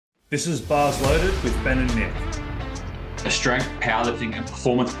This is Bars Loaded with Ben and Nic, A strength, powerlifting, and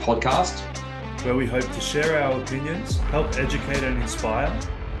performance podcast. where we hope to share our opinions, help educate and inspire.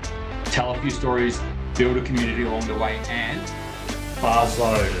 Tell a few stories, build a community along the way, and Bars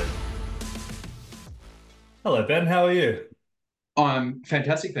Loaded. Hello, Ben. How are you? I'm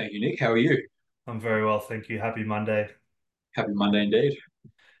fantastic. Thank you, Nick. How are you? I'm very well, thank you. Happy Monday. Happy Monday indeed. Do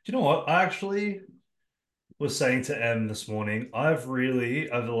you know what? I actually was saying to Em this morning, I've really,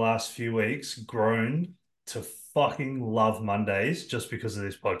 over the last few weeks, grown to fucking love Mondays just because of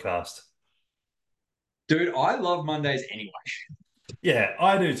this podcast. Dude, I love Mondays anyway. Yeah,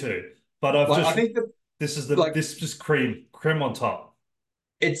 I do too. But I've Like, I just, think that, like, this is just cream on top.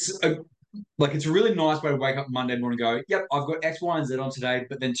 it's a, it's a really nice way to wake up Monday morning and go, yep, I've got X, Y, and Z on today.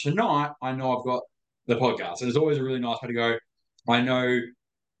 But then tonight, I know I've got the podcast. And it's always a really nice way to go. I know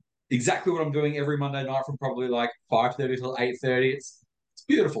exactly what I'm doing every Monday night from probably like 5:30 till 8:30. It's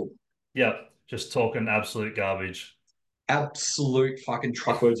beautiful. Yep, just talking absolute garbage. Absolute fucking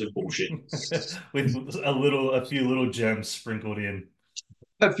truckloads of bullshit. With a few little gems sprinkled in.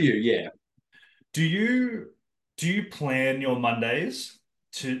 A few, yeah. Do you do you plan your Mondays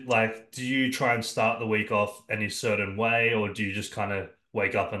to like do you try and start the week off any certain way, or do you just kind of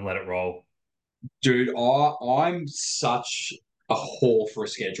wake up and let it roll? Dude, I'm such a whore for a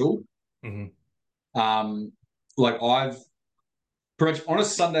schedule. Hmm. Um, I've pretty much on a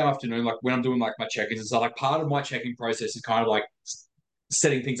Sunday afternoon, like when I'm doing like my check-ins and stuff, like part of my check-in process is kind of like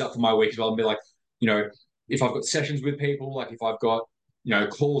setting things up for my week as well and be like, you know, if I've got sessions with people, like if I've got,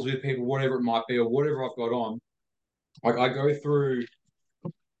 calls with people, whatever it might be, or whatever I've got on, like I go through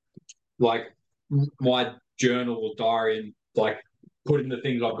like my journal or diary and like put in the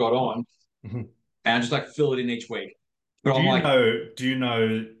things I've got on Hmm. and I just like fill it in each week. But Do I'm you like, know do you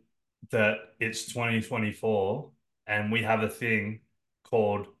know that it's 2024 and we have a thing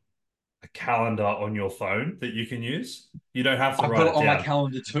called a calendar on your phone that you can use? You don't have to I've got write it it on my down.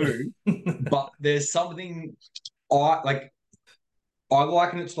 calendar too, but there's something I like. I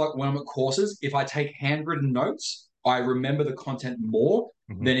liken it to like when I'm at courses. If I take handwritten notes, I remember the content more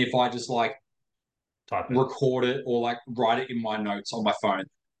Mhm. than if I just like Type it. record it or like write it in my notes on my phone.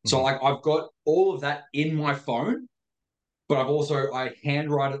 So Mhm. like I've got all of that in my phone, but I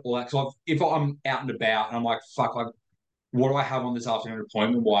handwrite it all out. So if I'm out and about and I'm like, fuck, like what do I have on this afternoon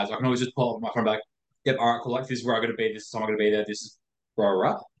appointment wise? I can always just pull up my phone and be like, yep, all right, cool. Like this is where I'm going to be. This is time I'm going to be there. This is where we're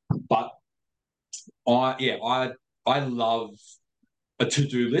at. But I love a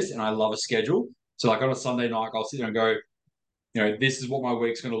to-do list and I love a schedule. So like on a Sunday night, I'll sit there and go, this is what my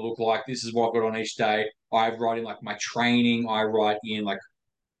week's going to look like. This is what I've got on each day. I write in like my training. I write in like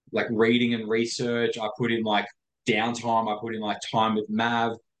reading and research. I put in like downtime. I put in like time with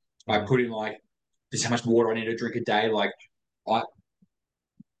Mav. I Mhm. put in like this is how much water I need to drink a day. Like I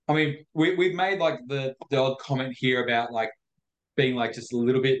I mean we've made like the odd comment here about like being like just a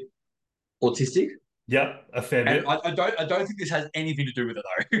little bit autistic. Yep, a fair And bit. I don't think this has anything to do with it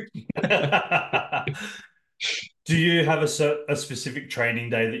though. Do you have a specific training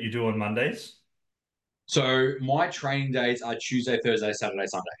day that you do on Mondays? So my training days are Tuesday, Thursday, Saturday,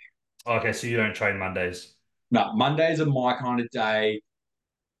 Sunday. Okay, so you don't train Mondays. No, Mondays are my kind of day.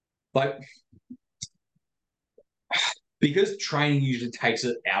 Like because training usually takes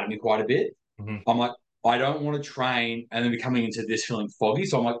it out of me quite a bit. Hmm. I'm like, I don't want to train and then be coming into this feeling foggy.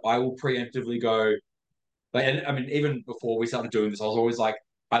 So I'm like, I will preemptively go. Like, and I mean, even before we started doing this, I was always like,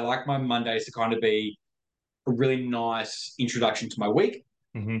 I like my Mondays to kind of be a really nice introduction to my week.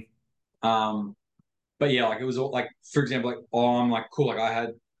 Hmm. Um, but yeah, like it was all like, for example, like oh, I'm like, cool. Like I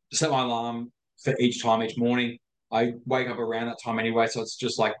had set my alarm for each time each morning. I wake up around that time anyway, so it's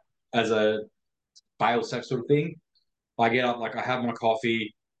just like as a fail safe sort of thing. I get up, like I have my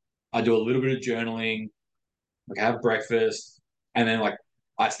coffee, I do a little bit of journaling, like I have breakfast, and then like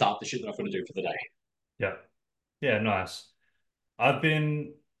I start the shit that I've got to do for the day. Yep. Yeah, nice. I've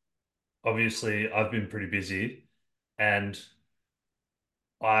been pretty busy, and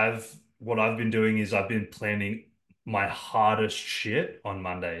what I've been doing is I've been planning my hardest shit on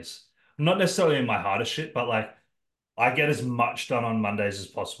Mondays. Not necessarily my hardest shit, but like I get as much done on Mondays as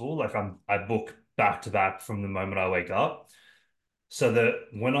possible. Like I book back to back from the moment I wake up. So that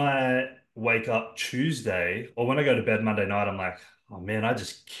when I wake up Tuesday or when I go to bed Monday night, I'm like, oh man, I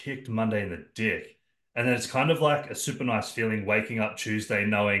just kicked Monday in the dick. And then it's kind of like a super nice feeling waking up Tuesday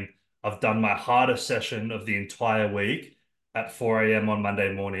knowing I've done my hardest session of the entire week at 4 a.m. on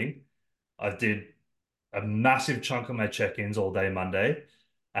Monday morning. I did a massive chunk of my check-ins all day Monday.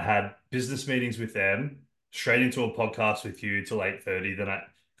 I had business meetings with them, straight into a podcast with you till 8:30. Then I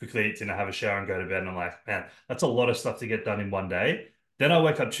quickly eat dinner, have a shower, and go to bed. And I'm like, man, that's a lot of stuff to get done in one day. Then I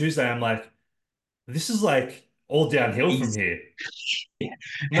wake up Tuesday, I'm like, this is like all downhill from Easy. here.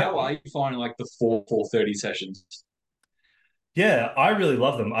 How No, are you finding like the 4:30 sessions? yeah, I really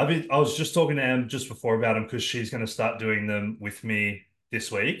love them. I was just talking to Em just before about them because she's going to start doing them with me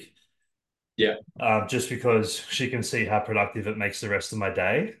this week, Yeah, just because she can see how productive it makes the rest of my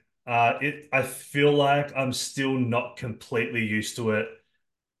day. I feel like I'm still not completely used to it,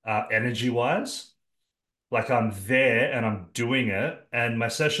 energy wise. Like I'm there and I'm doing it, and my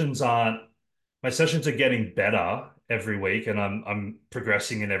sessions are getting better every week, and I'm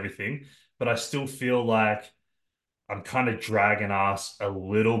progressing in everything, but I still feel like I'm kind of dragging ass a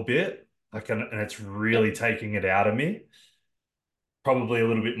little bit, like, and it's yeah, really taking it out of me, probably a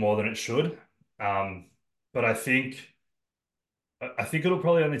little bit more than it should. Um, but I think it'll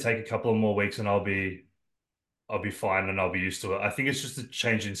probably only take a couple of more weeks, and I'll be fine, and I'll be used to it. I think it's just a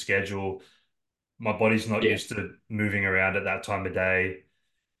change in schedule. My body's not yeah, used to moving around at that time of day,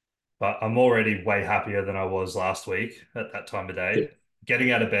 but I'm already way happier than I was last week at that time of yeah, day.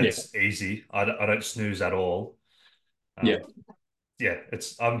 Getting out of yeah, bed's easy. I don't snooze at all. yeah. Um, yeah,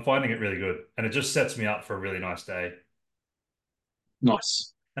 I'm finding it really good, and it just sets me up for a really nice day.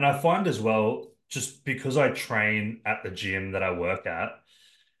 Nice. And I find as well, just because I train at the gym that I work at,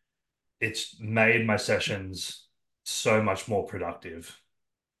 it's made my sessions so much more productive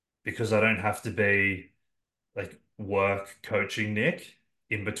because I don't have to be like work coaching Nick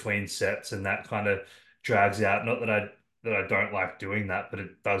in between sets, and that kind of drags out. Not that I don't like doing that, but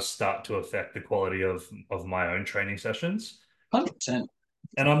it does start to affect the quality of my own training sessions. 100%.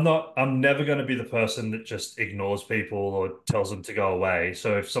 And I'm never going to be the person that just ignores people or tells them to go away.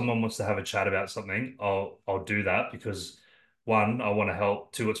 So if someone wants to have a chat about something, I'll do that because one, I want to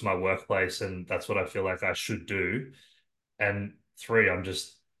help. Two, it's my workplace and that's what I feel like I should do. And three, I'm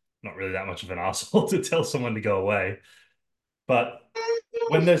just not really that much of an asshole to tell someone to go away. But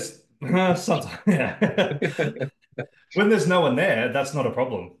when there's sometimes, yeah. When there's no one there, that's not a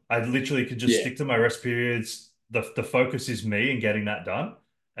problem. I literally could just Yeah, stick to my rest periods. The focus is me and getting that done,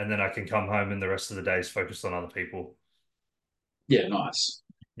 and then I can come home and the rest of the day is focused on other people. yeah, nice.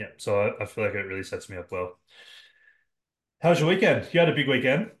 Yeah, so I feel like it really sets me up well. How's your weekend? You had a big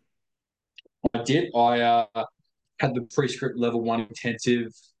weekend. I did. I had the prescript level one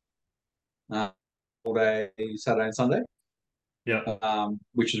intensive uh, all day Saturday and Sunday, Yeah,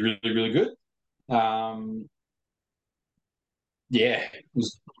 which is really, really good. Um, yeah, it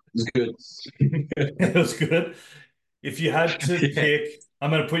was good. it was good. If you had to Yeah, pick,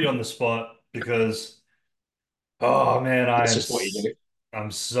 I'm going to put you on the spot because, oh man, it's just what you do.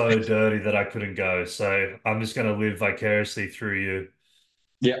 I'm so dirty that I couldn't go. So I'm just going to live vicariously through you.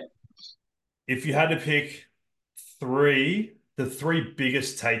 Yeah, If you had to pick the three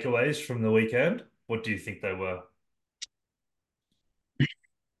biggest takeaways from the weekend, what do you think they were?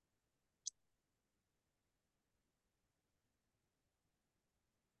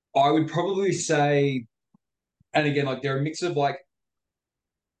 I would probably say, and again, like they're a mix of like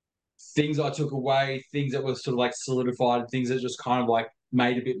things I took away, things that were sort of like solidified, things that just kind of like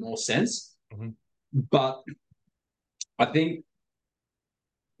made a bit more sense. Mhm. But I think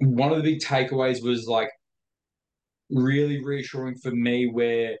one of the big takeaways was like really reassuring for me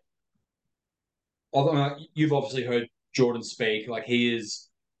where although you've obviously heard Jordan speak, like he is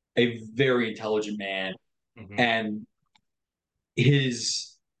a very intelligent man, Mhm. and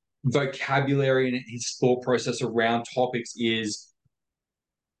his vocabulary and his thought process around topics is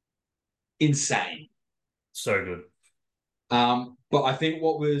insane. So good. But I think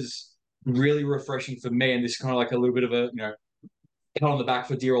what was really refreshing for me, and this kind of like a little bit of a pat on the back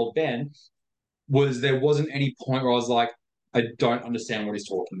for dear old Ben, was there wasn't any point where I was like, I don't understand what he's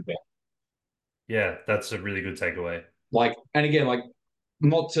talking about. Yeah, that's a really good takeaway. Like, and again, like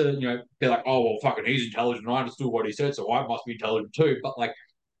not to be like, oh well, fucking, he's intelligent. I understood what he said, so I must be intelligent too. But like,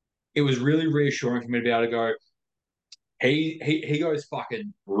 it was really reassuring for me to be able to go. He goes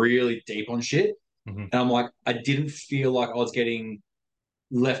fucking really deep on shit, Mhm. and I'm like, I didn't feel like I was getting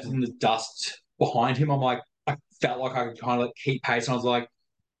left in the dust behind him. I'm like, I felt like I could kind of like keep pace, and I was like,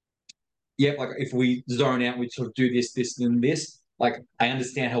 yeah, like if we zone out, we sort of do this, this, and this. Like, I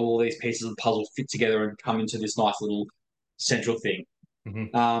understand how all these pieces of the puzzle fit together and come into this nice little central thing.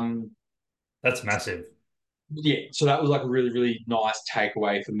 Mhm. Um, That's massive. yeah, so that was like a really, really nice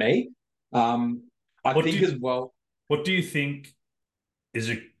takeaway for me. Um, I What think do as well, what do you think is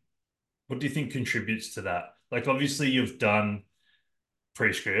a what do you think contributes to that? Like obviously you've done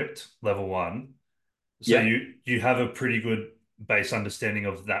prescript level one, so yeah, you have a pretty good base understanding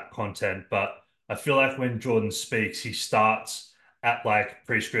of that content, but I feel like when Jordan speaks, he starts at like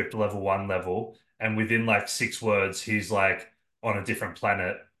prescript level one level, and within like 6 words, he's like on a different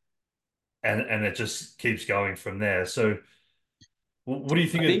planet, and it just keeps going from there. So, what do you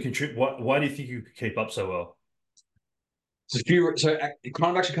think I of the think contrib? Why do you think you could keep up so well? so it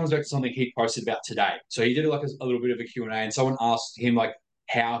kind of actually comes back to something he posted about today. So he did like a little bit of a Q&A, and someone asked him like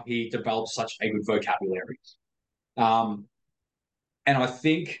how he developed such a good vocabulary. Um, and I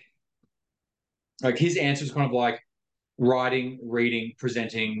think like his answer is kind of like writing, reading,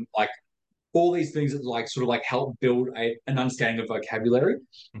 presenting, like all these things that like sort of like help build an understanding of vocabulary.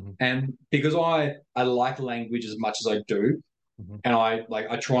 Hmm. And because I like language as much as I do, Hmm. and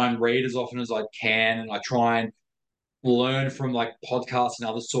I try and read as often as I can, and I try and learn from like podcasts and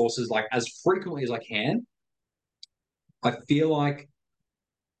other sources like as frequently as I can. I feel like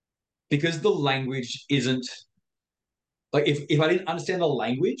because the language isn't like if I didn't understand the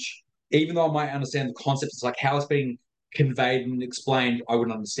language, even though I might understand the concept, it's like how it's being conveyed and explained, I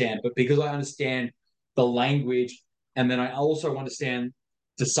wouldn't understand. But because I understand the language and then I also understand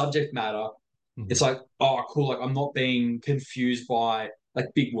the subject matter, it's Hmm. like, oh, cool. Like I'm not being confused by like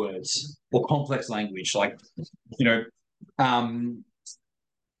big words or complex language. Like, you know, um,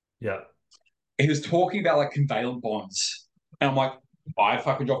 Yeah. he was talking about like covalent bonds. And I'm like, I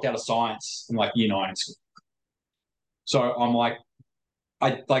fucking dropped out of science in like year nine in school. So I'm like,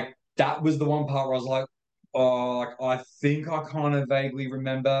 I like that was the one part where I was like, oh, like I think I kind of vaguely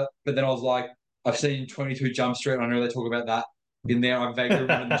remember, but then I was like, I've seen 22 Jump Street, and I know they talk about that in there. I vaguely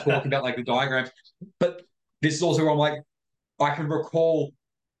remember them talking about like the diagrams, but this is also where I'm like, I can recall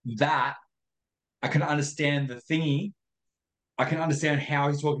that. I can understand the thingy. I can understand how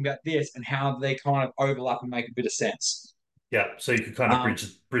he's talking about this and how they kind of overlap and make a bit of sense. Yeah. So you could kind of Um,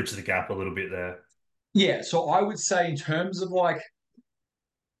 bridge the gap a little bit there. yeah, so I would say in terms of like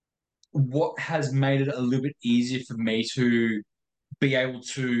what has made it a little bit easier for me to be able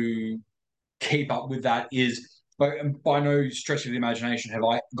to keep up with that is like by no stretch of the imagination have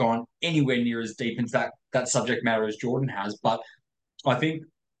I gone anywhere near as deep into that subject matter as Jordan has. But I think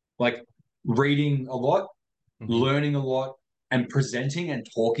like reading a lot, Hmm. learning a lot, and presenting and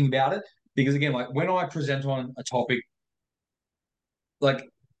talking about it. Because again, like when I present on a topic, like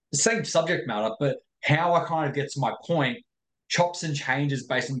the same subject matter, but how I kind of get to my point chops and changes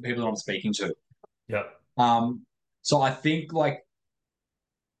based on the people that I'm speaking to. Yep. Um, so I think like,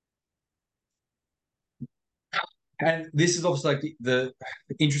 and this is obviously like the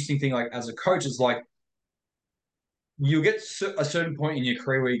interesting thing, like as a coach, is like you get a certain point in your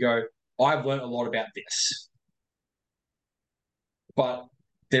career where you go, I've learned a lot about this, but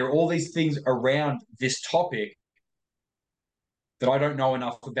there are all these things around this topic that I don't know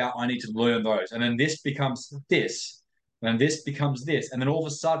enough about. I need to learn those. And then this becomes this, and then this becomes this. And then all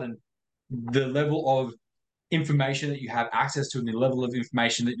of a sudden, the level of information that you have access to and the level of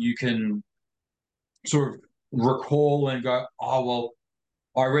information that you can sort of recall and go, oh, well,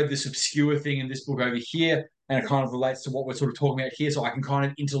 I read this obscure thing in this book over here, and it kind of relates to what we're sort of talking about here. So I can kind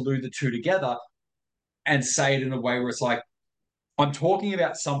of interlude the two together and say it in a way where it's like, I'm talking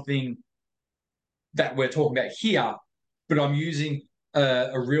about something that we're talking about here, but I'm using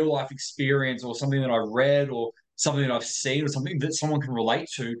a real life experience or something that I've read or something that I've seen or something that someone can relate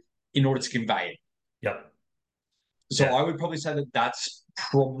to in order to convey it. Yep. So Yeah. I would probably say that that's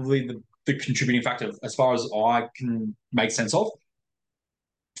probably the contributing factor as far as I can make sense of.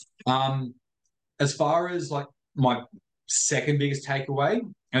 Um, as far as like my second biggest takeaway,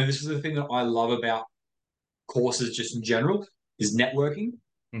 and this is the thing that I love about courses just in general, is networking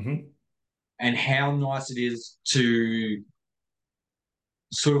Hmm. and how nice it is to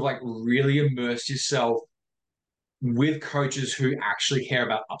sort of like really immerse yourself with coaches who actually care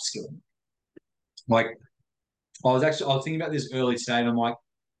about upskilling. Like I was thinking about this early today, and I'm like,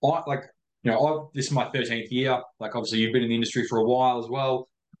 I like this is my 13th year. Like obviously you've been in the industry for a while as well.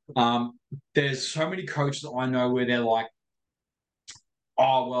 There's so many coaches that I know where they're like,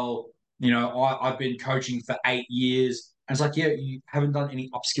 oh well, I've been coaching for 8 years, and it's like, yeah, you haven't done any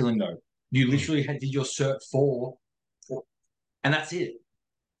upskilling though. You Mm. literally did your cert four, and that's it.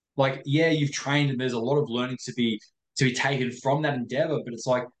 Like, yeah, you've trained, and there's a lot of learning to be taken from that endeavor, but it's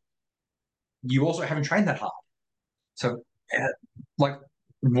like you also haven't trained that hard. So, uh, like,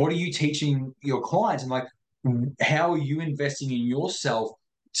 what are you teaching your clients, and like, how are you investing in yourself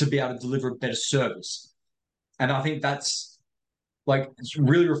to be able to deliver a better service? And I think that's like it's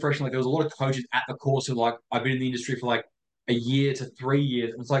really refreshing. Like there was a lot of coaches at the course who like I've been in the industry for like a year to 3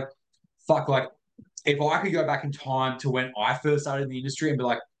 years. And it's like, fuck, like if I could go back in time to when I first started in the industry and be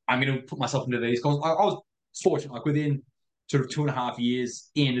like, I'm gonna put myself into these calls. I was fortunate, like within sort of 2.5 years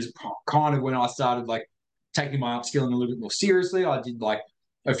in is kind of when I started like taking my upskilling a little bit more seriously. I did like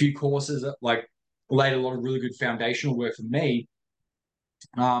a few courses like laid a lot of really good foundational work for me.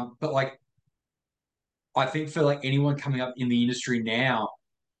 But like, I think for like anyone coming up in the industry now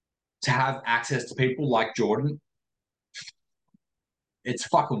to have access to people like Jordan, it's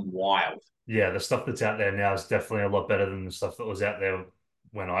fucking wild. Yeah, the stuff that's out there now is definitely a lot better than the stuff that was out there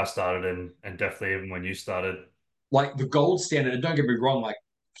when I started and definitely even when you started. Like the gold standard, and don't get me wrong, like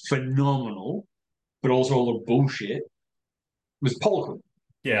phenomenal, but also a lot of bullshit was Polka.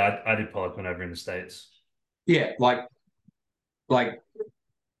 Yeah, I did Polycon over in the States. Yeah, like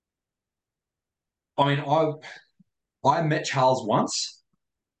I mean, I met Charles once,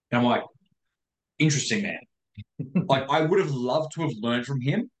 and I'm like, interesting man. Like I would have loved to have learned from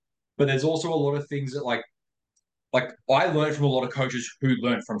him, but there's also a lot of things that like I learned from a lot of coaches who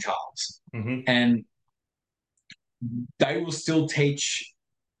learned from Charles, Hmm. and they will still teach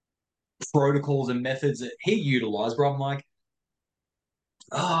protocols and methods that he utilized. Where I'm like,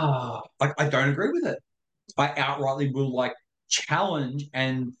 like I don't agree with it. I outrightly will like challenge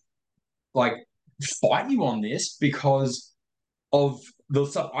and like fight you on this because of the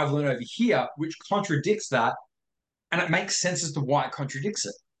stuff I've learned over here, which contradicts that, and it makes sense as to why it contradicts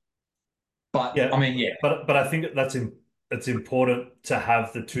it. But I Yeah, mean, yeah, but I think it's important to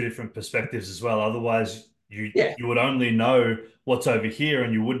have the two different perspectives as well. Otherwise, yeah, you would only know what's over here,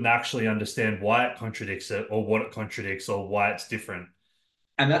 and you wouldn't actually understand why it contradicts it, or what it contradicts, or why it's different.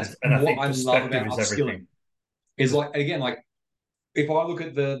 and that's And I what think I love perspective about is upskilling. everything. Is like again, like if I look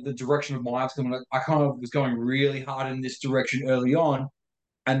at the direction of my upskilling, like, I kind of was going really hard in this direction early on,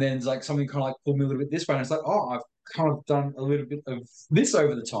 and then it's like something kind of like pulled me a little bit this way, and it's like, oh, I've kind of done a little bit of this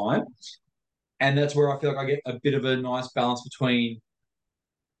over the time, and that's where I feel like I get a bit of a nice balance between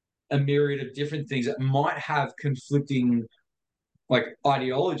a myriad of different things that might have conflicting like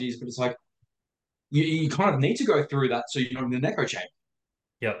ideologies, but it's like you kind of need to go through that so you're not in an echo chamber.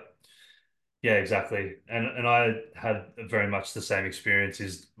 Yep. Yeah, exactly. And I had very much the same experience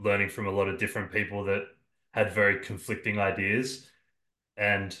is learning from a lot of different people that had very conflicting ideas.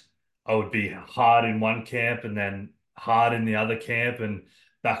 And I would be hard in one camp and then hard in the other camp and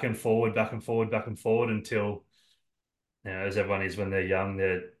back and forward, back and forward, back and forward until, as everyone is when they're young,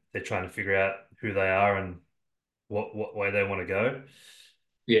 they're trying to figure out who they are and what way they want to go.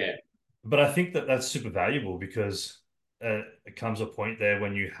 Yeah, But I think that that's super valuable because it comes a point there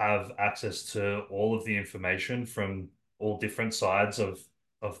when you have access to all of the information from all different sides of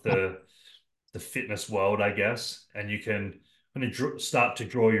the fitness world, I guess, and you can kind of start to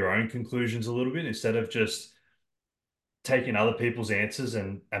draw your own conclusions a little bit instead of just taking other people's answers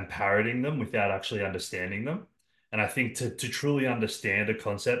and parroting them without actually understanding them. And I think to truly understand a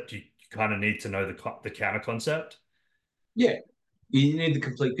concept, you kind of need to know the counter concept. yeah. You need the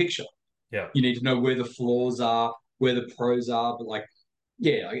complete picture. Yeah. You need to know where the flaws are, where the pros are, but like,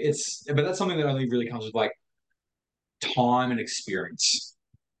 yeah, like but that's something that only really comes with like time and experience.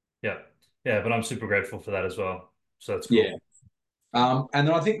 Yeah. Yeah, but I'm super grateful for that as well. So that's Yeah. cool. And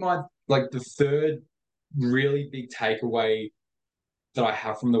then I think my like the third really big takeaway that I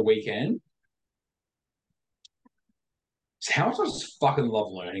have from the weekend is how much I just fucking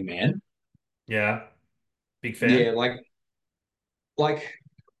love learning, man. Yeah. Big Yeah, fan. like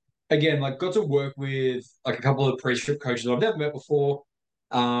again, like got to work with like a couple of pre-strip coaches that I've never met before.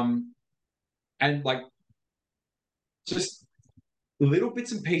 Um, and like just little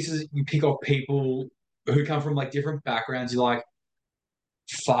bits and pieces you pick off people who come from like different backgrounds. You're like,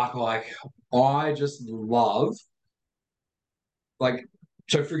 fuck, like I just love like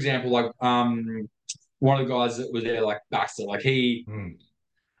so for example, like one of the guys that was there, like Baxter, like he Mm.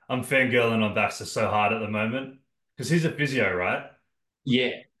 I'm fangirling on Baxter so hard at the moment because he's a physio, right?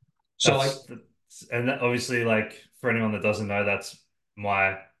 yeah. So like And that obviously, like for anyone that doesn't know, that's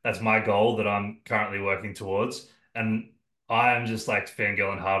my goal that I'm currently working towards, and I am just like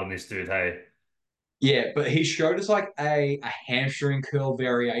fangirling hard on this dude. Hey, yeah, but he showed us like a hamstring curl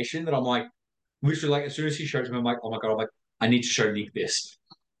variation that I'm like literally like as soon as he showed it to me, I'm like, oh my god, I'm like, I need to show Nick this.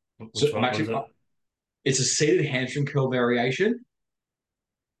 So which I'm one was actually it? it's a seated hamstring curl variation,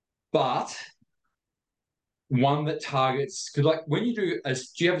 but one that targets because like when you do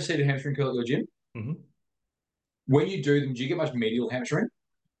you have a seated hamstring curl at your gym? Hmm. When you do them, do you get much medial hamstring?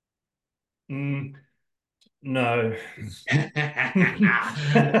 Mm, no.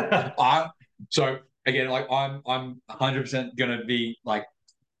 I so again, like I'm 100% gonna be like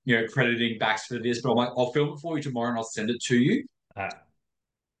crediting Bax for this, but I'm like I'll film it for you tomorrow and I'll send it to you. Ah,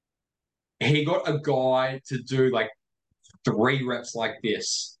 He got a guy to do like 3 reps like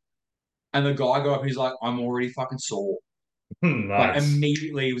this, and the guy got up. He's like, I'm already fucking sore. Like nice.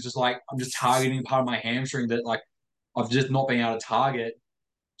 immediately, he was just like, I'm just targeting part of my hamstring that like I've just not been able to target.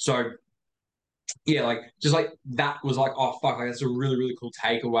 So yeah, like just like that was like, oh fuck, like that's a really, really cool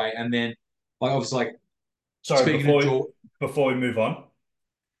takeaway. And then like obviously like Sorry, speaking to George, before we move on,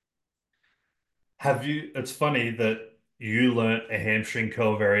 have you? It's funny that you learnt a hamstring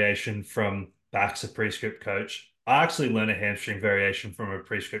curl variation from Bax, a prescript coach. I actually learned a hamstring variation from a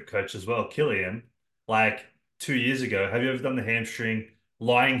prescript coach as well, Killian, like 2 years ago. Have you ever done the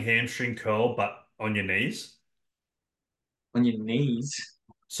lying hamstring curl, but on your knees? on your knees.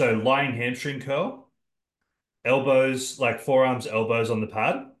 So lying hamstring curl, elbows, like forearms, elbows on the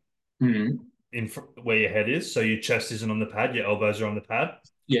pad Mm. where your head is. So your chest isn't on the pad, your elbows are on the pad.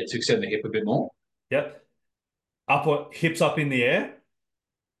 Yeah, to extend the hip a bit more. Yep. Hips up in the air,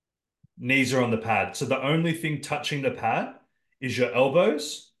 knees are on the pad. So the only thing touching the pad is your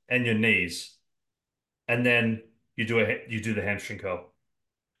elbows and your knees. And then you do the hamstring curl,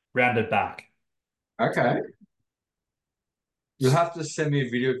 rounded back. Okay. You'll have to send me a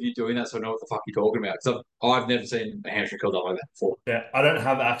video of you doing that so I know what the fuck you're talking about. Because I've never seen a hamstring curl done like that before. Yeah, I don't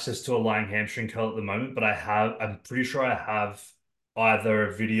have access to a lying hamstring curl at the moment, but I'm pretty sure I have either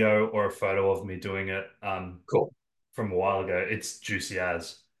a video or a photo of me doing it Cool. from a while ago. It's juicy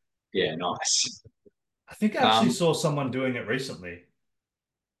as. Yeah, nice. I think I actually Um, saw someone doing it recently.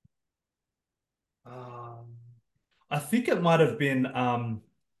 Um, I think it might have been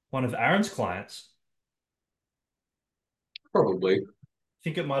one of Aaron's clients. Probably. I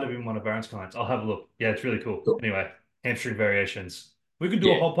think it might have been one of Aaron's clients. I'll have a look. Yeah, it's really cool. Cool. Anyway, hamstring variations. We could do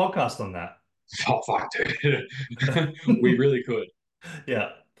a Yeah. whole podcast on that. Oh fuck, dude. We really could. Yeah.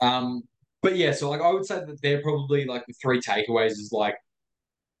 Um, but yeah, so like I would say that they're probably like the three takeaways is like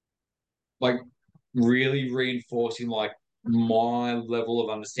really reinforcing like my level of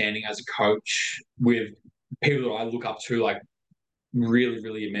understanding as a coach with people that I look up to like really,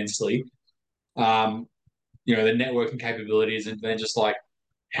 really immensely. Um, the networking capabilities and then just like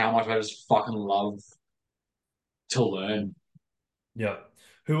how much I just fucking love to learn. Yeah.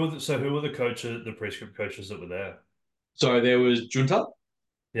 Who were the coaches, the prescript coaches that were there? So there was Junta.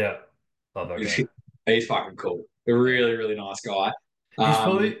 Yeah. Love that guy. He's fucking cool. A Yeah. really, really nice guy.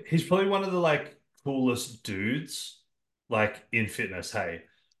 Um, He's probably one of the like coolest dudes like in fitness, hey.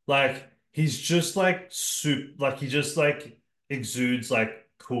 Like he's just like he just like exudes like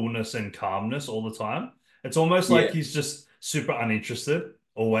coolness and calmness all the time. It's almost yeah. like he's just super uninterested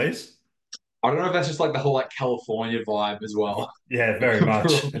always. I don't know if that's just like the whole like California vibe as well. Yeah, very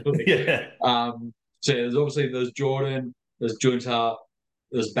much. Probably. Yeah. So yeah, there's Jordan, there's Junta,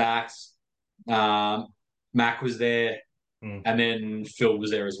 there's Bax, um, Mac was there, Mm. and then Phil was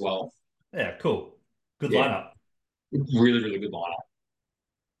there as well. Yeah, cool. Good Yeah, lineup. really, really good lineup.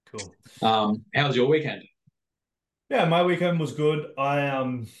 Cool. How was your weekend? Yeah, my weekend was good.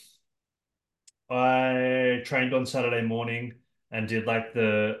 I trained on Saturday morning and did like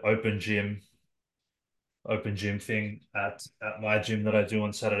the open gym thing at my gym that I do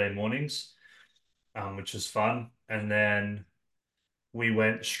on Saturday mornings, which is fun. And then we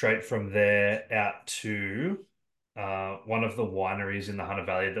went straight from there out to one of the wineries in the Hunter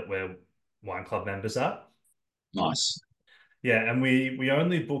Valley that we're wine club members at. Nice. Yeah, and we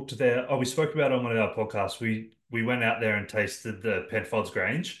only booked there. Oh, we spoke about it on one of our podcasts. We went out there and tasted the Penfolds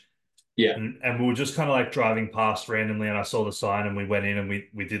Grange. Yeah, And we were just kind of like driving past randomly, and I saw the sign, and we went in and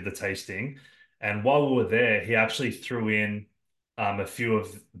we did the tasting. And while we were there, he actually threw in a few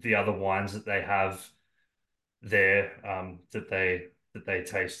of the other wines that they have there that they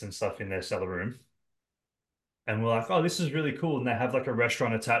taste and stuff in their cellar room. And we're like, oh, this is really cool. And they have like a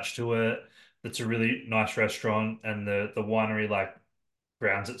restaurant attached to it. That's a really nice restaurant, and the winery like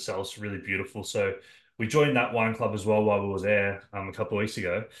grounds itself is really beautiful. So we joined that wine club as well while we were there a couple of weeks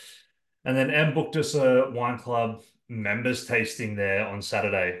ago. And then Em booked us a wine club members tasting there on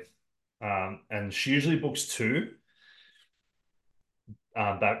Saturday. And she usually books two,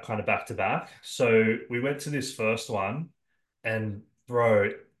 back to back. So we went to this first one, and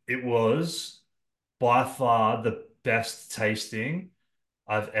bro, it was by far the best tasting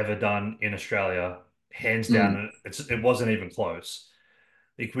I've ever done in Australia, hands down. mm, And it wasn't even close.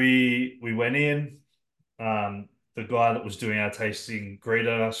 Like we went in. The guy that was doing our tasting greeted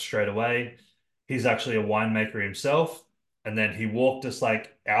us straight away. He's actually a winemaker himself. And then he walked us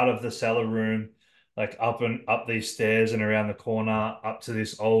like out of the cellar room, like up and up these stairs and around the corner, up to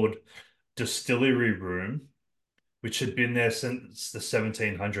this old distillery room, which had been there since the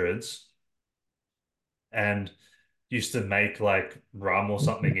 1700s and used to make like rum or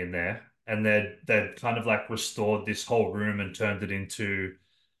something in there. And they'd kind of like restored this whole room and turned it into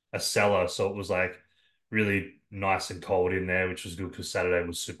a cellar. So it was like really nice and cold in there, which was good because Saturday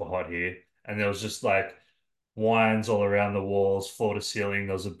was super hot here. And there was just like wines all around the walls, floor to ceiling.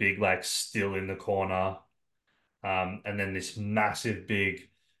 There was a big like still in the corner. And then this massive big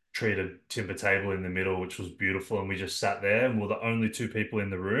treated timber table in the middle, which was beautiful. And we just sat there and we were the only two people in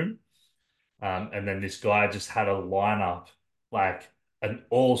the room. And then this guy just had a lineup, like an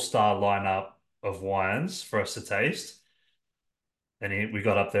all-star lineup of wines for us to taste. And we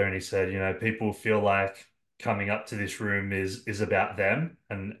got up there and he said, people feel like coming up to this room is about them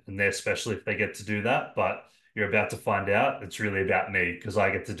and they're special if they get to do that. But you're about to find out it's really about me because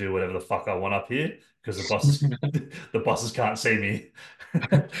I get to do whatever the fuck I want up here because the bosses can't see me.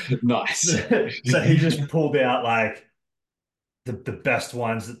 Nice. So he just pulled out like the best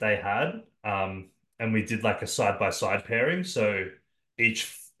wines that they had. And we did like a side by side pairing. So each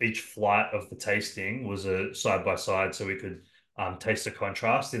flight of the tasting was a side by side, so we could taste the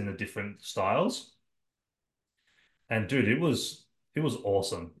contrast in the different styles. And dude, it was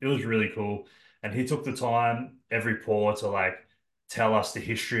awesome. It was really cool. And he took the time every pour to like tell us the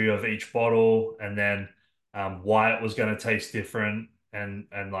history of each bottle and then why it was going to taste different and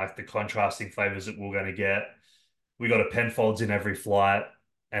like the contrasting flavors that we are going to get. We got a Penfolds in every flight,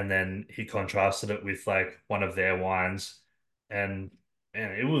 and then he contrasted it with like one of their wines, and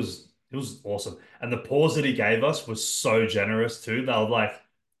man, it was awesome. And the pours that he gave us was so generous too. They were like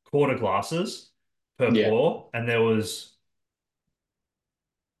quarter glasses per Yeah. pour, and there was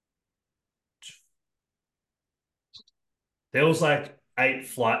like 8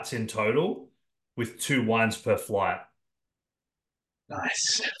 flights in total with 2 wines per flight.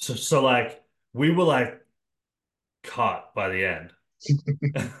 Nice. So like we were like cut by the end,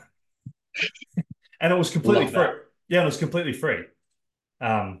 and it was completely Love free. that. Yeah, it was completely free.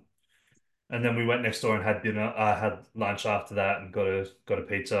 Um, And then we went next door and had dinner. I had lunch after that and got a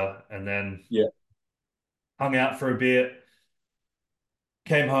pizza and then Yeah. hung out for a bit,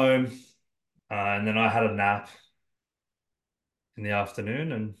 came home, and then I had a nap in the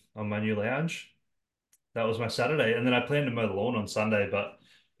afternoon and on my new lounge. That was my Saturday. And then I planned to mow the lawn on Sunday, but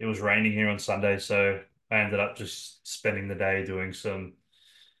it was raining here on Sunday, so I ended up just spending the day doing some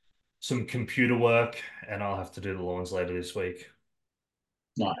computer work, and I'll have to do the lawns later this week.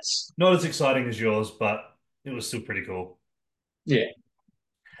 Nice. Not as exciting as yours, but it was still pretty cool. Yeah.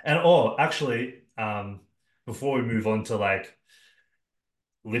 And oh, actually, before we move on to like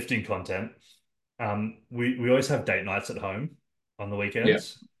lifting content, we always have date nights at home on the Yeah.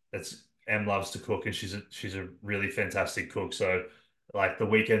 weekends. It's Em loves to cook and she's a really fantastic cook. So like the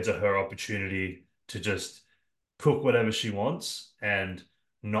weekends are her opportunity to just cook whatever she wants and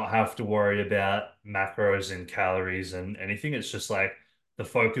not have to worry about macros and calories and anything. It's just like the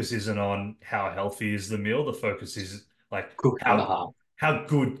focus isn't on how healthy is the meal. The focus is like Cook from the how heart. how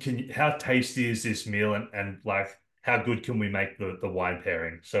good how tasty is this meal and like how good can we make the wine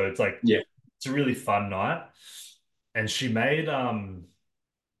pairing. So it's like Yeah. it's a really fun night. And she made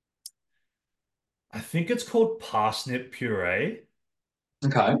I think it's called parsnip puree.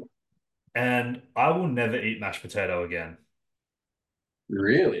 Okay. And I will never eat mashed potato again.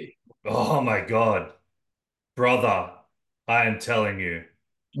 Really? Oh my God. Brother, I am telling you.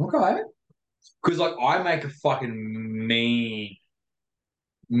 Okay. Because like I make a fucking mean,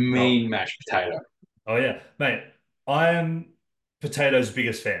 Oh, mean mashed potato. oh yeah, mate. I am potato's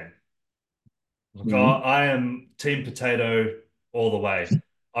biggest fan. Look, Mhm. I am team potato all the way.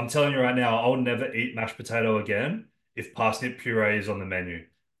 I'm telling you right now, I'll never eat mashed potato again if parsnip puree is on the menu.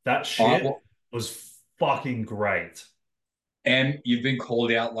 That All right. shit Well, was fucking great. and you've been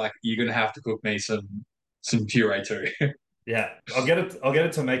called out like you're gonna have to cook me some puree too. Yeah, I'll get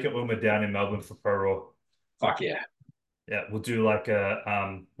it to make it when we're down in Melbourne for Pro Raw. Fuck yeah. Yeah, we'll do like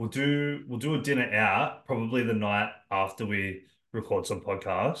we'll do a dinner out probably the night after we record some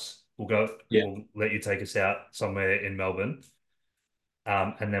podcasts. Yeah. We'll let you take us out somewhere in Melbourne.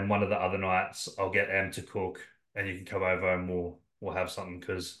 And then one of the other nights I'll get Em to cook and you can come over and we'll have something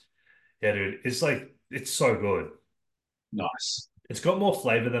because yeah, dude, it's like it's so good. Nice. It's got more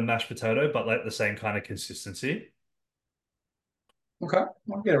flavor than mashed potato, but like the same kind of consistency. Okay.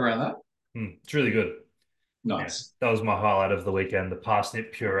 I'll get around that. It's really good. Yeah, Nice. that was my highlight of the weekend, the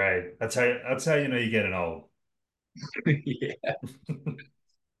parsnip puree. That's how you know you're getting old. Yeah.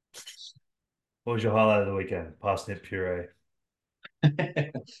 What was your highlight of the weekend? Parsnip puree.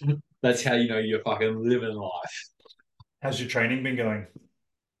 That's how you know you're fucking living life. How's your training been going?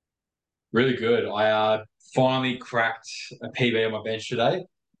 Really good. I finally cracked a PB on my bench today.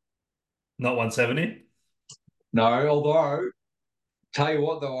 Not 170? No, although tell you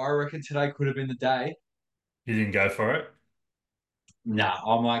what though, I reckon today could have been the day. You didn't go for it? Nah,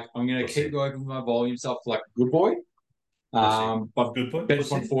 I'm like I'm gonna keep Pussy. going with my volume stuff like a good boy. Pussy. But Good boy? bench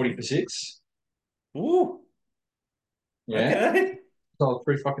Pussy? 140 for six. Ooh. Yeah, Okay. so I was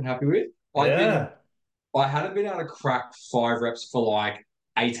pretty fucking happy with. I'd been Yeah. I hadn't been able to crack 5 reps for like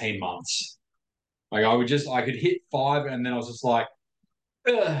 18 months. Like I could hit 5 and then I was just like,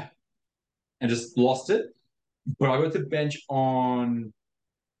 ugh, and just lost it. But I got to bench on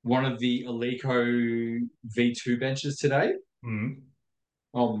one of the Alico V2 benches today. Hmm.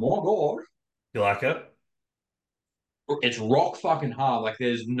 Oh my god. You like it? It's rock fucking hard. Like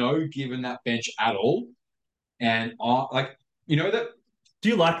there's no give in that bench at all. And I like you know that Do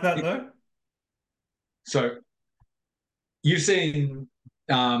you like that though? so you've seen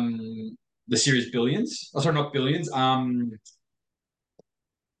the series Billions. Oh sorry, not Billions.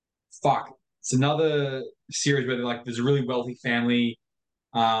 Fuck. It's another series where like there's a really wealthy family.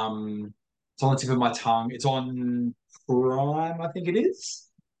 It's on the tip of my tongue. It's on Prime, I think it is.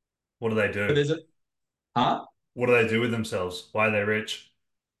 What do they But do? there's a huh? What do they do with themselves? Why are they rich?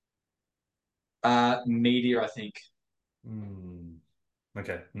 Media, I think. Hmm.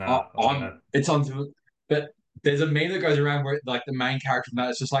 Okay. Nah, I don't I'm know. it's on but there's a meme that goes around where like the main character in that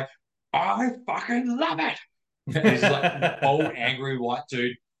is just like, I fucking love it. And he's just like old angry white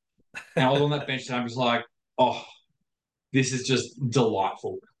dude. And I was on that bench and I was like, oh, this is just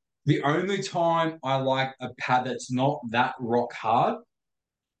delightful. The only time I like a pad that's not that rock hard,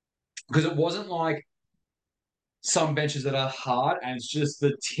 because it wasn't like some benches that are hard and it's just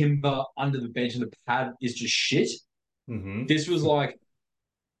the timber under the bench and the pad is just shit. Hmm. This was like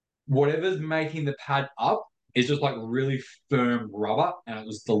whatever's making the pad up is just like really firm rubber and it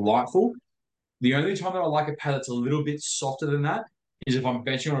was delightful. The only time that I like a pad that's a little bit softer than that is if I'm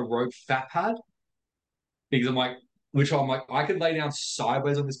benching on a rogue fat pad because I'm like, literally, I'm like, I could lay down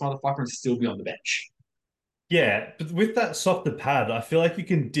sideways on this motherfucker and still be on the bench. Yeah, but with that softer pad, I feel like you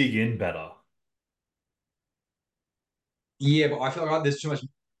can dig in better. Yeah, but I feel like there's too much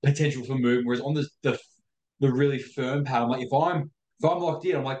potential for movement. Whereas on the really firm pad, I'm like, if I'm locked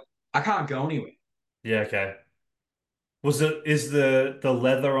in, I'm like, I can't go anywhere. Yeah, okay. Is the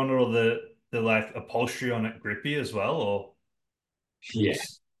leather on it or the like upholstery on it grippy as well, or Yeah,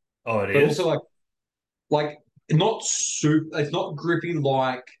 it's oh it but also is? like not super. It's not grippy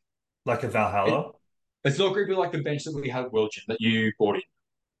like Like a it. Valhalla? It's not grippy like the bench that we had at World Gym that you bought in.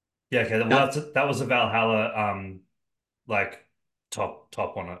 Yeah, okay. Well, That that was a Valhalla like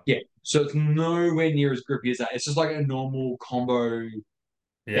top on it. yeah. So it's nowhere near as grippy as that. It's just like a normal combo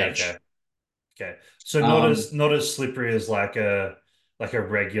Yeah, bench. okay. Okay. So Um, not as slippery as like a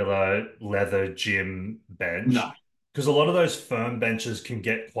regular leather gym no. bench. Because a lot of those firm benches can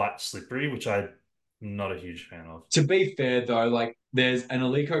get quite slippery, which I'm not a huge fan of. To be fair though, like there's an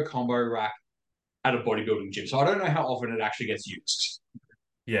Alico combo rack at a bodybuilding gym, so I don't know how often it actually gets used.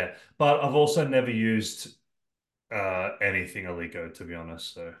 Yeah. But I've also never used anything Alico, to be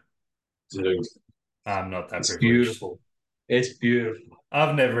honest, so Dude, I'm not that it's privileged. beautiful. It's beautiful.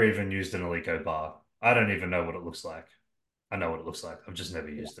 I've never even used an Alico bar. I don't even know what it looks like. I know what it looks like. I've just never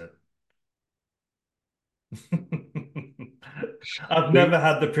used it. I've Dude, never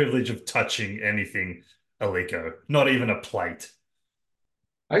had the privilege of touching anything Alico, not even a plate.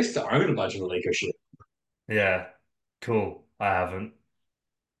 I used to own a bunch of Alico shit. Yeah, cool. I haven't.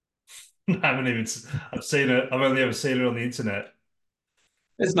 I haven't even. I've seen it. I've only ever seen it on the internet.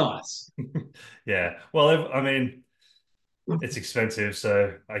 It's nice. Yeah. Well, I mean, it's expensive,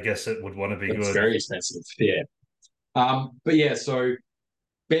 so I guess it would want to be It's good. very expensive. Yeah. But yeah, so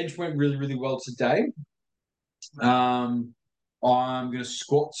bench went really, really well today. Um, I'm gonna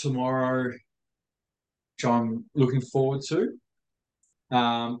squat tomorrow, which I'm looking forward to.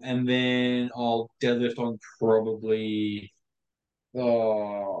 And then I'll deadlift on probably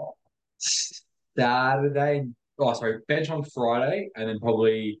oh, Saturday. Oh, sorry, bench on Friday, and then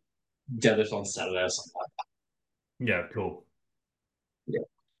probably deadlift on Saturday or something like Yeah, cool. that.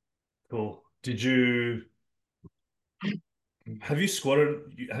 Cool. Have you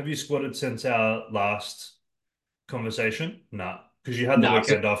squatted since our last conversation? Nah, because you had the No,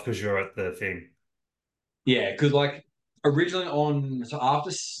 weekend off because you're at the thing. yeah, because like originally on so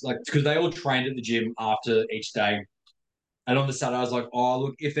after like because they all trained at the gym after each day, and on the Saturday I was like, oh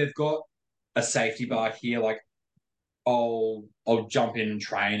look, if they've got a safety bar here, like I'll jump in and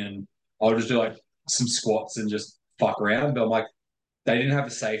train, and I'll just do like some squats and just fuck around. But I'm like, they didn't have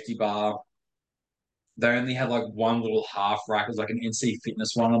a safety bar. They only had like one little half rack. It was like an NC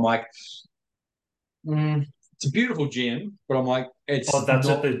Fitness one. I'm like, it's a beautiful gym, but I'm like, Oh, it's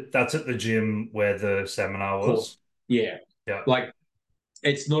not that's at the gym where the seminar cool. was. Yeah, Yeah. like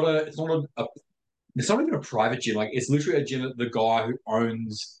it's not even a private gym. Like it's literally a gym that the guy who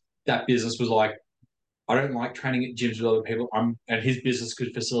owns that business was like, I don't like training at gyms with other people. And his business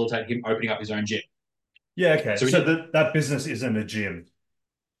could facilitate him opening up his own gym. Yeah, okay. So we So did that business isn't a gym.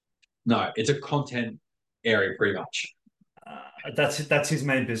 no, it's a content area pretty much. That's his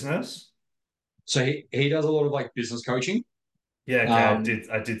main business. So he does a lot of like business coaching. Yeah, okay. Um,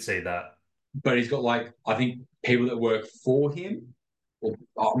 I did see that. but he's got like I think people that work for him.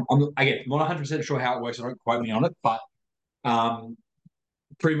 Well, again, I'm not 100% sure how it works. So don't quote me on it, but um,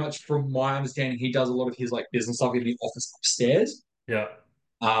 pretty much from my understanding, he does a lot of his like business stuff in the office upstairs. Yeah.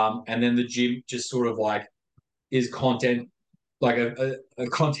 And then the gym just sort of like is content, like a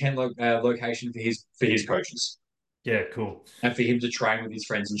content location for his coaches Yeah, cool. and for him to train with his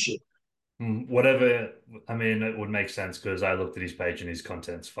friends and shit. Whatever. I mean, it would make sense because I looked at his page and his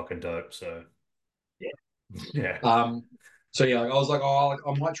content's fucking dope. So Yeah. yeah. Um, so yeah, like I was like, oh, like,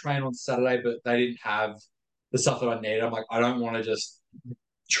 I might train on Saturday, but they didn't have the stuff that I needed. I'm like, I don't want to just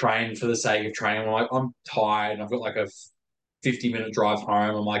train for the sake of training. I'm like, I'm tired. And I've got like a 50-minute drive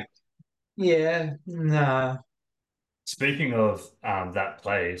home. I'm like, yeah, nah. Speaking of that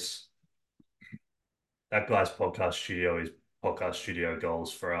place, that guy's podcast studio is podcast studio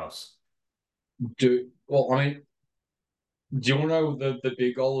goals for us. Well, I mean, do you want to know the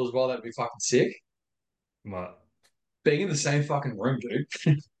big goal as well? That'd be fucking sick. What? Being in the same fucking room,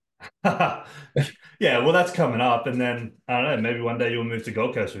 dude. Yeah, well, that's coming up, and then I don't know. Maybe one day you'll move to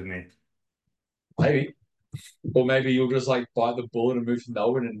Gold Coast with me. Maybe. Or maybe you'll just like bite the bullet and move to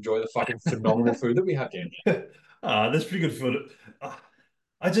Melbourne and enjoy the fucking phenomenal food that we have down here. That's pretty good food. Uh,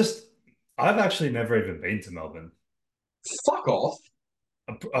 I just, I've actually never even been to Melbourne. Fuck off.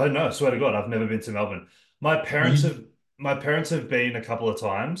 I know, I swear to God, I've never been to Melbourne. My parents You have, my parents have been a couple of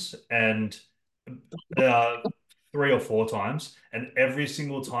times, and uh, three or four times, and every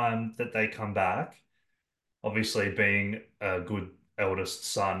single time that they come back, obviously being a good eldest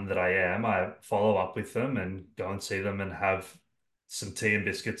son that I am, I follow up with them and go and see them and have some tea and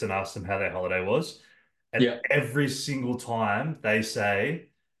biscuits and ask them how their holiday was. And yeah. every single time they say,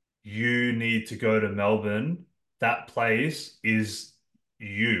 you need to go to Melbourne. That place is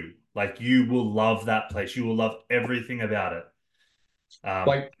you. Like you will love that place. You will love everything about it.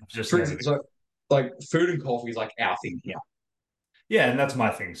 Like I've just for never instance, been. so like food and coffee is like our thing here. Yeah, and that's my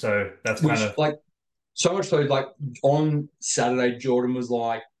thing. So that's kind Which of like so much so like on Saturday, Jordan was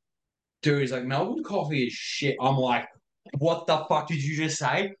like, dude, he's like, Melbourne coffee is shit. I'm like, what the fuck did you just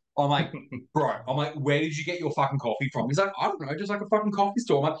say? I'm like, bro, I'm like, where did you get your fucking coffee from? He's like, I don't know, just like a fucking coffee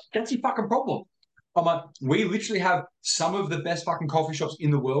store. I'm like, that's your fucking problem. I'm like, we literally have some of the best fucking coffee shops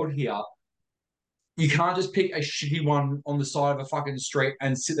in the world here. You can't just pick a shitty one on the side of a fucking street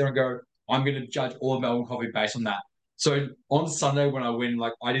and sit there and go, I'm going to judge all of Melbourne coffee based on that. So on Sunday when I went,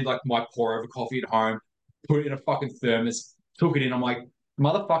 like I did like my pour over coffee at home, put it in a fucking thermos, took it in. I'm like,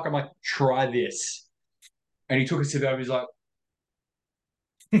 motherfucker, I'm like, try this. And he took a sip out of it. He's like,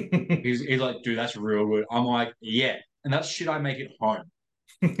 he's like, dude, that's real good. I'm like, yeah. And that's shit I make at home.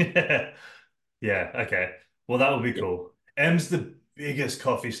 Yeah. Yeah, okay. Well, that would be Yeah. cool. Em's the biggest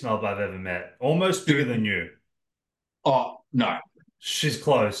coffee snob I've ever met. Almost bigger than Dude, you. oh, no. She's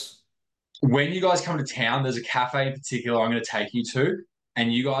close. When you guys come to town, there's a cafe in particular I'm going to take you to.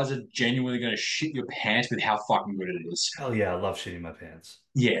 And you guys are genuinely going to shit your pants with how fucking good it is. Hell yeah, I love shitting my pants.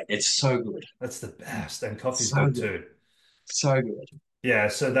 Yeah, it's so good. That's the best. And coffee's So good good. too. So good. Yeah,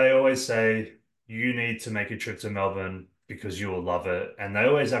 so they always say you need to make a trip to Melbourne because you will love it. And they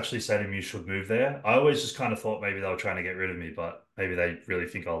always actually say to me you should move there. I always just kind of thought maybe they were trying to get rid of me, but maybe they really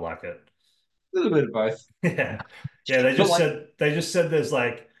think I'll like it. A little bit of both. Yeah. Yeah, But like, they just said there's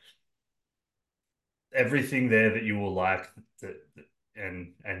like everything there that you will like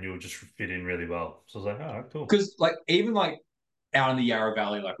and you'll just fit in really well. So I was like, oh, cool. because like, even like out in the Yarra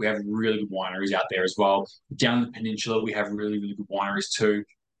Valley, like we have really good wineries out there as well. Down in the peninsula, we have really, really good wineries too.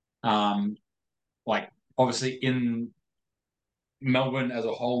 Um, like obviously in Melbourne as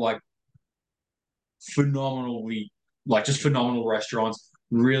a whole, like phenomenally, like just phenomenal restaurants,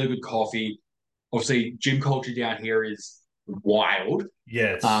 really good coffee. Obviously, gym culture down here is wild.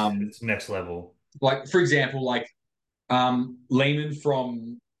 Yeah, Um, it's next level. like for example, like Lehman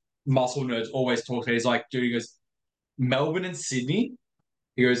from Muscle Nerds always talks about. He's like, dude, he goes, Melbourne and Sydney.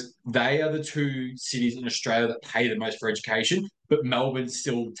 He goes, they are the two cities in Australia that pay the most for education, but Melbourne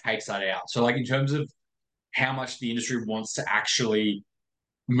still takes that out. So, like in terms of how much the industry wants to actually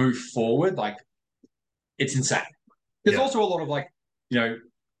move forward, like it's insane. There's Yeah. also a lot of like, you know,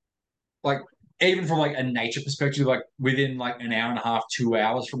 like even from like a nature perspective, like within like an hour and a half, 2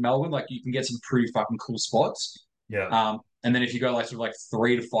 hours from Melbourne, like you can get some pretty fucking cool spots. Yeah. And then if you go like sort of like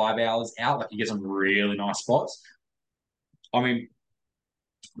 3 to 5 hours out, like you get some really nice spots. I mean,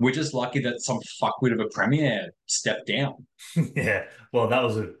 we're just lucky that some fuckwit of a premier stepped down. Yeah. Well, that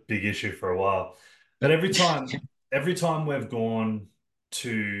was a big issue for a while. But every time we've gone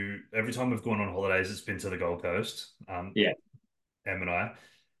every time we've gone on holidays, it's been to the Gold Coast. Yeah. Em and I,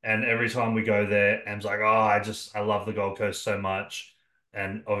 and every time we go there, Em's like, "Oh, I love the Gold Coast so much,"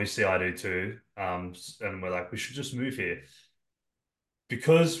 and obviously I do too. And we're like, we should just move here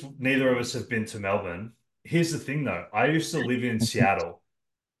because neither of us have been to Melbourne. Here's the thing, though. I used to live in Seattle,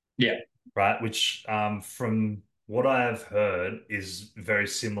 Yeah. right? Which, from what I have heard, is very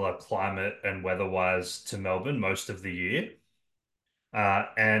similar climate and weather-wise to Melbourne most of the year.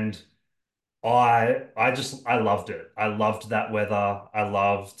 And I loved it. I loved that weather. I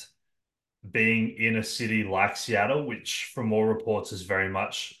loved being in a city like Seattle, which from all reports is very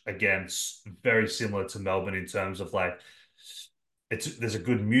much, again, very similar to Melbourne in terms of like there's a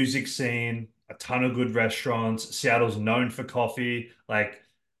good music scene, a ton of good restaurants. Seattle's known for coffee. Like,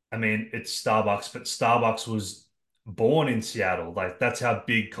 I mean, it's Starbucks, but Starbucks was born in Seattle. Like that's how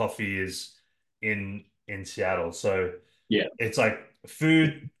big coffee is in Seattle. So Yeah. it's like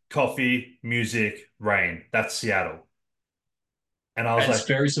food, coffee, music, rain. That's Seattle. And I was It's like,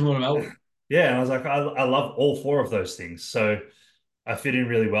 very similar to Melbourne. yeah, and I was like, I love all four of those things. So I fit in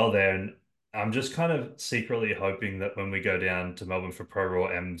really well there. And I'm just kind of secretly hoping that when we go down to Melbourne for Pro Raw,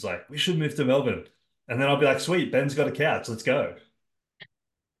 M's like, we should move to Melbourne. And then I'll be like, sweet, Ben's got a couch. Let's go.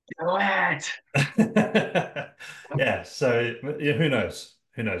 What? Yeah. So yeah, who knows?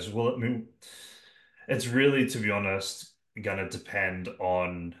 Who knows? Well, I mean, it's really, to be honest, gonna depend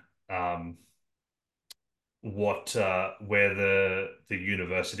on um, what where the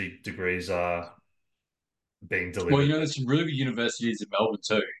university degrees are being Well, delivered there's some really good universities in Melbourne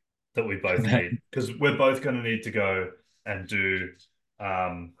too. that we both need because we're both going to need to go and do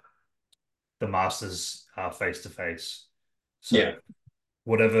um, the masters face to face. Yeah. So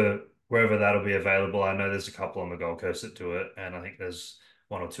wherever that'll be available, I know there's a couple on the Gold Coast that do it, and I think there's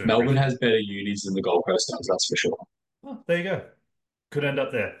one or two in Melbourne Brisbane. has better unis than the Gold Coast does, that's for sure. Oh, there you go. Could end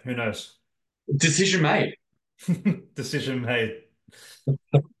up there. Who knows? Decision made. Decision made.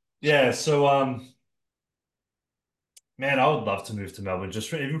 Yeah. So man, I would love to move to Melbourne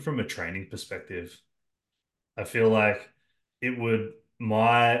even from a training perspective. I feel like it would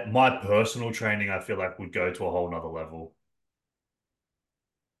my personal training, I feel like would go to a whole nother level.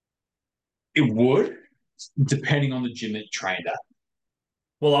 It would, depending on the gym that you trained at.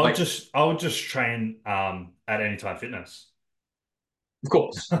 Well, Like, I would just train at Anytime Fitness. of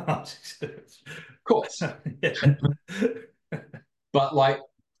course, of course. Yeah. But like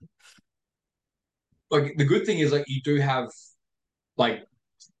the good thing is like you do have like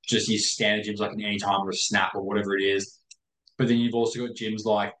just your standard gyms like an Anytime or a Snap or whatever it is. But then you've also got gyms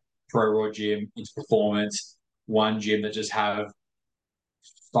like Pro Raw Gym, Into Performance, one gym that just have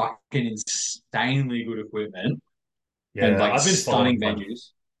fucking insanely good equipment and Yeah, like stunning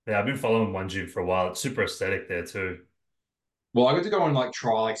venues. I've been following one gym for a while. It's super aesthetic there too. Well, I got to go and like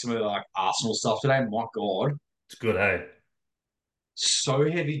try like some of the like Arsenal stuff today. My God, It's good, hey. so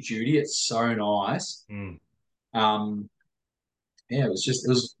heavy duty. It's so nice. Mm. Um, yeah, it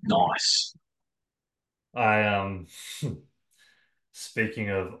was nice. I speaking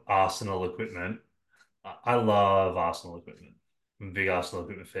of Arsenal equipment, I love Arsenal equipment. I'm a big Arsenal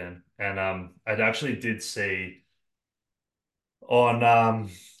equipment fan. And I actually did see on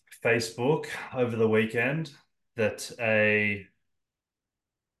Facebook over the weekend that a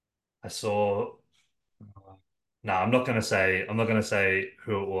I saw no, I'm not gonna say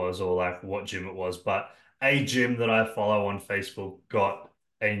who it was or like what gym it was, but a gym that I follow on Facebook got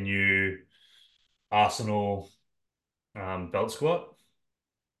a new Arsenal belt squat,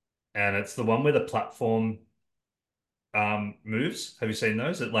 and it's the one where the platform moves. Have you seen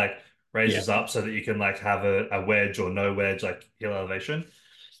those? It like Yeah, raises up so that you can like have a wedge or no wedge, like heel elevation.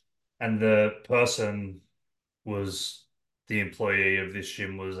 And the person was the employee of this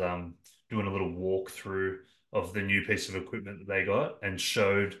gym was doing a little walkthrough of the new piece of equipment that they got and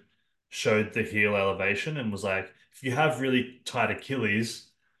showed the heel elevation and was like, if you have really tight Achilles,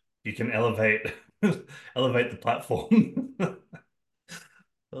 you can elevate elevate the platform. I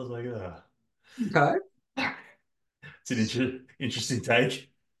was like, okay. it's an interesting take.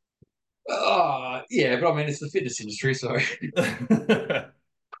 Yeah, but I mean, it's the fitness industry, so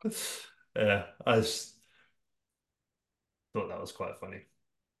Yeah, I just thought that was quite funny.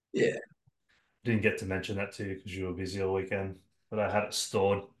 yeah, Didn't get to mention that to you because you were busy all weekend, but I had it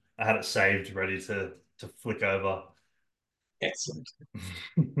stored. I had it saved, ready to flick over. excellent.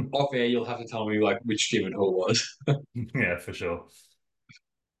 Off air, you'll have to tell me like which gym and who it was. Yeah, for sure.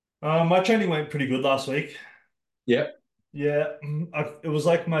 My training went pretty good last week. Yep. Yeah, it was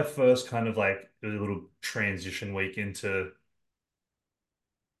like my first kind of like a little transition week into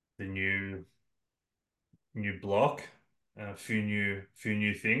the new. new block, and a few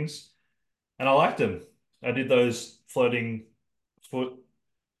new things, and I liked them. I did those floating foot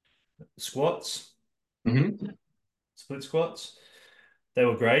squats, Hmm. split squats. They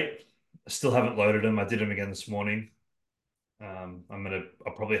were great. I still haven't loaded them. I did them again this morning.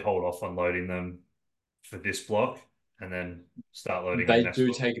 I'll probably hold off on loading them for this block and then start loading them They next do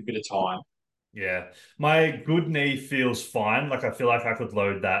block. take a bit of time. Yeah. My good knee feels fine. Like I feel like I could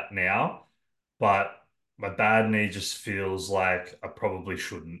load that now, but my bad knee just feels like I probably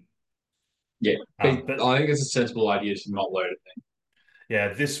shouldn't. Yeah, But I think it's a sensible idea to not load it.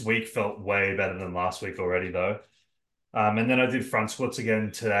 yeah, this week felt way better than last week already though. And then I did front squats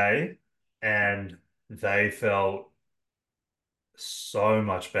again today and they felt so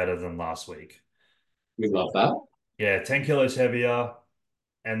much better than last week. We love that. Yeah, 10 kilos heavier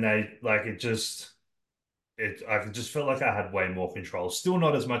and they like I just felt like I had way more control. Still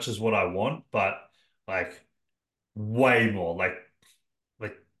not as much as what I want, but like way more, like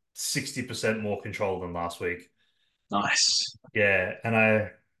 60% more control than last week. Nice. Yeah, and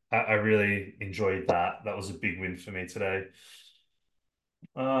I really enjoyed that. That was a big win for me today.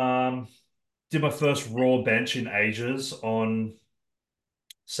 Um, did my first raw bench in ages on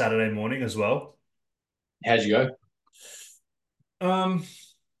Saturday morning as well. How'd you go? Um,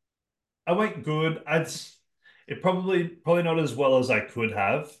 I went good. It probably not as well as I could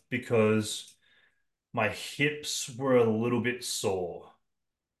have because my hips were a little bit sore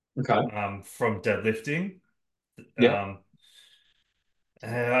Okay. from deadlifting. Yep. Um,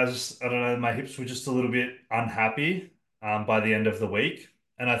 I don't know, my hips were just a little bit unhappy by the end of the week.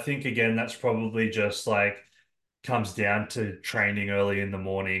 And I think again, that's probably just like comes down to training early in the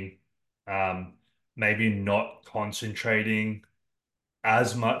morning, um, maybe not concentrating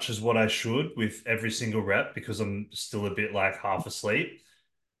as much as what I should with every single rep because I'm still a bit like half asleep.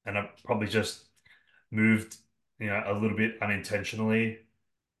 And I probably just moved, a little bit unintentionally.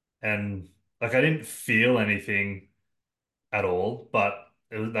 And like I didn't feel anything at all, but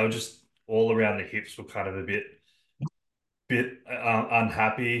they were just all around the hips were kind of a bit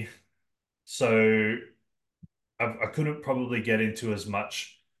unhappy. So I couldn't probably get into as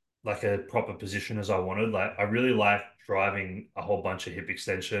much like a proper position as I wanted. Like I really like driving a whole bunch of hip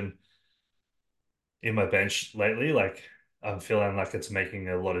extension in my bench lately. Like I'm feeling like it's making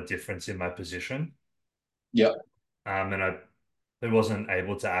a lot of difference in my position. Yep. And I wasn't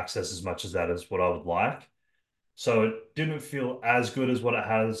able to access as much as that as what I would like. So it didn't feel as good as what it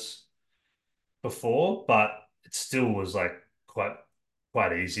has before, but it still was like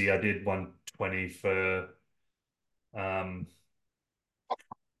quite easy. I did 120 for um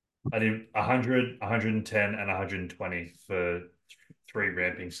I did 100, 110 and 120 for three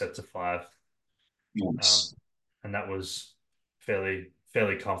ramping sets of five. Um Nice. and that was fairly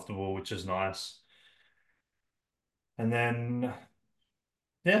comfortable, which is nice. And then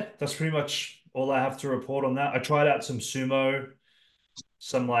yeah, that's pretty much all I have to report on that. I tried out some sumo,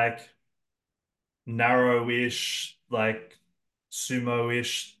 some like narrow-ish, like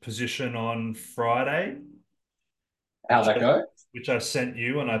sumo-ish position on Friday, How'd which that I go? which I sent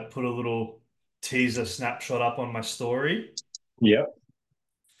you, and I put a little teaser snapshot up on my story. Yep.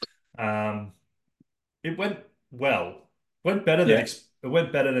 Um, it went well. Went better than Yeah. ex it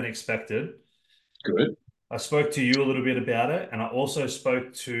went better than expected. Good. I spoke to you a little bit about it, and I also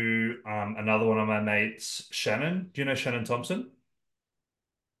spoke to another one of my mates, Shannon. Do you know Shannon Thompson?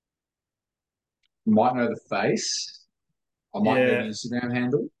 Might know the face. I might know the Yeah. Instagram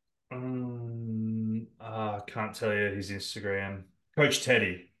handle. I can't tell you his Instagram. Coach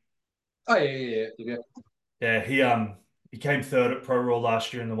Teddy. Oh yeah. Yeah, he came third at Pro Raw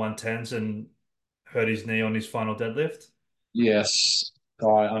last year in the 110s and hurt his knee on his final deadlift. Yes.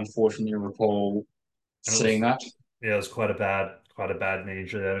 I unfortunately recall And it seeing was that. yeah, it was quite a bad knee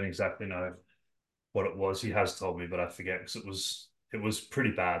injury. I don't exactly know what it was. He has told me, but I forget because it was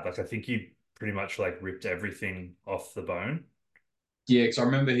pretty bad. Like I think he pretty much like ripped everything off the bone. Yeah, because I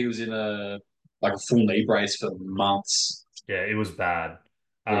remember he was in a full knee brace for months. Yeah, it was bad.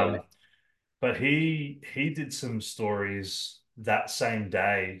 Yeah. But he did some stories that same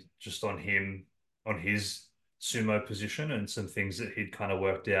day just on him on his sumo position and some things that he'd kind of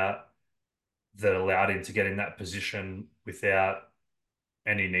worked out that allowed him to get in that position without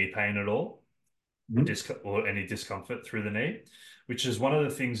any knee pain at all Mhm. or any discomfort through the knee, which is one of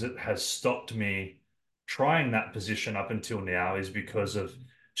the things that has stopped me trying that position up until now is because of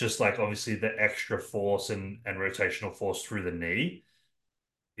just like obviously the extra force and rotational force through the knee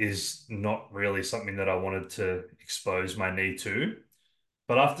is not really something that I wanted to expose my knee to.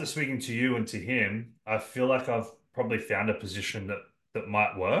 But after speaking to you and to him, I feel like I've probably found a position that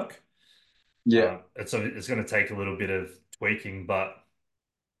might work. Yeah. It's going to take a little bit of tweaking, but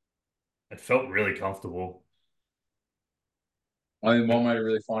it felt really comfortable. I think one way to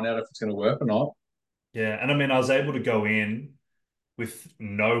really find out if it's going to work or not. Yeah, and I mean, I was able to go in with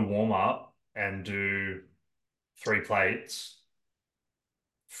no warm up and do 3 plates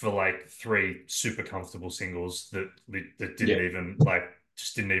for like 3 super comfortable singles that Yeah. didn't even like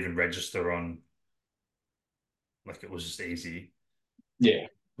just didn't even register on like it was just easy Yeah.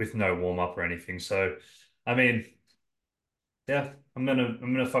 with no warm up or anything. So, I mean, yeah, I'm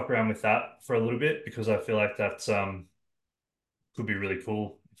gonna fuck around with that for a little bit because I feel like that's could be really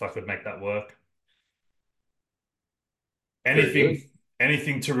cool if I could make that work. Very good. Anything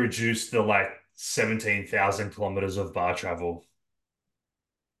anything to reduce the like 17,000 kilometers of bar travel.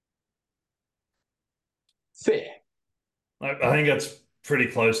 Fair. I think that's pretty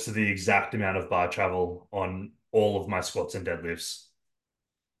close to the exact amount of bar travel on all of my squats and deadlifts.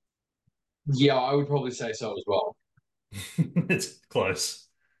 Yeah, I would probably say so as well. It's close.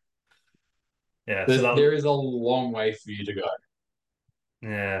 Yeah, so There is a long way for you to go.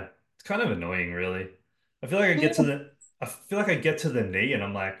 yeah, it's kind of annoying, really. I feel like Yeah, I feel like I get to the knee and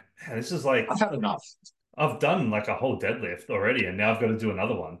I'm like, man, this is like I've had enough. I've done like a whole deadlift already, and now I've got to do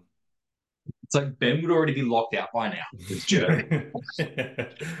another one. It's like Ben would already be locked out by now. This jerk.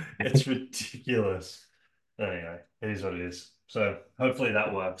 It's ridiculous. Anyway, it is what it is. So hopefully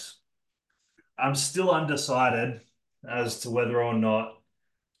that works. I'm still undecided as to whether or not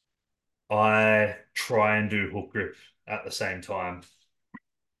I try and do hook grip at the same time.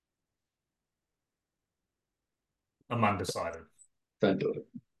 I'm undecided. Don't do it.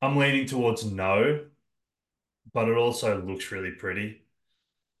 I'm leaning towards no, but it also looks really pretty.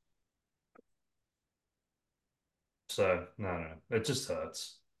 So no, it just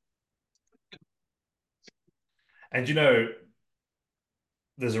hurts. And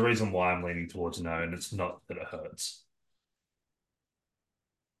there's a reason why I'm leaning towards no, and it's not that it hurts.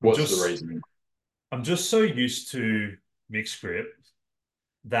 I'm What's the just reason? I'm just so used to mixed grip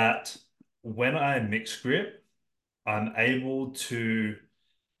that when I mix grip, I'm able to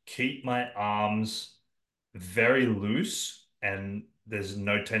keep my arms very loose and there's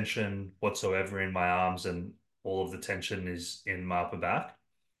no tension whatsoever in my arms and all of the tension is in my upper back.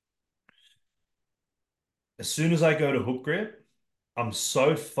 As soon as I go to hook grip, I'm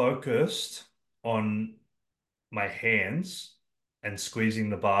so focused on my hands and squeezing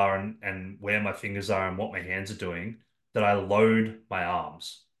the bar and where my fingers are and what my hands are doing that I load my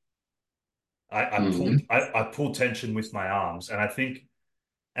arms. Mm-hmm. I pull tension with my arms and I think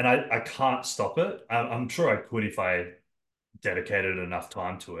and I can't stop it. I'm sure I could if I dedicated enough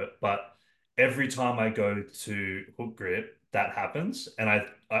time to it, but every time I go to hook grip, that happens. And I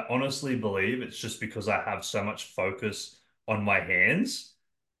honestly believe it's just because I have so much focus on my hands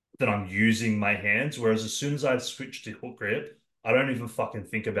that I'm using my hands. Whereas as soon as I switch to hook grip, I don't even fucking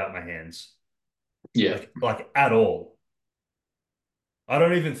think about my hands. Yeah. Like at all. I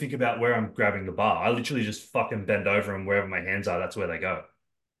don't even think about where I'm grabbing the bar. I literally just fucking bend over and wherever my hands are, that's where they go.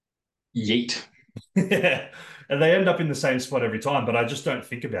 Yeet. Yeah. And they end up in the same spot every time, but I just don't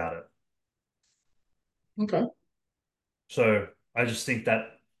think about it. Okay. So I just think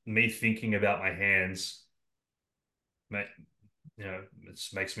that me thinking about my hands, ma- it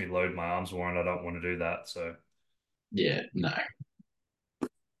just makes me load my arms more, and I don't want to do that. So Yeah. No.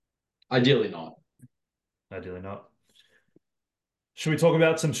 Ideally not. ideally not. Should we talk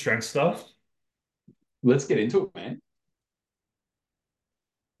about some strength stuff? Let's get into it, man.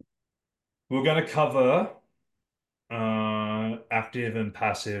 We're going to cover active and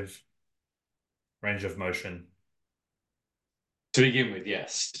passive range of motion To begin with,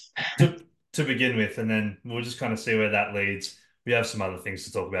 yes. to begin with, and then we'll just kind of see where that leads. We have some other things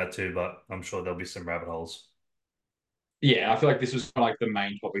to talk about too, but I'm sure there'll be some rabbit holes. Yeah, I feel like this was kind of like the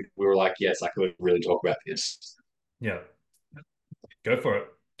main topic. We were like, yes, I could really talk about this. Yeah, go for it.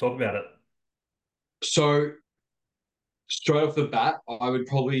 Talk about it. So straight off the bat, I would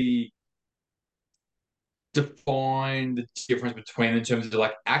probably define the difference between them in terms of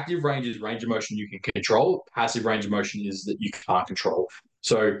like active range is range of motion you can control, passive range of motion is that you can't control.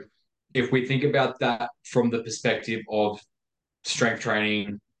 So if we think about that from the perspective of strength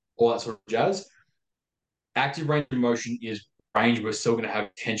training, all that sort of jazz, active range of motion is range we're still going to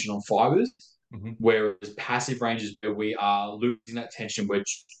have tension on fibers, Hmm. whereas passive range is where we are losing that tension, we're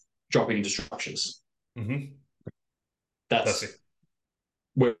dropping into structures. Hmm. That's Perfect.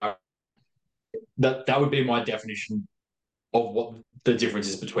 where that would be my definition of what the difference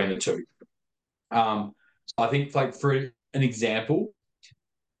is between the two. So I think, like for an example,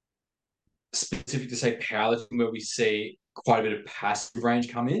 specific to say powerlifting, where we see quite a bit of passive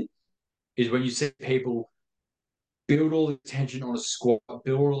range come in, is when you see people build all this tension on a squat,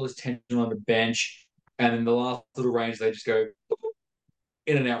 build all this tension on the bench, and then the last little range they just go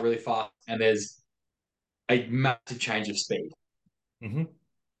in and out really fast, and there's a massive change of speed. Hmm.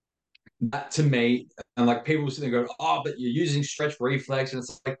 That to me, and like people sit there and go, "Oh, but you're using stretch reflex," and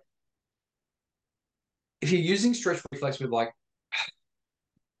it's like if you're using stretch reflex with like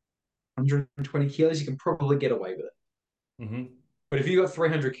 120 kilos, you can probably get away with it. Hmm. But if you got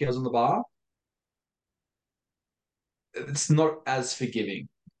 300 kilos on the bar, it's not as forgiving.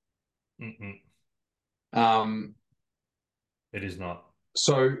 Mm-mm. Um, It is not.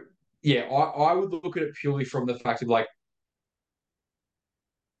 so yeah, I would look at it purely from the fact of like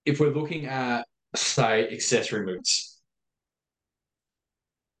if we're looking at say accessory movements,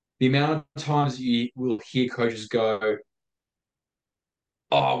 the amount of times you will hear coaches go,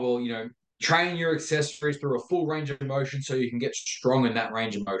 "Oh, well, train your accessories through a full range of motion so you can get strong in that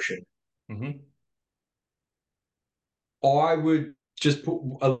range of motion." Hmm. I would just put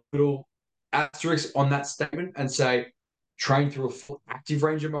a little asterisk on that statement and say train through a full active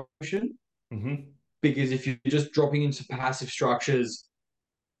range of motion. Hmm. Because if you're just dropping into passive structures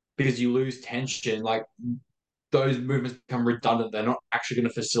because you lose tension, like those movements become redundant. They're not actually going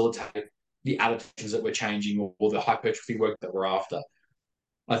to facilitate the adaptations that we're changing or the hypertrophy work that we're after.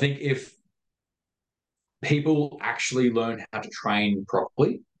 I think if people actually learn how to train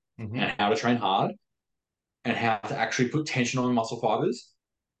properly and Hmm. how to train hard and how to actually put tension on muscle fibers,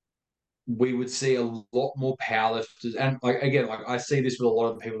 we would see a lot more powerlifters. And like again, like I see this with a lot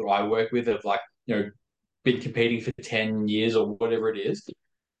of the people that I work with that have like, been competing for 10 years or whatever it is.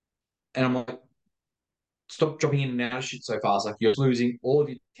 And I'm like, stop dropping in and out of shit so fast. Like you're losing all of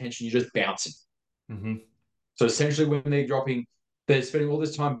your tension, you're just bouncing. Hmm. So essentially when they're dropping, they're spending all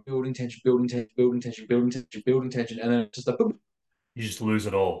this time building tension, building tension, building tension, building tension, building tension, and then it's just like boom, You just lose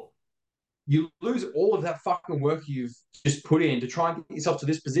it all. you lose all of that fucking work you've just put in to try and get yourself to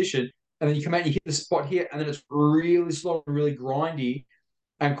this position. And then you come out and you hit the spot here, and then it's really slow and really grindy.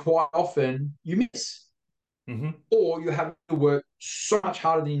 And quite often you miss. Hmm. Or you have to work so much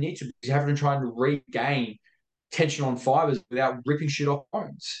harder than you need to because you have to try and regain tension on fibers without ripping shit off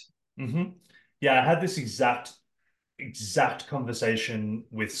bones. Hmm. Yeah, I had this exact conversation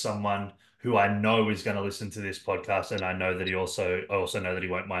with someone who I know is going to listen to this podcast, and I also know that he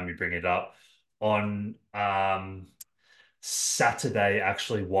won't mind me bringing it up on Saturday,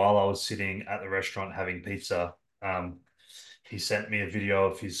 actually, while I was sitting at the restaurant having pizza. He sent me a video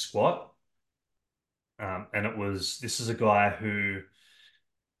of his squat, and this is a guy who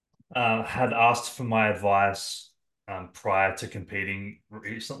had asked for my advice prior to competing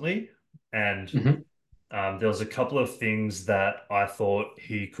recently, and Mm-hmm. there was a couple of things that I thought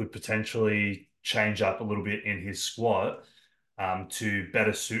he could potentially change up a little bit in his squat to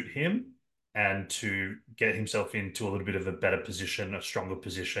better suit him and to get himself into a little bit of a better position, a stronger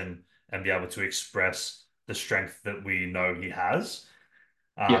position, and be able to express the strength that we know he has.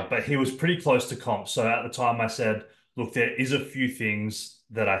 Yeah. But he was pretty close to comp. So at the time, I said, look, there is a few things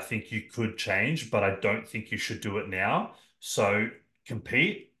that I think you could change, but I don't think you should do it now. So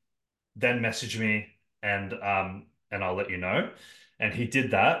compete, then message me and I'll let you know. And he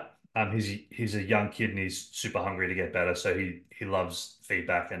did that. He's a young kid and he's super hungry to get better. So he loves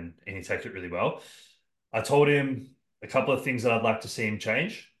feedback and he takes it really well. I told him a couple of things that I'd like to see him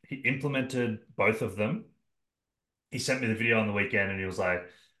change. He implemented both of them. He sent me the video on the weekend and he was like,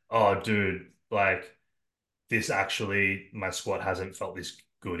 "Oh, dude, like this actually, my squat hasn't felt this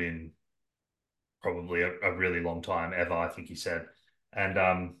good in probably a really long time ever," I think he said. And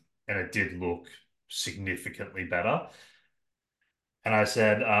it did look significantly better. And I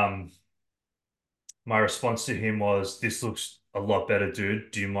said, my response to him was, "This looks a lot better,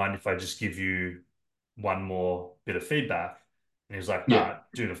 dude. Do you mind if I just give you one more bit of feedback?" And he was like, Yeah. "Nah,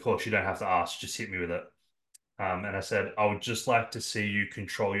 dude, of course you don't have to ask, just hit me with it." And I said, "I would just like to see you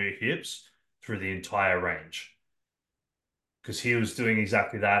control your hips through the entire range." Because he was doing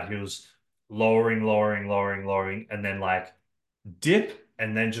exactly that. He was lowering, lowering, lowering, lowering, and then like dip,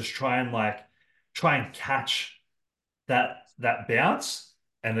 and then just try and catch that bounce.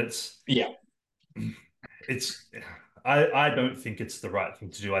 And Yeah. it's I don't think it's the right thing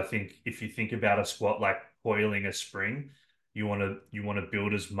to do. I think if you think about a squat like coiling a spring, you want to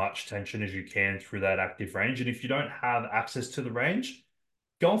build as much tension as you can through that active range. And if you don't have access to the range,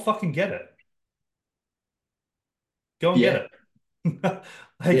 go and fucking get it. Go and get Yeah. it. Yeah.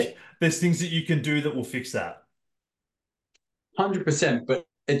 Like there's things that you can do that will fix that. 100%. But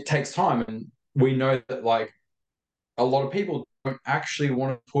it takes time. And we know that, like, a lot of people don't actually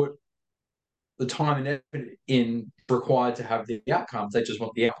want to put the time and effort in required to have the outcomes. They just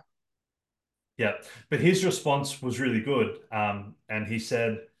want the outcome. Yeah, but his response was really good. And he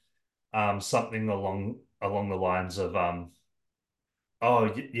said something along the lines of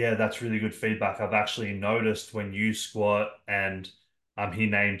oh yeah, that's really good feedback. I've actually noticed when you squat, and he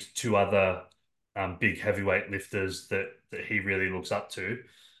named two other big heavyweight lifters that he really looks up to.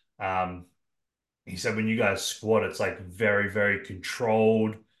 Um, he said when you guys squat, it's like very, very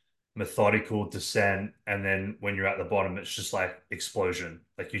controlled, methodical descent, and then when you're at the bottom, it's just like explosion,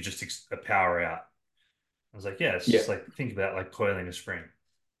 like you just ex a power out. I was like, yeah, it's Yeah, just like think about like coiling a spring,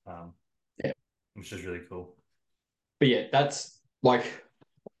 um, yeah. which is really cool. But yeah, that's like,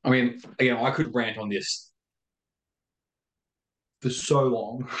 I mean, again, I could rant on this for so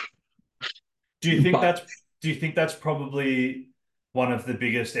long, Do you think but that's do you think that's probably one of the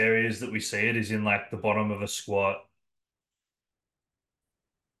biggest areas that we see it is in like the bottom of a squat?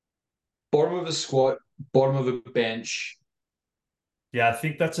 bottom of a squat, bottom of a bench, Yeah, I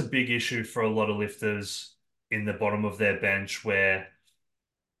think that's a big issue for a lot of lifters in the bottom of their bench where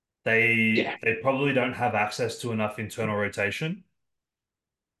yeah, they probably don't have access to enough internal rotation.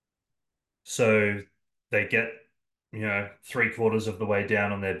 So they get, three-quarters of the way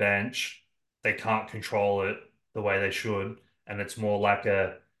down on their bench. They can't control it the way they should, and it's more like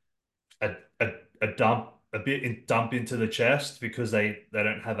a a, a dump into the chest because they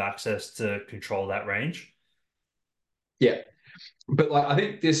don't have access to control that range. yeah. But like, I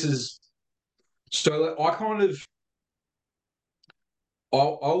think this is so. Like, I kind of,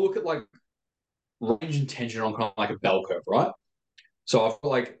 I'll look at like range and tension on kind of like a bell curve, right? So I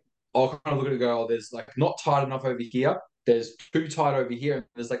feel like I'll kind of look at it and go, oh, there's like not tight enough over here. There's too tight over here. And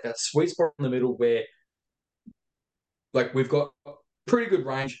there's like that sweet spot in the middle where like we've got pretty good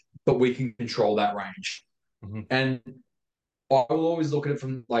range, but we can control that range. Hmm. And I will always look at it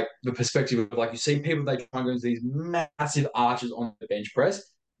from like the perspective of like you see people they try and go into these massive arches on the bench press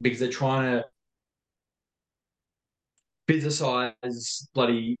because they're trying to physicize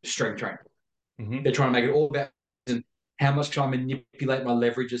bloody strength training. They're Hmm. trying to make it all about and how much can I manipulate my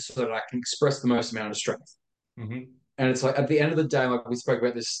leverages so that I can express the most amount of strength. Hmm. And it's like at the end of the day, like we spoke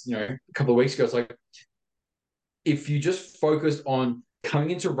about this, a couple of weeks ago, it's like if you just focused on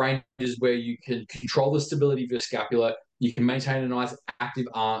coming into ranges where you can control the stability of your scapula, you can maintain a nice active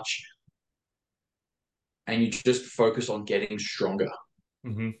arch, and you just focus on getting stronger,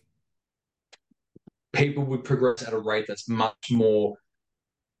 Hmm. people would progress at a rate that's much more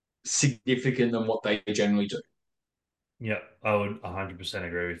significant than what they generally do. Yeah, I would 100%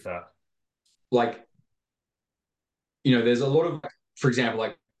 agree with that. Like, there's a lot of, for example,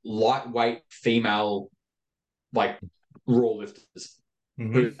 like lightweight female, like raw lifters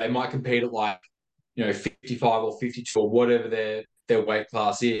who Hmm. they might compete at like 55 or 52 or whatever their weight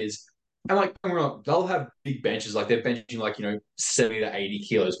class is. And like they'll have big benches, like they're benching like 70 to 80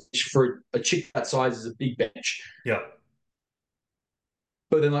 kilos, which for a chick that size is a big bench. Yeah.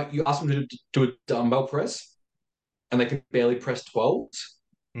 But then like you ask them to do a dumbbell press and they can barely press 12s.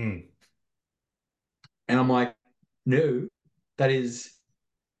 Mm. And I'm like, no, that is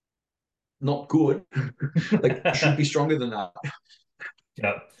not good. Like you should be stronger than that.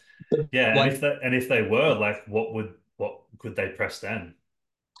 Yeah. Yeah, and Like, if they were, like what could they press then?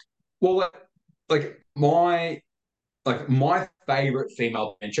 well, like my favorite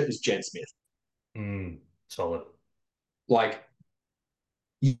female bencher is Jen Smith. Mm. Solid. Like,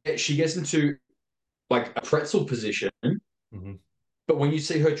 yeah, she gets into like a pretzel position, Hmm. but when you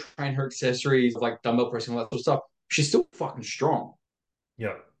see her train her accessories like dumbbell pressing, all that sort of stuff, she's still fucking strong.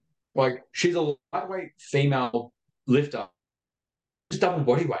 Yeah. Like, she's a lightweight female lifter, just double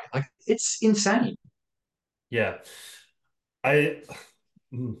body weight. Like, it's insane. Yeah. I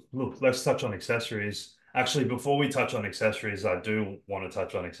Look, let's touch on accessories. Actually, before we touch on accessories, I do want to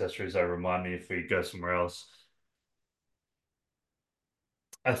touch on accessories. That remind me if we go somewhere else.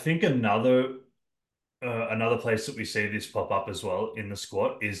 I think another place that we see this pop up as well in the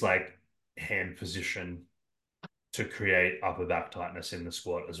squat is like hand position to create upper back tightness in the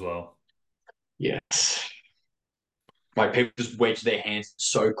squat as well. Yes. Like, people just wedge their hands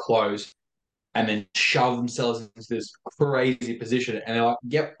so close and then shove themselves into this crazy position. And they're like,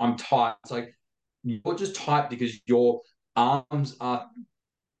 yep, I'm tight. It's like, you're just tight because your arms are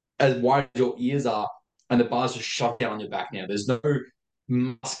as wide as your ears are, and the bars just shut down on your back now. There's no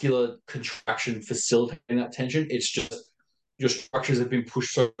muscular contraction facilitating that tension. It's just your structures have been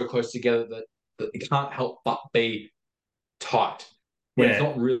pushed so close together that it can't help but be tight. When it's Yeah,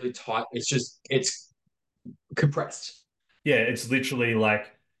 not really tight, it's compressed. yeah, it's literally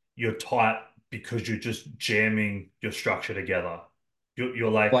like you're tight because you're just jamming your structure together.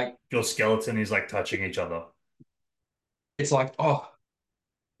 You're like Like, your skeleton is like touching each other. it's like, oh,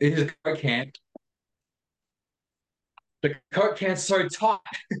 it is a great camp. the Coke can's so tight.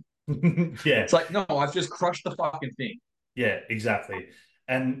 Yeah, It's like, no, I've just crushed the fucking thing. yeah, exactly.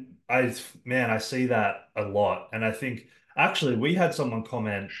 And man, I see that a lot. And I think actually we had someone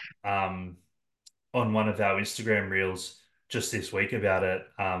comment um, on one of our Instagram reels just this week about it.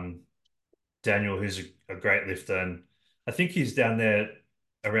 Daniel, who's a great lifter, and I think he's down there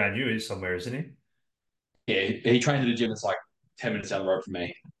around you somewhere, isn't he? Yeah, he trains at a gym that's like 10 minutes down the road from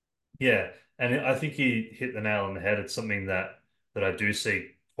me. Yeah, and I think he hit the nail on the head. It's something that I do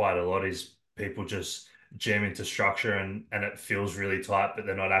see quite a lot is people just jam into structure and it feels really tight, but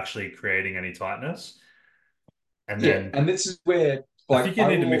they're not actually creating any tightness. And Yeah, then and this is where I like think you I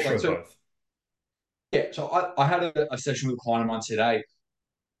need a will mixture like of so both. yeah, so I had a session with a client of mine today,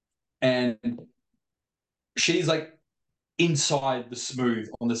 and she's like inside the smooth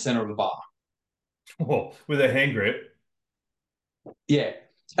on the center of the bar. Oh, with a hand grip. Yeah.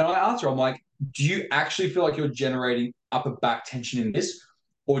 And I asked her, I'm like, do you actually feel like you're generating upper back tension in this?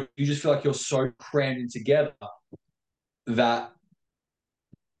 Or do you just feel like you're so crammed in together that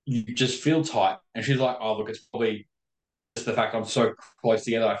you just feel tight? And she's like, oh, look, it's probably just the fact I'm so close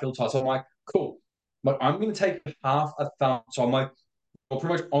together. I feel tight. So I'm like, cool. But I'm going to take half a thumb. So I'm like, well,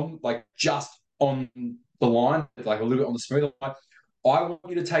 pretty much on, like, just on the line, like a little bit on the smooth. I'm like, I want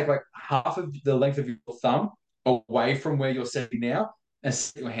you to take like half of the length of your thumb away from where you're sitting now and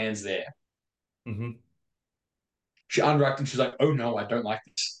set your hands there. Hmm. She unracked and she's like, "Oh no, I don't like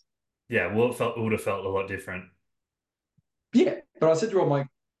this." Yeah, well, it would have felt a lot different. Yeah, but I said to her, "I'm like,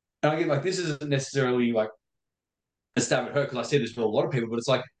 and again, like this isn't necessarily like a stab at her because I see this with a lot of people, but it's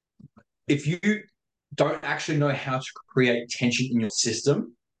like if you don't actually know how to create tension in your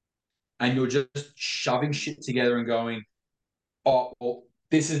system and you're just shoving shit together and going, oh, well,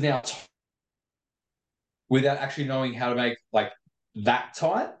 this is now without actually knowing how to make like that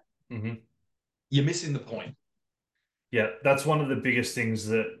tight, Hmm. you're missing the point." Yeah, that's one of the biggest things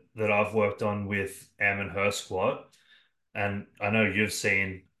that I've worked on with Am and her squat. And I know you've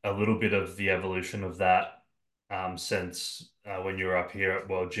seen a little bit of the evolution of that since when you were up here at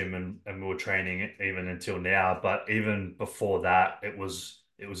World Gym and we were training even until now. But even before that, it was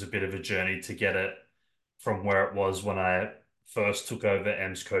a bit of a journey to get it from where it was when I first took over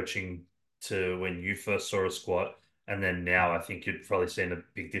M's coaching to when you first saw a squat. And then now I think you'd probably seen a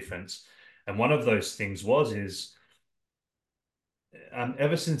big difference. And one of those things is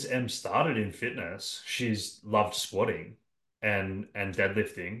ever since Em started in fitness, she's loved squatting and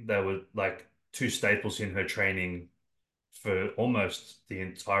deadlifting. They were like two staples in her training for almost the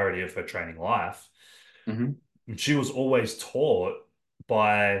entirety of her training life. Mm-hmm. And she was always taught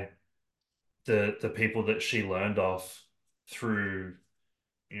by the people that she learned off through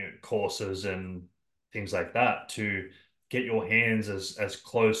courses and things like that to get your hands as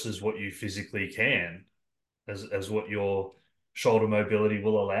close as what you physically can, as what your shoulder mobility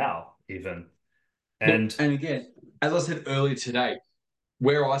will allow, even. Look, And and again, as I said earlier today,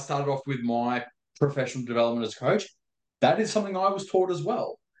 where I started off with my professional development as a coach, that is something I was taught as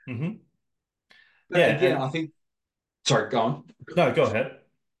well. mhm. But Yeah, again, and I think, sorry, go on. no, go ahead.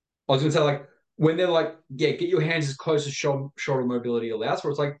 I was going to say, like, when they're like, yeah, get your hands as close as shoulder mobility allows,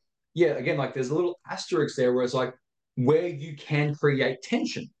 where it's like, yeah, again, like there's a little asterisk there where it's like, where you can create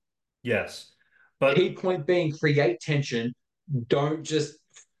tension. Yes, Key but point being create tension, don't just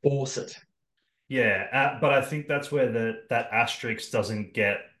force it. yeah, but I think that's where that asterisk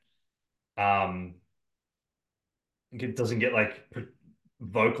um it doesn't get like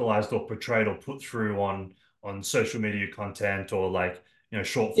vocalized or portrayed or put through on social media content or like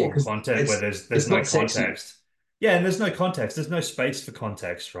short Yeah, form because content where there's it's no not sexy. context. Yeah, and there's no context. There's no space for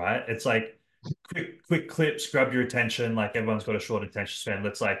context, right? It's like quick clips, grab your attention. Like everyone's got a short attention span.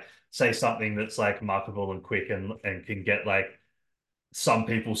 Let's like say something that's like marketable and quick and can get like some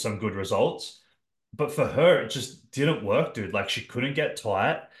people some good results. But for her, it just didn't work, dude. Like she couldn't get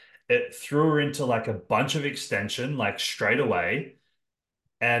tight. It threw her into like a bunch of extension, like straight away.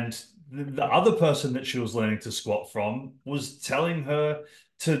 And the other person that she was learning to squat from was telling her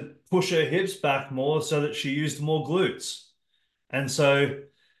to push her hips back more so that she used more glutes. And so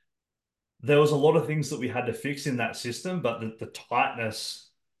there was a lot of things that we had to fix in that system, but the tightness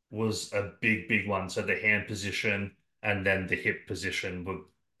was a big one. So the hand position and then the hip position were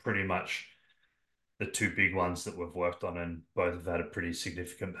pretty much the two big ones that we've worked on, and both have had a pretty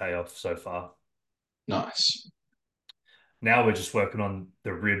significant payoff so far. Nice. Now we're just working on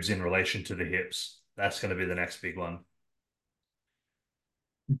the ribs in relation to the hips. That's going to be the next big one.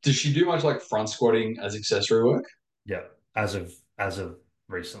 Does she do much like front squatting as accessory work? Yeah, as of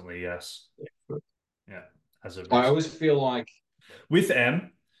recently, yes. Yeah, as of I always recently. feel like, With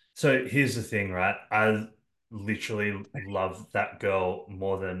M, so here's the thing, right? literally love that girl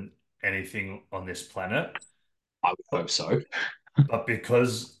more than anything on this planet. I would But hope so. but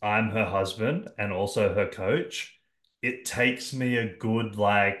because I'm her husband and also her coach, it takes me a good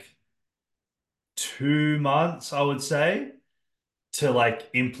like 2 months, I would say, to like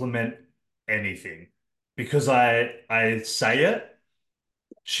implement anything. Because I say it,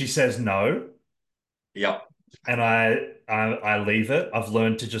 she says no, Yep. and I leave it. I've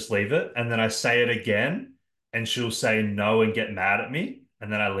learned to just leave it, and then I say it again, and she'll say no and get mad at me,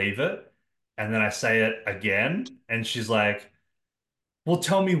 and then I leave it, and then I say it again, and she's like, "Well,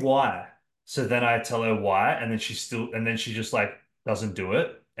 tell me why." So then I tell her why, and then she just like doesn't do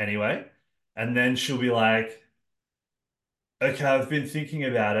it anyway, and then she'll be like, "Okay, I've been thinking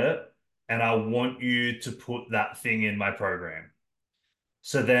about it, and I want you to put that thing in my program."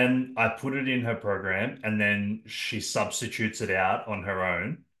 So then I put it in her program and then she substitutes it out on her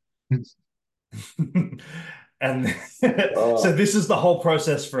own. And so Oh, this is the whole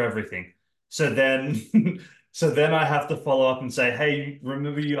process for everything. So then so then I have to follow up and say, "Hey,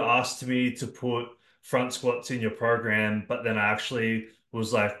 remember you asked me to put front squats in your program, but then I actually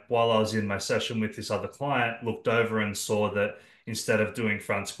was like, while I was in my session with this other client, looked over and saw that instead of doing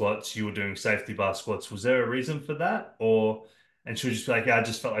front squats, you were doing safety bar squats. Was there a reason for that?" Or and she would just be like, "Yeah, I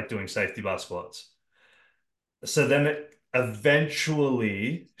just felt like doing safety bar squats." So then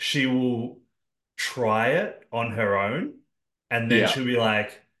eventually she will try it on her own, and then yeah. she'll be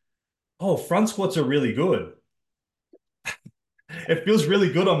like, "Oh, front squats are really good. It feels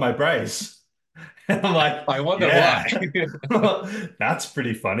really good on my brace." And I'm like, I wonder why. "Yeah, that's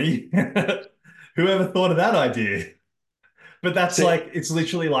pretty funny. Whoever thought of that idea?" But that's See, like it's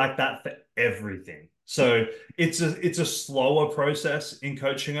literally like that for everything. So it's a slower process in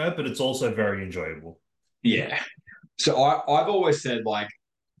coaching her, but it's also very enjoyable. yeah. So I've always said like,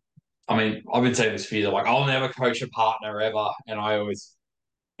 I mean, I've been saying this for years, like I'll never coach a partner ever, and I always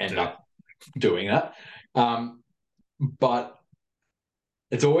end Do. up doing that. Um, but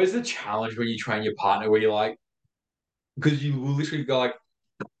it's always the challenge when you train your partner where you're like, because you will literally go like,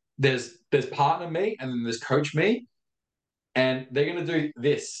 there's partner me and then there's coach me, and they're gonna do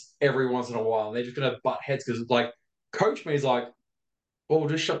this every once in a while, and they're just gonna butt heads because it's like coach me is like, well,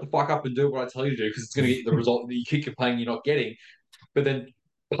 just shut the fuck up and do what I tell you to do because it's gonna get the result that you keep complaining you're not getting. But then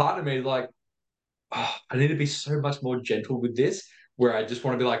partner me is like, oh, I need to be so much more gentle with this, where I just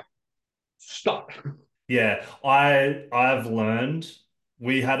want to be like, stop. Yeah, I've learned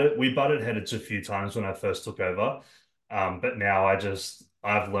we butted heads a few times when I first took over. But now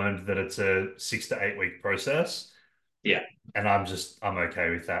I've learned that it's a 6 to 8 week process, Yeah. and I'm okay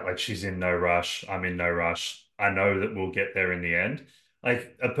with that. Like she's in no rush, I'm in no rush. I know that we'll get there in the end.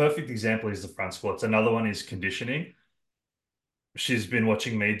 Like a perfect example is the front squats. Another one is conditioning. She's been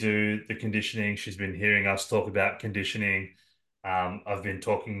watching me do the conditioning. She's been hearing us talk about conditioning. I've been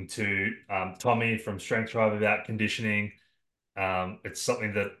talking to Tommy from Strength Drive about conditioning. It's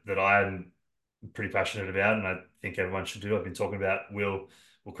something that I'm pretty passionate about, and I think everyone should do. I've been talking about Will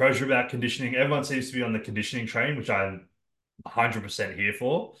Crozier about conditioning. Everyone seems to be on the conditioning train, which I'm 100% here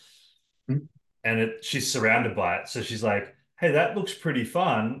for. And she's surrounded by it, so she's like, "Hey, that looks pretty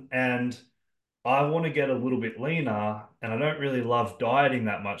fun," and I want to get a little bit leaner and I don't really love dieting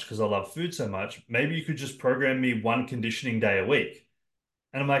that much because I love food so much. Maybe you could just program me one conditioning day a week.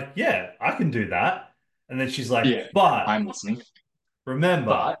 And I'm like, "Yeah, I can do that." And then she's like, Yeah. "But I'm listening.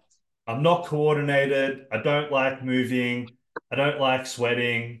 remember, But I'm not coordinated. I don't like moving. I don't like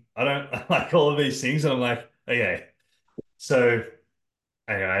sweating. I don't like all of these things." And I'm like, "Okay." So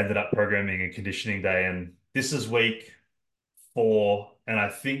anyway, I ended up programming a conditioning day, and this is week 4, and I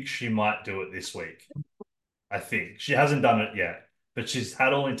think she might do it this week. I think she hasn't done it yet, but she's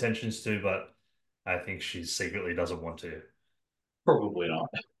had all intentions to, but I think she secretly doesn't want to. probably not.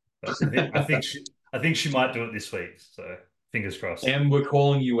 But I think she might do it this week. So fingers crossed. And we're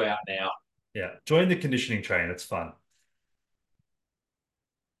calling you out now. Yeah, join the conditioning train. It's fun.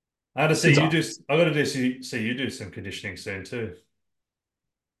 I got to see It's you do. up. I got to do see you do some conditioning soon too.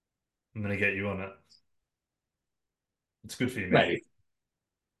 I'm gonna get you on it. It's good for your knee. Maybe.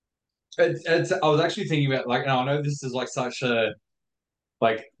 I was actually thinking about like, and I know this is like such a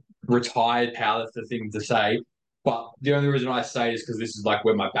like retired powerlifter thing to say, but the only reason I say is because this is like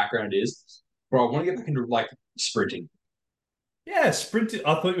where my background is. Where I want to get back into like sprinting. Yeah, sprint.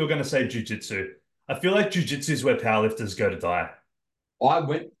 I thought you were gonna say jujitsu. I feel like jujitsu is where powerlifters go to die.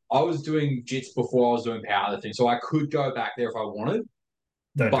 I was doing jits before I was doing powerlifting, so I could go back there if I wanted,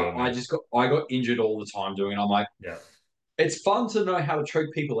 Don't do but it, man. I got injured all the time doing it. I'm like, Yeah, it's fun to know how to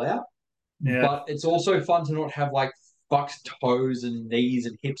choke people out, yeah. but it's also fun to not have like fucked toes and knees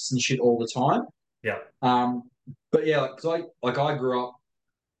and hips and shit all the time. Yeah. Um, but yeah, like I grew up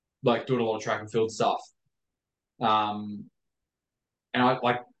like doing a lot of track and field stuff. Um, and I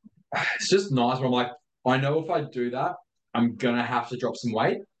like it's just nice when I'm like, I know if I do that, I'm gonna have to drop some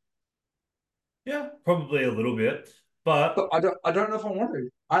weight. Yeah, probably a little bit. But But I don't know if I want to.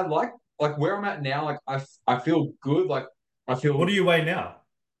 I like where I'm at now, like I feel good. Like I what do feel you weigh now?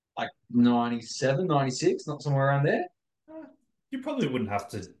 like 97, 96, not somewhere around there. Uh, you probably wouldn't have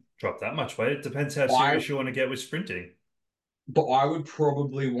to drop that much weight. It depends how I serious you want to get with sprinting. but I would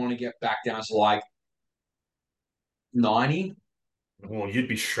probably want to get back down to like 90. Well, you'd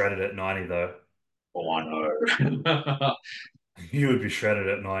be shredded at 90 though. Oh, I know. You would be shredded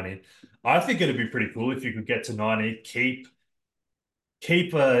at 90. I think it'd be pretty cool if you could get to 90,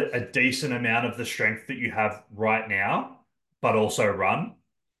 keep a decent amount of the strength that you have right now, but also run.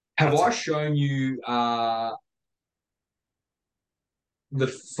 Have That's I a shown you the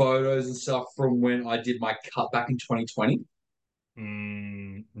photos and stuff from when I did my cut back in 2020?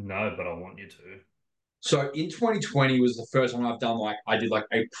 no, but I want you to. So in 2020 was the first time I've done like I did like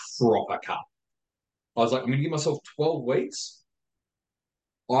a proper cut. I was like, I'm gonna give myself 12 weeks.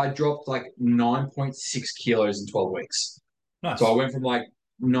 I dropped like 9.6 kilos in 12 weeks. So I Nice. went from like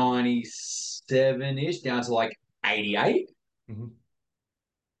 97-ish down to like 88. Hmm.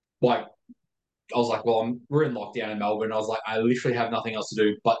 Like I was like, well, we're in lockdown in Melbourne. I was like, I literally have nothing else to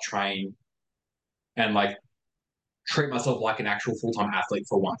do but train and like treat myself like an actual full-time athlete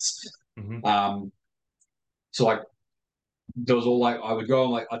for once. Hmm. Um, so like there was all like I would go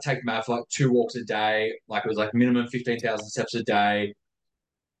and like I'd take Matt for like 2 walks a day. Like it was like minimum 15,000 steps a day.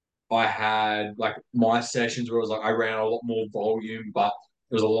 I had like my sessions where it was like I ran a lot more volume, but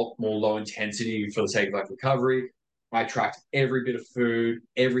it was a lot more low intensity for the sake of like recovery. I tracked every bit of food,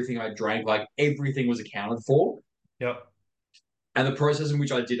 everything I drank, like everything was accounted for. Yep. And the process in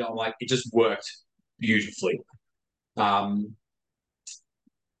which I did it, I'm like, it just worked beautifully. Um,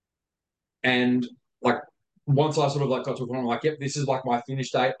 and like once I sort of like got to a point, I'm like, yep, this is like my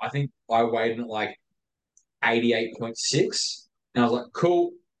finish date. I think I weighed in at like 88.6. And I was like,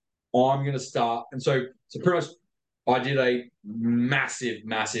 cool, I'm going to start. And so pretty much I did a massive,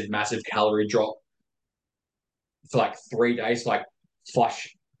 massive, massive calorie drop for like 3 days, like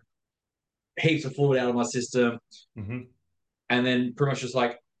flush heaps of fluid out of my system. Hmm. And then pretty much just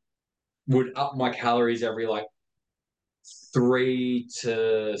like would up my calories every like 3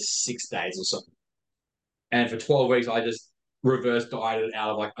 to 6 days or something. And for 12 weeks, I just reverse dieted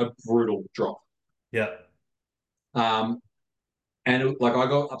out of like a brutal drop. Yep. Um, and like I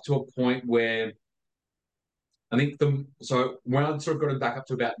got up to a point where I think so when I sort of got it back up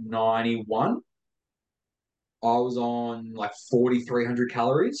to about 91, I was on like 4,300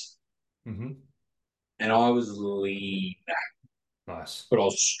 calories Hmm. and I was lean, Nice. but I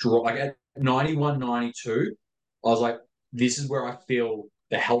was strong. Like at 91, 92, I was like, this is where I feel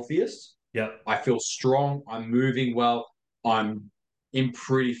the healthiest. Yep. I feel strong. I'm moving well. I'm in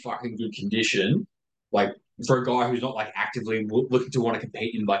pretty fucking good condition. Like for a guy who's not like actively looking to want to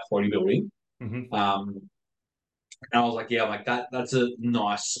compete in like bodybuilding. Hmm. Um, and I was like, yeah, like that's a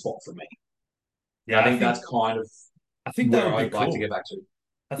nice spot for me. And I Yeah, think that's kind of I think that where would be I'd like to get cool. back to.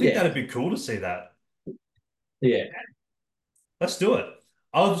 I think Yeah, that'd be cool to see that. yeah, Let's do it.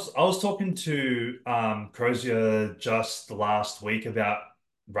 I was talking to Crozier just last week about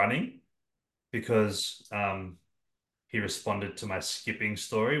running because he responded to my skipping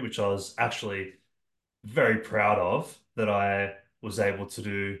story, which I was actually very proud of that I was able to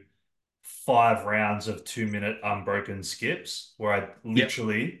do 5 rounds of 2 minute unbroken skips where I yep,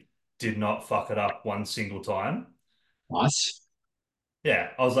 literally did not fuck it up one single time. nice.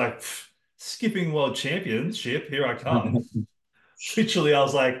 Yeah, I was like, skipping world championship, here I come. Literally, I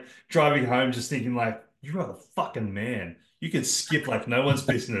was like driving home just thinking like, you are the fucking man. You could skip like no one's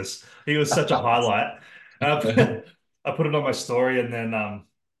business. He was such a highlight. And I put it on my story and then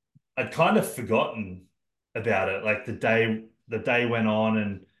I'd kind of forgotten about it. Like the day went on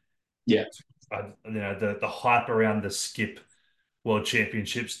and Yeah, the hype around the skip world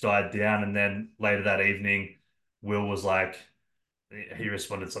championships died down and then later that evening Will was like he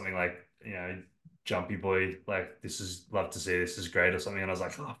responded something like, jumpy boy, like this is love to see this is great or something. And I was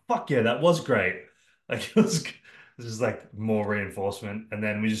like, oh fuck yeah, that was great. Like this is like more reinforcement. And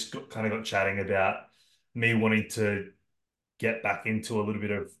then we just kind of got chatting about me wanting to get back into a little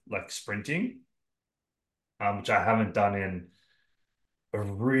bit of like sprinting, which I haven't done in a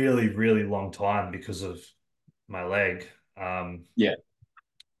really, really long time because of my leg. yeah,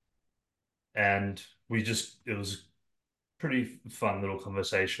 And it was pretty fun little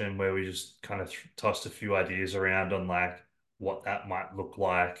conversation where we just kind of tossed a few ideas around on like what that might look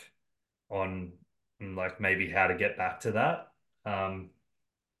like on and like maybe how to get back to that. Um,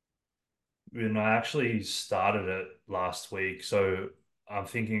 and I actually started it last week, so I'm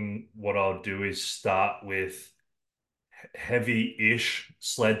thinking what I'll do is start with heavy-ish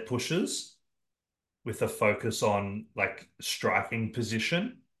sled pushes with a focus on like striking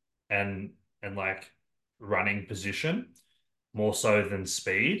position and like running position more so than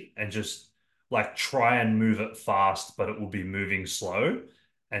speed, and just like try and move it fast, but it will be moving slow,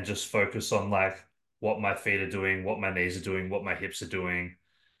 and just focus on like what my feet are doing, what my knees are doing, what my hips are doing,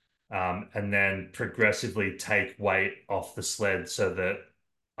 and then progressively take weight off the sled so that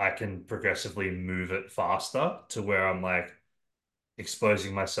I can progressively move it faster to where I'm like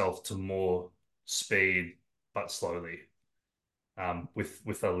exposing myself to more speed but slowly,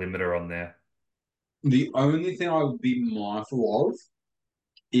 with a limiter on there. The only thing I would be mindful of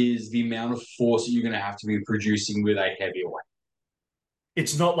is the amount of force that you're going to have to be producing with a heavier weight.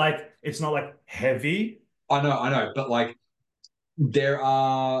 It's not like heavy. I know, but like there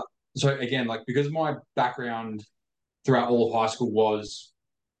are so again, like because my background throughout all of high school was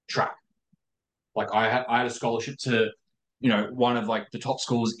track. Like I had a scholarship to, one of like the top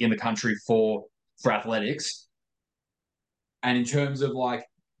schools in the country for athletics. And in terms of like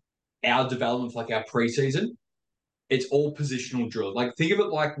our development, for like our preseason, it's all positional drill. Like think of it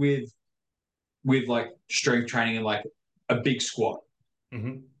like with like strength training and like a big squat.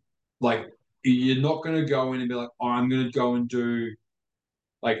 Hmm. Like you're not going to go in and be like, oh, I'm going to go and do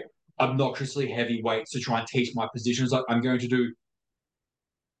like obnoxiously heavy weights to try and teach my positions. Like I'm going to do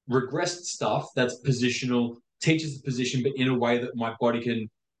regressed stuff that's positional, teaches the position, but in a way that my body can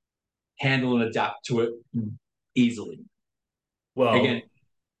handle and adapt to it easily. Again, Well,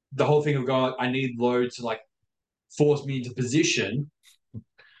 the whole thing of going, like, I need load to like force me into position,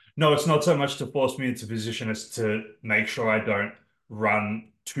 no, it's not so much to force me into position as to make sure I don't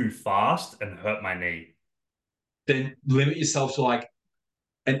run too fast and hurt my knee. then limit yourself to like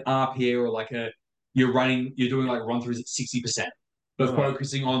an RPA or like you're doing like run throughs at 60%, but No,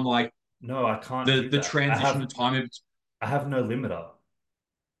 focusing on like no, I can't the do the that. I transition, the have time I have no limiter.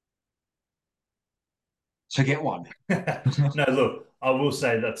 to get one. No, look, I will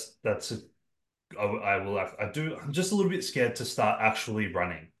say that's I will I do I'm just a little bit scared to start actually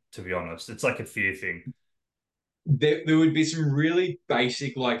running, to be honest. It's like a fear thing. There would be some really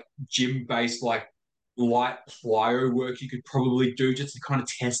basic like gym based like light plyo work you could probably do just to kind of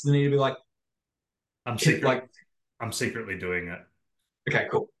test the knee to be like I'm can secret like I'm secretly doing it. okay,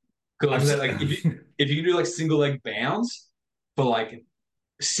 cool. Because I'm like I said, se like if you can do like single leg bounds for like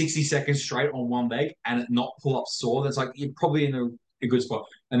 60 seconds straight on one leg and it not pull up sore, that's like you're probably in a good spot.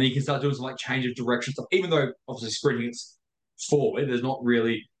 And then you can start doing some like change of direction stuff. Even though obviously sprinting it's forward, there's not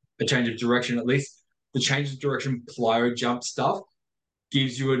really a change of direction. At least the change of direction plyo jump stuff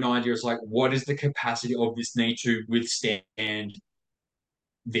gives you an idea. It's like what is the capacity of this knee to withstand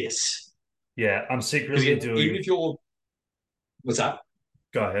this? Yeah, I'm Because secretly again, even doing. if you're what's that?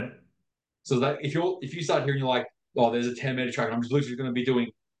 Go ahead. So that if you start hearing you're like, oh, there's a 10-meter track, and I'm just literally going to be doing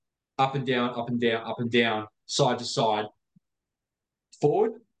up and down, up and down, up and down, side to side,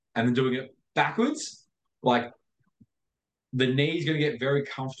 forward, and then doing it backwards, like the knee's going to get very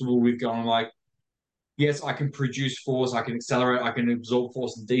comfortable with going like, yes, I can produce force, I can accelerate, I can absorb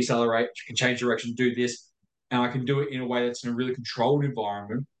force and decelerate, I can change direction, do this, and I can do it in a way that's in a really controlled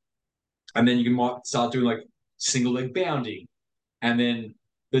environment. And then you can might start doing like single leg bounding, and then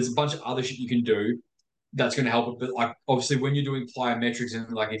there's a bunch of other shit you can do that's going to help it. But like obviously, when you're doing plyometrics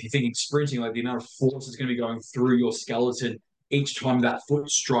and like if you're thinking sprinting, like the amount of force that's going to be going through your skeleton each time that foot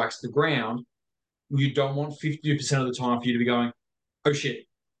strikes the ground, you don't want 50% of the time for you to be going, oh shit,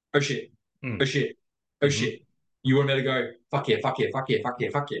 oh shit, oh Mm. shit, oh Hmm. shit. You want me to go, fuck yeah, fuck yeah, fuck yeah, fuck yeah,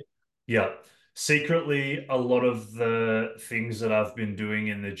 fuck yeah. Yeah. Secretly, a lot of the things that I've been doing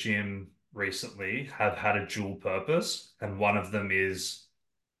in the gym recently have had a dual purpose, and one of them is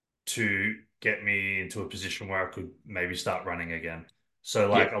to get me into a position where I could maybe start running again. So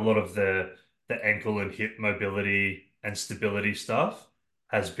like Yep. a lot of the ankle and hip mobility and stability stuff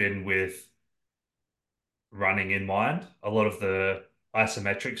has been with running in mind. A lot of the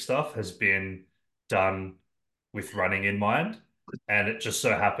isometric stuff has been done with running in mind. And it just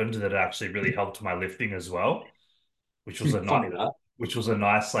so happened that it actually really helped my lifting as well, which was a Funny not that. which was a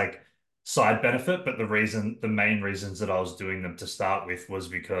nice like side benefit. But the main reasons that I was doing them to start with was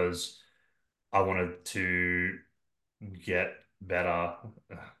because I wanted to get better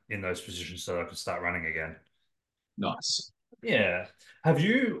in those positions so that I could start running again. Nice. Yeah. Have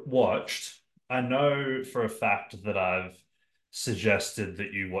you watched? I know for a fact that I've suggested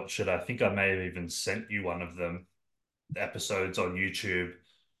that you watch it. I think I may have even sent you one of them, episodes on YouTube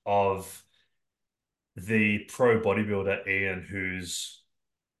of the pro bodybuilder Ian who's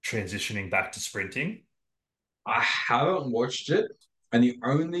transitioning back to sprinting? I haven't watched it, and the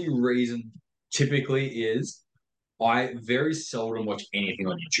only reason typically is I very seldom watch anything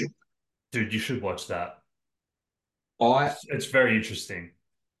on YouTube. Dude, you should watch that. I It's very interesting.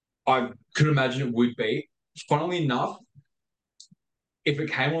 I could imagine it would be. Funnily enough, if it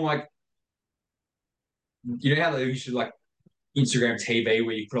came on like you know how they used to like Instagram TV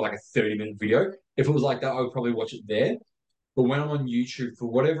where you put like a 30-minute video. If it was like that, I would probably watch it there. But when I'm on YouTube, for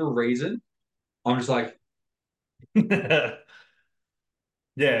whatever reason, I'm just like,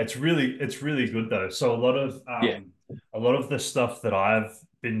 Yeah, it's really good though. So yeah, a lot of the stuff that I've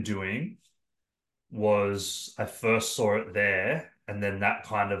been doing was I first saw it there, and then that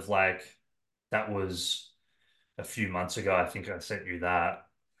kind of like that was a few months ago. I think I sent you that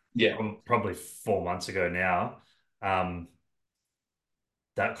yeah, probably 4 months ago now. Um,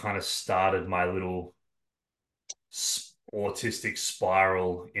 that kind of started my little autistic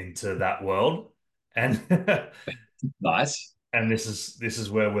spiral into that world, and nice. and this is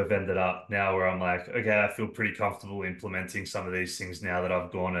where we've ended up now, where I'm like, okay, I feel pretty comfortable implementing some of these things now that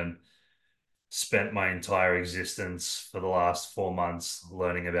I've gone and spent my entire existence for the last 4 months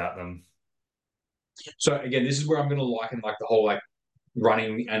learning about them. So again, this is where I'm going to liken like the whole like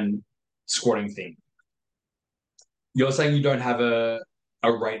running and squatting thing. You're saying you don't have a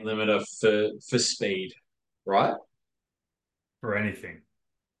rate limiter for speed, right? For anything.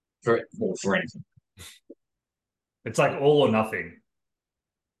 For anything. It's like all or nothing.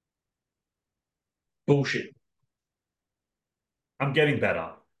 Bullshit. I'm getting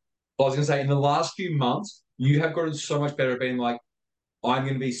better. I was going to say in the last few months, you have gotten so much better at being like, I'm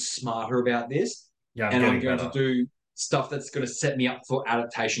going to be smarter about this, Yeah, I'm and I'm getting going to better. do stuff that's going to set me up for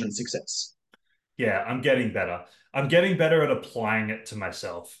adaptation and success. Yeah, I'm getting better. I'm getting better at applying it to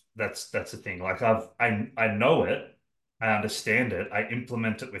myself. That's the thing. Like I know it, I understand it, I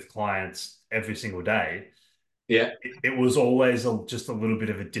implement it with clients every single day. Yeah, It was always just a little bit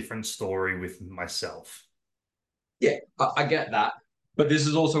of a different story with myself. yeah, I get that. But this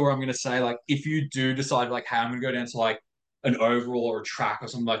is also where I'm going to say, like, if you do decide, like, hey, I'm going to go down to like an overall or a track or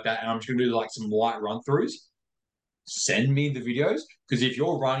something like that, and I'm just going to do like some light run throughs, send me the videos. Because if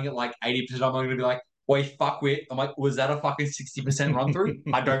you're running at like 80%, I'm going to be like, wait, fuck with. I'm like, was that a fucking 60% run through?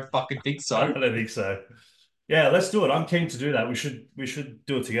 I don't fucking think so. I don't think so. Yeah, let's do it. I'm keen to do that. We should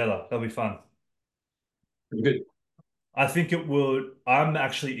do it together. That'll be fun. Good. I think it would. I'm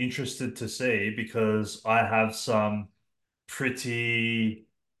actually interested to see because I have some pretty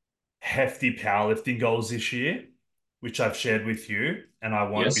hefty powerlifting goals this year, which I've shared with you, and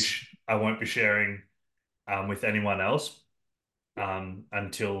Yes. I won't be sharing with anyone else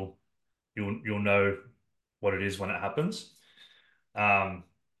until you'll know what it is when it happens. Um,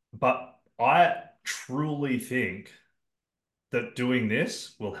 but I truly think that doing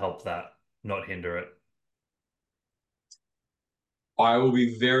this will help that, not hinder it. I will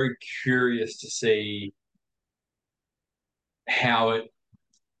be very curious to see how it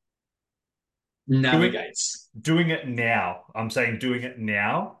Doing navigates. doing it now. I'm saying doing it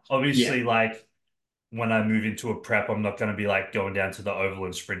now. Yeah. Obviously, like when I move into a prep, I'm not going to be like going down to the oval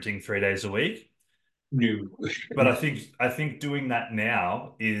and sprinting 3 days a week. New. But I think doing that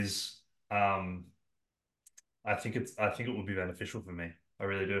now is um I think it will be beneficial for me. I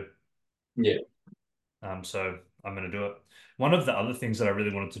really do. Yeah. So I'm going to do it. One of the other things that I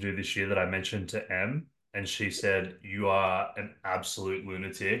really wanted to do this year that I mentioned to Em, and she said, "You are an absolute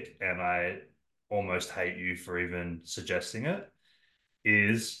lunatic, and I almost hate you for even suggesting it,"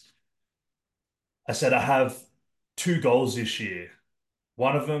 is I said, I have two goals this year.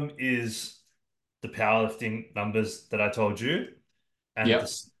 One of them is the powerlifting numbers that I told you, and Yep.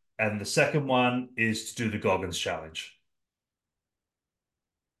 this and the second one is to do the Goggins challenge.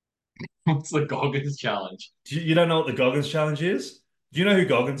 What's the Goggins challenge? You don't know what the Goggins challenge is? Do you know who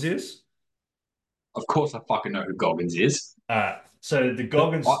Goggins is? Of course, I fucking know who Goggins is. So the But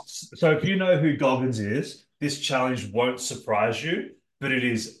Goggins. So if you know who Goggins is, this challenge won't surprise you, but it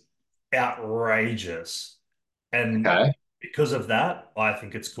is outrageous, and okay. because of that, I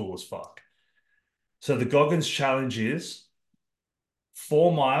think it's cool as fuck. So the Goggins challenge is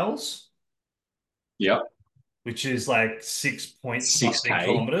 4 miles, Yep. which is like six point Six something K.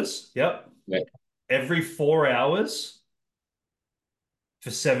 kilometers. Yep. Yeah. Every 4 hours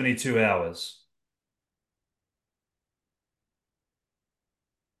for 72 hours.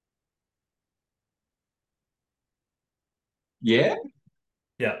 Yeah.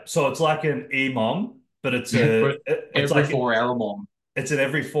 Yeah. So it's like an EMOM, but But it's every like 4 hour mom. it's an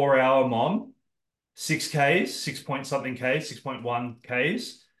every 4 hour mom, 6 Ks, 6 point something Ks, 6.1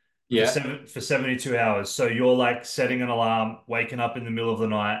 Ks. Yeah. for 72 hours. So you're like setting an alarm, waking up in the middle of the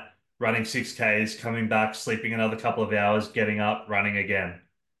night, running 6Ks, coming back, sleeping another couple of hours, getting up, running again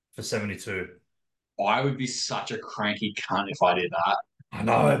for 72. I would be such a cranky cunt if I did I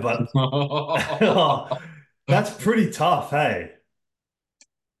know, but that. that's pretty tough, hey?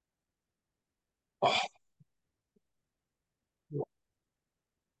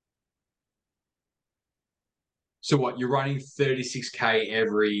 So what? You're running 36K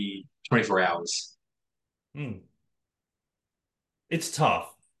every 24 hours. Hmm. It's tough.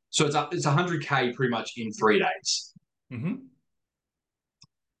 So it's 100K pretty much in 3 days. Hmm.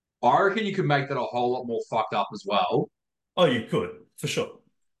 I reckon you could make that a whole lot more fucked up as well. Oh, you could, for sure.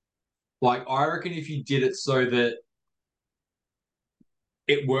 Like I reckon if you did it so that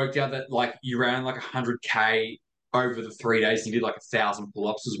it worked out that like you ran like 100K over the 3 days and you did like 1,000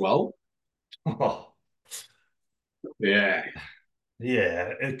 pull-ups as well. Oh, Yeah.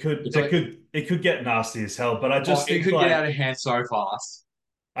 yeah, It's like, it could get nasty as hell, but I oh, just it think could get out like of hand so fast.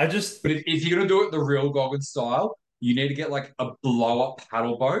 I just But if you're gonna do it the real Goggin style, you need to get like a blow-up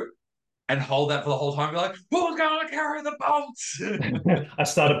paddle boat and hold that for the whole time. Be like, who's gonna carry the boats? I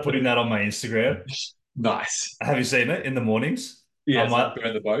started putting that on my Instagram. Nice. Have you seen it in the mornings? Yeah, I it's like might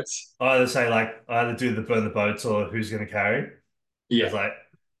burn the boats. either say like either do the burn the boats or who's going to carry. Yeah, There's like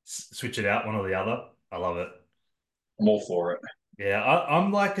switch it out one or the other. I love it. I'm all for it. Yeah,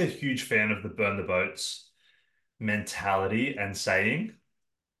 I'm like a huge fan of the burn the boats mentality and saying.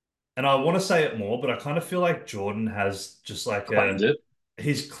 And I want to say it more, but I kind of feel like Jordan has just like Claimed it.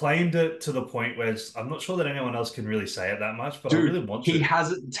 he's claimed it to the point where I'm not sure that anyone else can really say it that much, but I Dude, really want he to.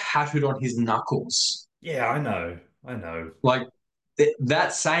 has it tattooed on his knuckles. Yeah, I know. I know. Like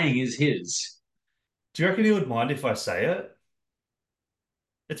that saying is his. Do you reckon he would mind if I say it?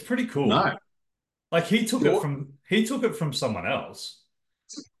 It's pretty cool. No. Like You're, he took it from someone else.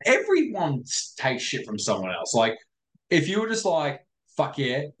 everyone takes shit from someone else. Like, if you were just like, fuck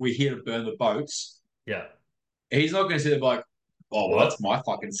yeah, we're here to burn the boats, Yeah. he's not going to sit there and be like, oh, well, that's What?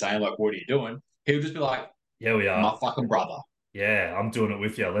 my fucking saying. Like, what are you doing? He'll just be like, Yeah, we my are. fucking brother. Yeah, I'm doing it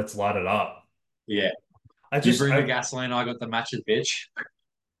with you. Let's light it up. Yeah. I You just bring the gasoline, I got the matches, bitch.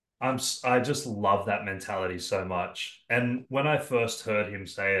 I just love that mentality so much. And when I first heard him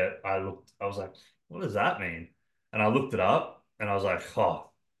say it, I was like, what does that mean? And I looked it up and I was like,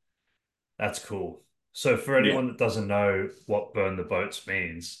 oh, that's cool. So for Yeah. anyone that doesn't know what burn the boats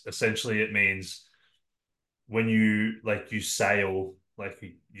means, essentially it means when you like you sail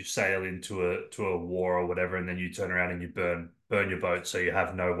you sail into a war or whatever, and then you turn around and you burn your boat so you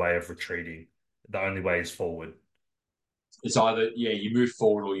have no way of retreating. The only way is forward. It's either, yeah, you move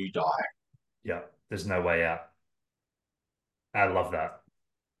forward or you die. Yeah, there's no way out. I love that.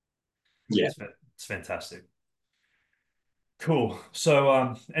 Yeah. It's fantastic. Cool.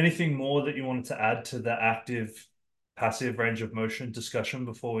 So, anything more that you wanted to add to the active passive range of motion discussion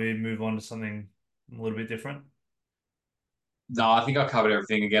before we move on to something a little bit different? No, I think I covered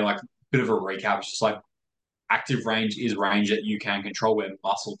everything. Again, like, a bit of a recap. It's just like active range is range that you can control where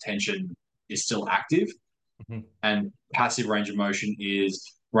muscle tension is still active. Mhm. And passive range of motion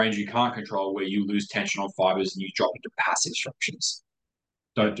is range you can't control where you lose tension on fibers and you drop into passive structures.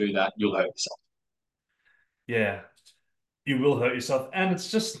 Yeah. Don't do that. You'll hurt yourself. Yeah. You will hurt yourself, and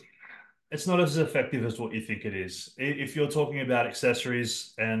it's not as effective as what you think it is. If you're talking about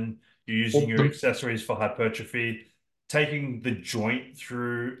accessories and you're using Well, your accessories for hypertrophy, taking the joint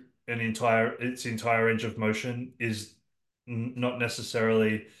through its entire range of motion is not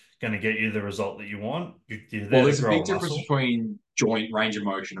necessarily going to get you the result that you want. You're well, there to there's a grow big a difference muscle. between joint range of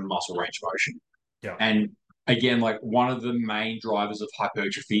motion and muscle range of motion. Yeah, And again, like one of the main drivers of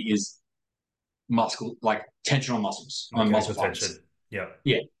hypertrophy is muscle, like tension on muscles, on muscle mechanical fibers. tension. Yeah,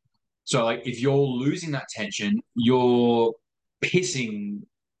 Yeah. So like if you're losing that tension, you're pissing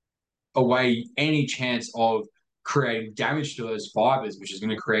away any chance of creating damage to those fibers, which is going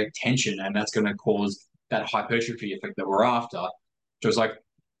to create tension, and that's going to cause that hypertrophy effect that we're after. So it's like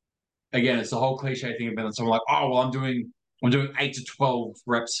again, it's the whole cliche thing about someone like, oh well, I'm doing 8 to 12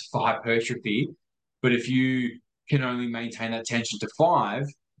 reps for hypertrophy, but if you can only maintain that tension to 5,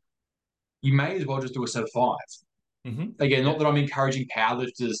 you may as well just do a set of 5. Again, yeah, not that I'm encouraging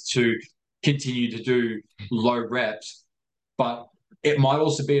powerlifters to continue to do low reps, but it might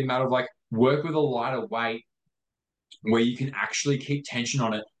also be a matter of like work with a lighter weight where you can actually keep tension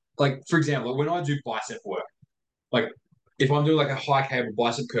on it. Like, for example, when I do bicep work, like if I'm doing like a high cable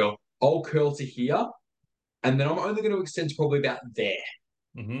bicep curl, I'll curl to here and then I'm only going to extend to probably about there.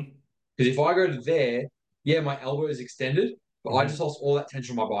 hmm Because if I go to there, yeah, my elbow is extended, but I just hmm lost all that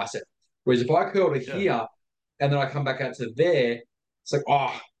tension on my bicep. Whereas if I curl to yeah, here and then I come back out to there, it's like,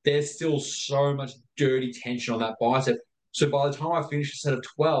 oh, there's still so much dirty tension on that bicep. So by the time I finish a set of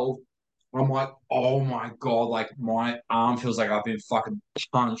 12, I'm like, oh my God, like my arm feels like I've been fucking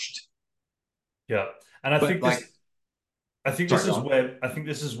punched. Yeah. And I But think like, this I think this sorry, go is on.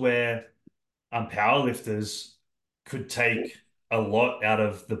 where powerlifters could take a lot out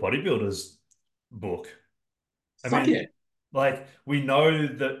of the bodybuilders book. I Fuck yeah. mean, like we know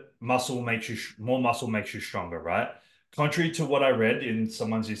that more muscle makes you stronger, right? Contrary to what I read in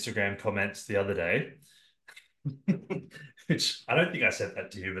someone's Instagram comments the other day, which I don't think I said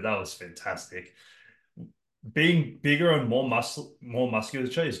that to you, but that was fantastic. Being bigger and more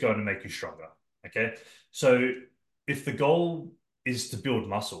musculature is going to make you stronger. Okay. So if the goal is to build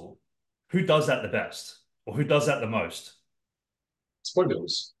muscle, who does that the best? Or who does that the most? It's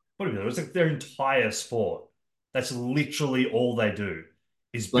bodybuilders. Bodybuilders. It's like their entire sport. That's literally all they do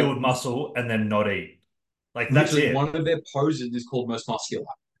is Like build muscle and then not eat. Like that's literally it. one of their poses is called most muscular.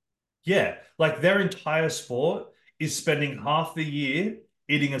 Yeah, like their entire sport is spending half the year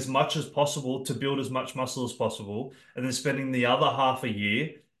eating as much as possible to build as much muscle as possible, and then spending the other half a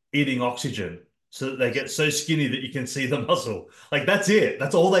year eating oxygen so that they get so skinny that you can see the muscle. Like that's it.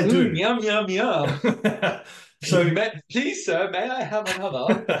 That's all they do. Yum, yum, yum. So Please, sir, may I have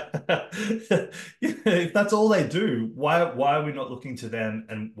another? if that's all they do, why are we not looking to them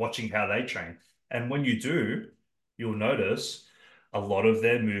and watching how they train? And when you do, you'll notice a lot of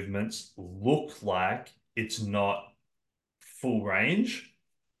their movements look like it's not full range.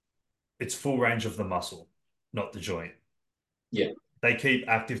 It's full range of the muscle, not the joint. Yeah, They keep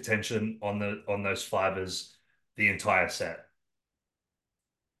active tension on those fibers the entire set.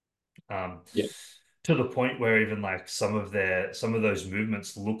 Um, yeah, to the point where even like some of those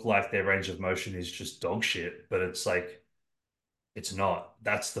movements look like their range of motion is just dog shit, but it's like it's not.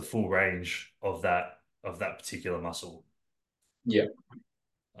 That's the full range of that particular muscle. yeah,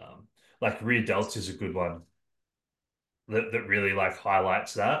 Um, like rear delts is a good one that really like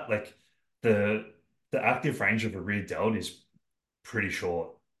highlights that. Like the the active range of a rear delt is pretty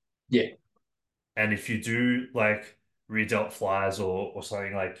short. yeah, And if you do like rear delt flies or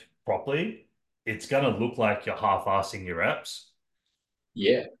something like properly, it's gonna look like you're half-assing your reps.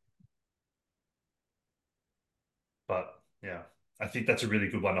 yeah. But yeah, I think that's a really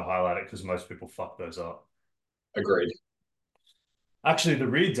good one to highlight it because most people fuck those up. Agreed. Actually, the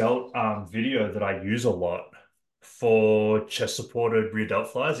rear delt video that I use a lot for chest supported rear delt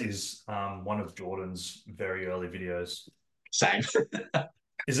flies is one of Jordan's very early videos. Same.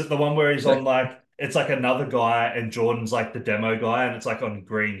 Is it the one where he's on like it's like another guy and Jordan's like the demo guy and it's like on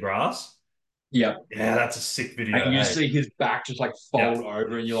green grass? Yeah. Yeah, that's a sick video. And you Hey, see his back just like yeah, fold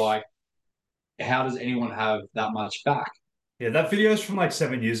over, and you're like, how does anyone have that much back? yeah, that video is from like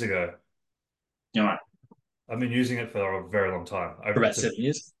 7 years ago. You know, I've been using it for a very long time. for about It's a 7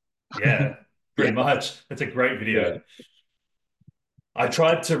 years. yeah, pretty Yeah. much. It's a great video. Yeah. I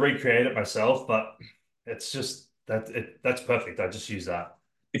tried to recreate it myself, but it's just that's perfect. I just use that.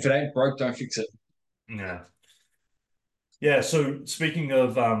 If it ain't broke, don't fix it. Yeah. Yeah, so speaking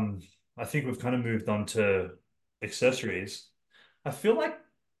of I think we've kind of moved on to accessories. I feel like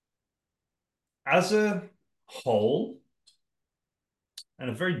as a whole and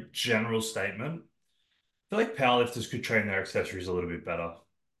a very general statement, I feel like powerlifters could train their accessories a little bit better.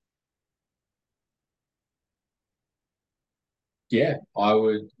 Yeah, I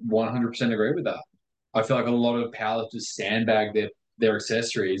would 100% agree with that. I feel like a lot of powerlifters sandbag their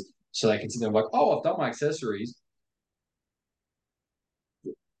accessories so they can sit there like, oh, I've done my accessories.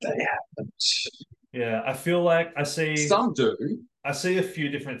 Yeah. Yeah, I feel like Some do. I see a few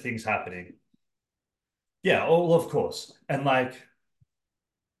different things happening. Yeah, well, of course. And like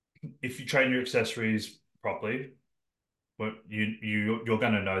if you train your accessories properly, well, you're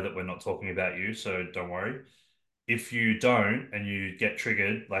going to know that we're not talking about you, so don't worry. If you don't and you get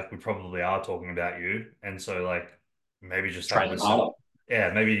triggered, like we probably are talking about you, and so like maybe just have a Train them listen. harder.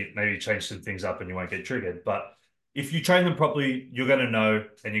 Yeah, maybe change some things up and you won't get triggered. But if you train them properly, you're going to know,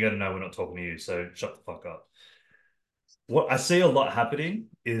 and you're going to know we're not talking to you. So shut the fuck up. What I see a lot happening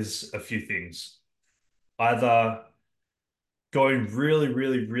is a few things. Either going really,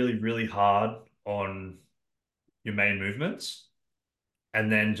 really, really, really hard on your main movements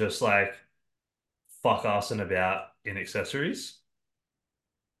and then just like fuck assing about in accessories,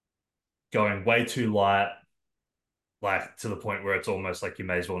 going way too light, like to the point where it's almost like you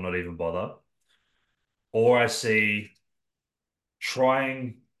may as well not even bother. Or I see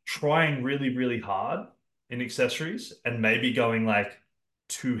trying really, really hard in accessories and maybe going like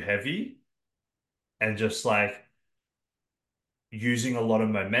too heavy and just like using a lot of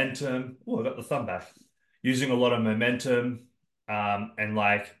momentum. Oh, I got the thumb back. Using a lot of momentum, and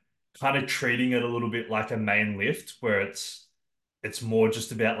like kind of treating it a little bit like a main lift where it's more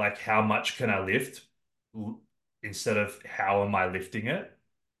just about like how much can I lift instead of how am I lifting it.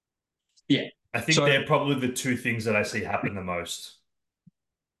 Yeah. I think So they're probably the two things that I see happen the most.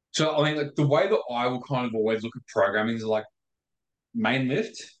 so I mean like the way that I will kind of always look at programming is like main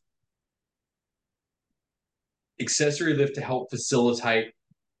lift, accessory lift to help facilitate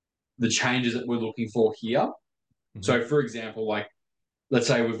the changes that we're looking for here. Hmm. So for example, like let's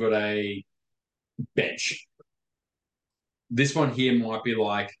say we've got a bench. This one here might be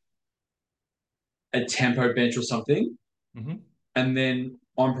like a tempo bench or something. Hmm. And then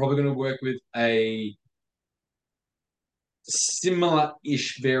I'm probably going to work with a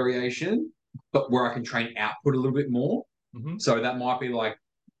similar-ish variation, but where I can train output a little bit more. Hmm. So that might be like,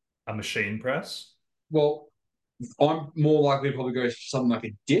 A machine press. well, I'm more likely to probably go for something like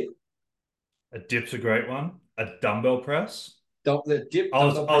a dip, A dip's a great one. A dumbbell press. the dip I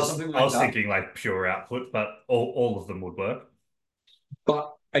was dumbbell I press, was something I like was that. thinking like pure output, but all of them would work.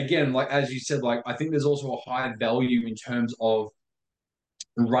 But again, like as you said, like I think there's also a high value in terms of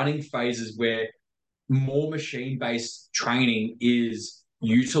running phases where more machine-based training is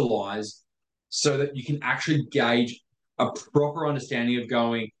utilized so that you can actually gauge a proper understanding of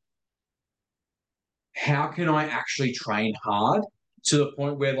going, how can I actually train hard to the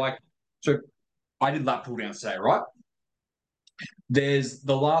point where like, so I did lat pull downs today, right? There's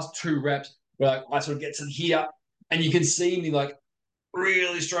the last two reps where like I sort of get to here and you can see me like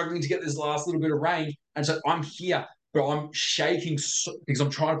really struggling to get this last little bit of range. And so I'm here, but I'm shaking because I'm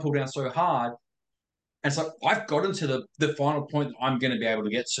trying to pull down so hard. And so I've gotten to the final point that I'm going to be able to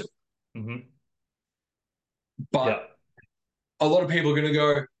get to. Hmm. But Yeah. a lot of people are going to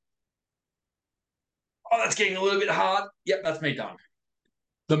go, oh, that's getting a little bit hard. Yep, that's me done.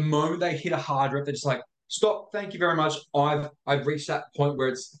 The moment they hit a hard rep, they're just like, stop, thank you very much. I've reached that point where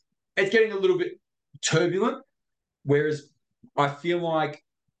it's getting a little bit turbulent. Whereas I feel like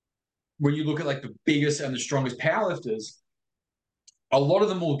when you look at like the biggest and the strongest powerlifters, a lot of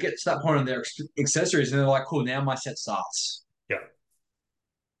them will get to that point on their accessories and they're like, cool, now my set starts. Yeah.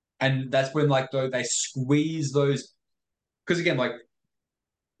 And that's when like they squeeze those because again, like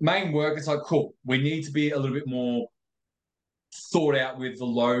main work, it's like cool. We need to be a little bit more thought out with the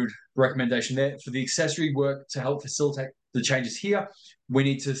load recommendation there. For the accessory work to help facilitate the changes here, we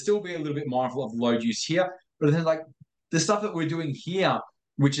need to still be a little bit mindful of load use here. But then like the stuff that we're doing here,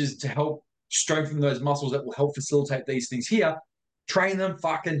 which is to help strengthen those muscles that will help facilitate these things here, train them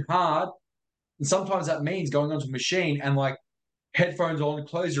fucking hard. And sometimes that means going onto a machine and like headphones on,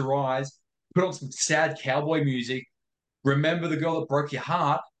 close your eyes, put on some sad cowboy music, remember the girl that broke your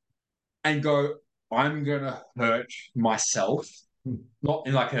heart, and go, I'm gonna hurt myself. Not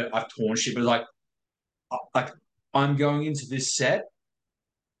in like a I've torn shit, but like I'm going into this set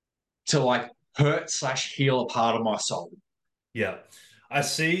to like hurt slash heal a part of my soul. Yeah. I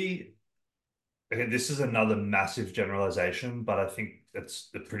see. Okay, this is another massive generalization, but I think it's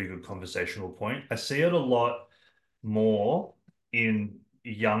a pretty good conversational point. I see it a lot more in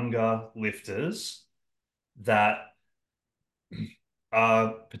younger lifters that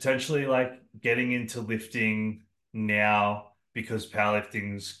are potentially like getting into lifting now because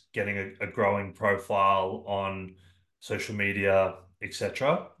powerlifting's getting a growing profile on social media,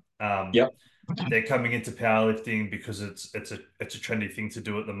 etc. Um, Yep. they're coming into powerlifting because it's a trendy thing to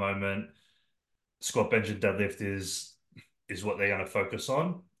do at the moment. Squat, bench, and deadlift is what they're going to focus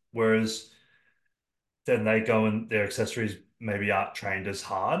on. Whereas then they go and their accessories maybe aren't trained as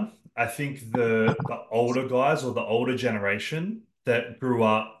hard. I think the older guys or the older generation that grew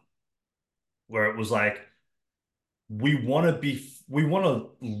up where it was like we want to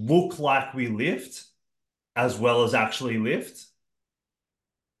look like we lift as well as actually lift,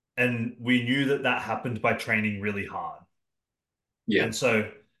 and we knew that that happened by training really hard. Yeah. And so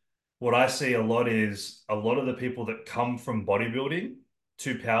what I see a lot is a lot of the people that come from bodybuilding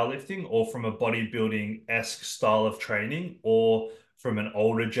to powerlifting or from a bodybuilding-esque style of training or from an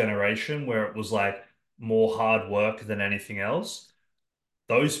older generation where it was like more hard work than anything else,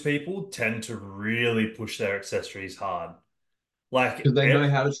 those people tend to really push their accessories hard. Because they know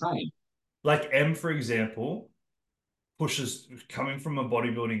how to train. Like M, for example, pushes coming from a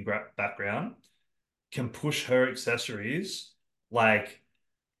bodybuilding background, can push her accessories like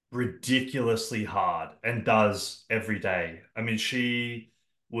ridiculously hard and does every day. I mean, she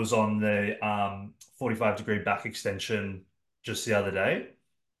was on the 45-degree back extension just the other day,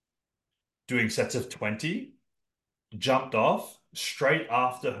 doing sets of 20, jumped off. Straight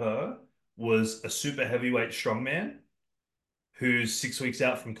after her was a super heavyweight strongman who's 6 weeks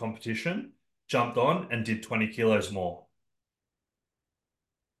out from competition, jumped on and did 20 kilos more.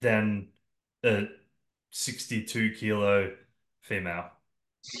 than a 62 kilo female.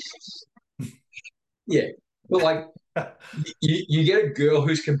 Yeah. But like you get a girl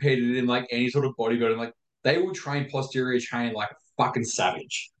who's competed in like any sort of bodybuilding, like they will train posterior chain like a fucking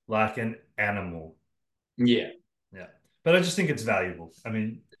savage. Like an animal. Yeah, Yeah. But I just think it's valuable. I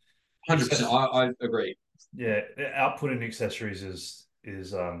mean, 100%. access I agree. yeah, output in accessories is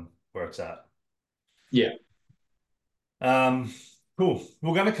where it's at. Yeah. Um, cool.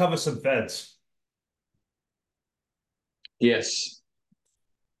 We're gonna cover some feds. Yes.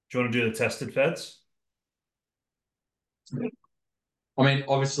 Do you want to do the tested feds? I mean,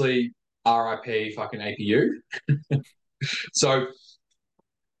 obviously, RIP fucking APU. So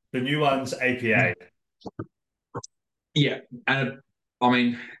The new one's APA. yeah, and I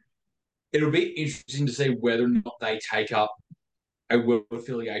mean, it'll be interesting to see whether or not they take up a world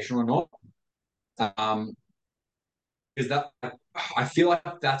affiliation or not. Um, because that I feel like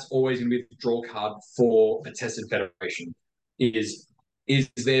that's always going to be the draw card for a tested federation. Is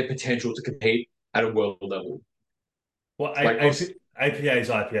there potential to compete at a world level? Well, Like obviously APA is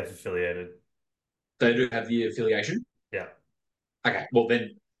IPF affiliated. they do have the affiliation. Yeah. Okay, well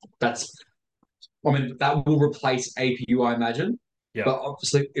then that's I mean that will replace APU, I imagine. Yeah. But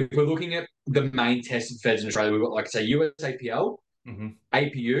obviously, if we're looking at the main tested feds in Australia, we've got like say USAPL, Hmm.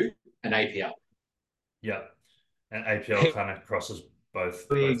 APU, and APL. Yeah. And APL kind of crosses It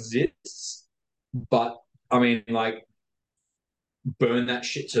both. exists, but I mean, like burn that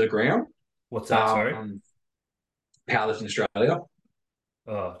shit to the ground. What's that? Sorry. Um, Powerlifting Australia,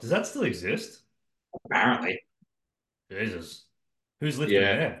 Oh, does that still exist? apparently, Jesus. Who's lifting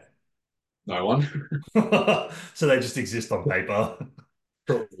yeah, there? no one So they just exist on paper.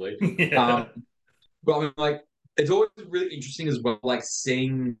 probably. Yeah. But I mean, like, it's always really interesting as well, like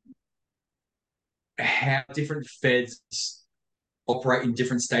seeing how different feds operate in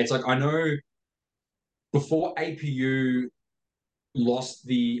different states. Like, I know before APU lost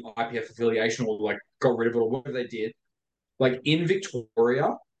the IPF affiliation or like got rid of it or whatever they did, like in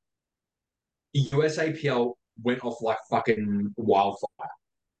Victoria, USAPL went off like fucking wildfire.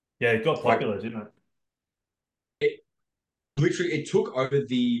 Yeah, it got Like, popular, didn't it? it literally it took over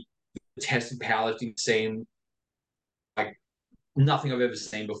the tested powerlifting scene like nothing I've ever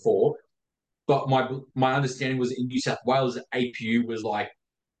seen before. But my understanding was in New South Wales, APU was like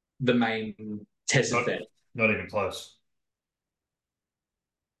the main tested Not fed. not even close.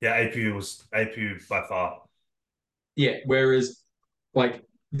 Yeah, APU was APU by far. Yeah, whereas like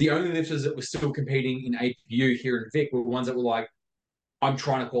the only lifters that were still competing in APU here in Vic were ones that were like, I'm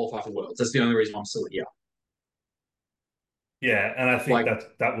trying to qualify for worlds. That's the only reason I'm still here. Yeah, and I think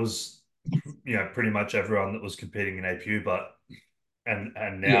Like, that was pretty much everyone that was competing in APU, but and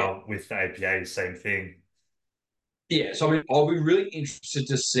yeah, now with the APA, same thing. yeah. So I mean, I'll be really interested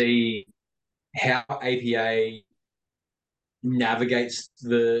to see how APA navigates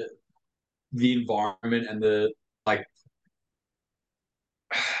the environment and the like,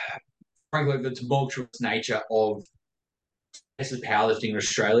 frankly, the tumultuous nature of tested powerlifting in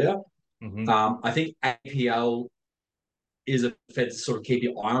Australia. Hmm. I think APL is a fed to sort of keep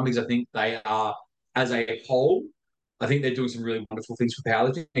your eye on because I think they are, as a whole, I think they're doing some really wonderful things for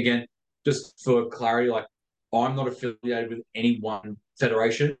powerlifting. Again, just for clarity, like I'm not affiliated with any one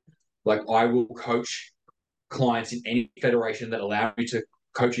federation. Like I will coach clients in any federation that allow me to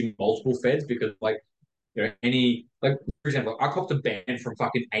coach in multiple feds because like any like for example, I copped a ban from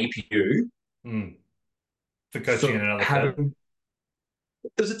fucking APU Mm. For coaching for in another Fed. having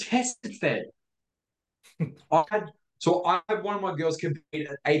there's a tested fed. I had I had one of my girls compete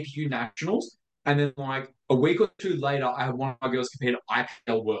at APU nationals, and then like a week or two later, I had one of my girls compete at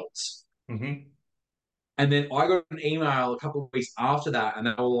IPL Worlds. Hmm. And then I got an email a couple of weeks after that, and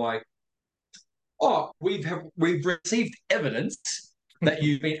they were like, "Oh, we've received evidence that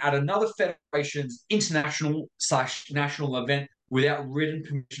you've been at another federation's international/national event without written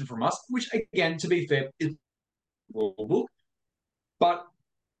permission from us." Which, again, to be fair, is rule book. But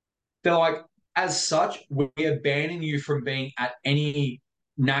they're like, as such, we are banning you from being at any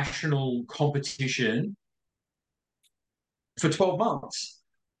national competition for 12 months.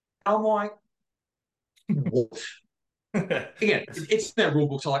 I'm like, what? Again, it's their rule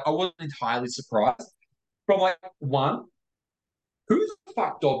book, so like I wasn't entirely surprised. But I'm like, one, who the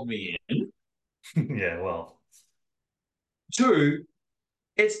fuck dobbed me in? Yeah, well. Two,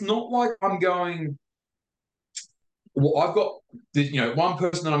 it's not like I'm going. Well, I've got one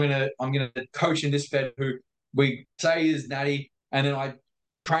person that I'm gonna coach in this fed who we say is natty, and then I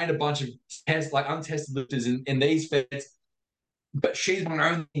trained a bunch of untested lifters in these feds, but she's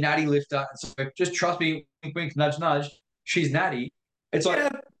my only natty lifter. So just trust me, wink, wink, nudge, nudge. She's natty. It's like Yeah,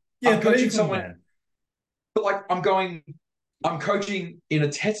 Yeah, I'm but coaching even someone, then, but like I'm coaching in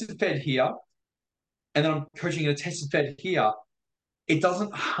a tested fed here, and then I'm coaching in a tested fed here. It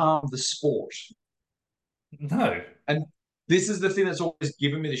doesn't harm the sport. no. And this is the thing that's always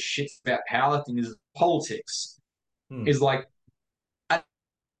given me the shits about powerlifting is politics. Hmm. Is like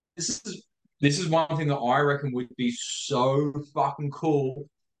this is this is one thing that I reckon would be so fucking cool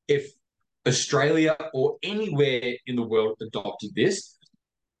if Australia or anywhere in the world adopted this.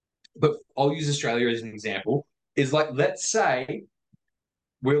 But I'll use Australia as an example. Is like let's say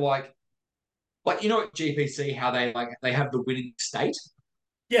we're like you know at GPC how they have the winning state.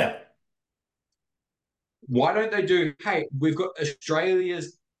 Yeah. Why don't they do? Hey, we've got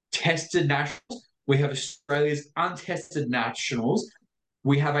Australia's tested nationals. We have Australia's untested nationals.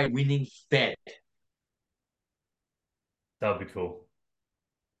 We have a winning Fed. That would be cool.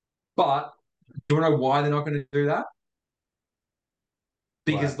 But do you know why they're not going to do that?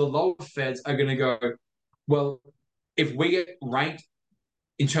 Because Why? the lower Feds are going to go, well, if we get ranked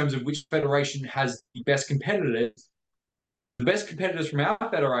in terms of which federation has the best competitors from our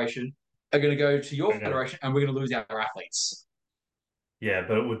federation are going to go to your Yeah. federation and we're going to lose our athletes. Yeah,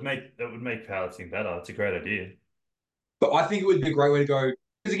 but it would make powerlifting better. It's a great idea. But I think it would be a great way to go.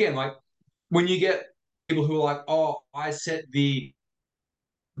 Because again, like when you get people who are like, oh, I set the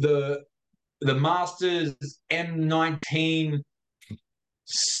the Masters M19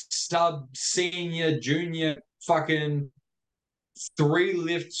 sub senior junior fucking 3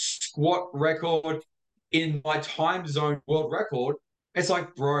 lift squat record in my time zone world record. It's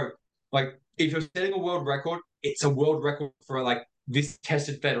like, bro, like if you're setting a world record, it's a world record for like this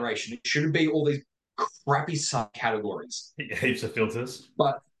tested federation. It shouldn't be all these crappy subcategories. Heaps of filters.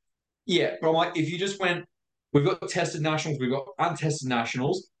 But yeah, but I'm like, if you just went, we've got tested nationals, we've got untested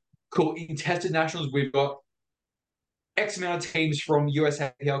nationals. Cool. In tested nationals, we've got X amount of teams from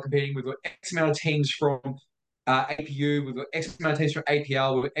USAPL competing. We've got X amount of teams from APU. We've got X amount of teams from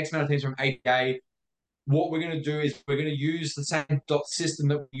APL. We've got X amount of teams from APA. What we're going to do is we're going to use the same dot system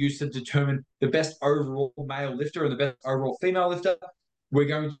that we use to determine the best overall male lifter and the best overall female lifter. We're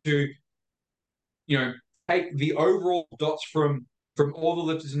going to, take the overall dots from all the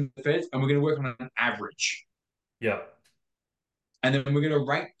lifters in the feds, and we're going to work on an average. Yeah. And then we're going to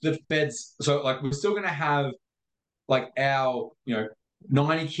rank the feds. So, like, we're still going to have like our,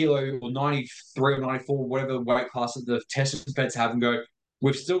 90 kilo or 93 or 94, whatever weight class that the tested feds have, and go,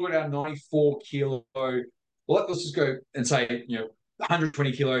 we've still got our 94 kilo. Well, let's just go and say,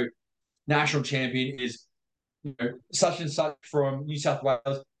 120 kilo national champion is, such and such from New South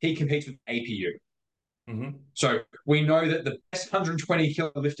Wales. He competes with APU. Hmm. So we know that the best 120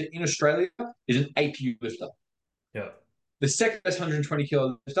 kilo lifter in Australia is an APU lifter. Yeah. The second best 120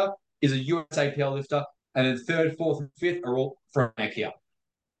 kilo lifter is a US APL lifter, and then third, fourth, and fifth are all from APL.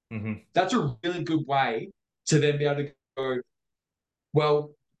 Hmm. That's a really good way to then be able to go,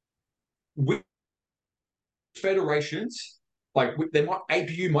 well, with federations, like they might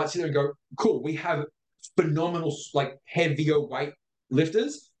APU might sit there and go, cool, we have phenomenal like heavier weight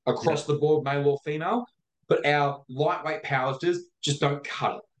lifters Yeah. across the board, male or female, but our lightweight powerlifters just don't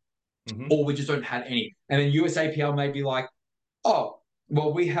cut it, Hmm. or we just don't have any. And then USAPL may be like, oh,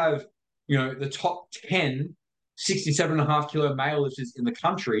 well, we have, the top 10 67.5 kilo male lifters in the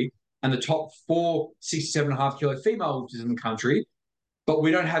country and the top 4 67.5 kilo female lifters in the country, but we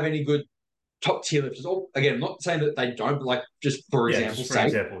don't have any good top tier lifters. Or again, I'm not saying that they don't, but like just for Yeah, just example's for an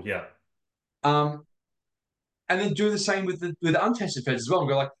sake. example. Yeah. Um, and then do the same with the untested feds as well. And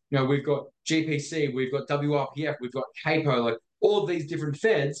go like, we've got GPC, we've got WRPF, we've got CAPO, like all of these different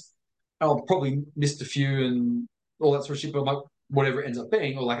feds. I'll probably missed a few and all that sort of shit, but like whatever it ends up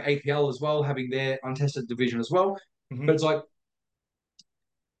being, or like APL as well, having their untested division as well. But Hmm. it's like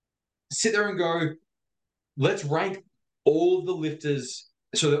sit there and go, let's rank all of the lifters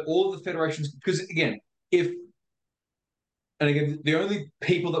so that all of the federations, because again, if and again, the only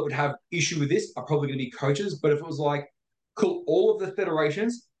people that would have issue with this are probably going to be coaches. But if it was like, cool, all of the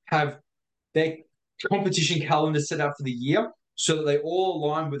federations have their competition calendar set up for the year so that they all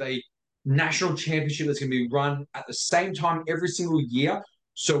align with a national championship that's going to be run at the same time every single year.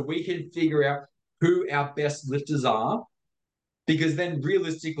 So we can figure out who our best lifters are. Because then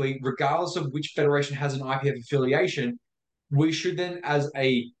realistically, regardless of which federation has an IPF affiliation, we should then, as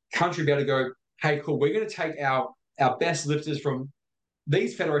a country, be able to go, hey, cool, we're going to take our best lifters from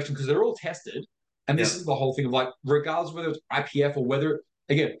these federations because they're all tested. And this Yeah. is the whole thing of like, regardless of whether it's IPF or whether,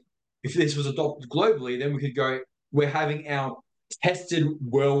 again, if this was adopted globally, then we could go, we're having our tested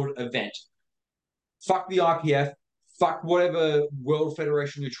world event. Fuck the IPF, fuck whatever world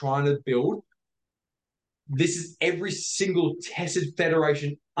federation you're trying to build. This is every single tested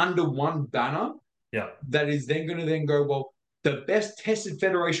federation under one banner Yeah. that is then going to then go, well, the best tested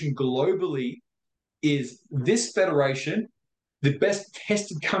federation globally is this federation. The best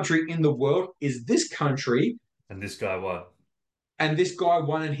tested country in the world is this country, And this guy won. and this guy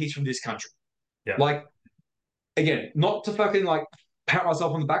won, and he's from this country. Yeah. Like, again, not to fucking like pat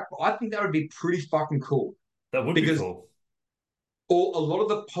myself on the back, but I think that would be pretty fucking cool That would be because cool. a lot of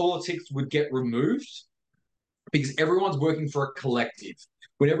the politics would get removed because everyone's working for a collective.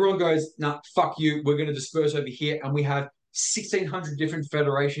 When everyone goes, nah, fuck you, we're going to disperse over here, and we have 1,600 different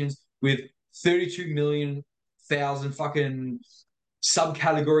federations with 32 million thousand fucking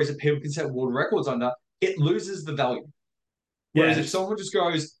subcategories that people can set world records under, it loses the value. Yeah, Whereas and if it's someone just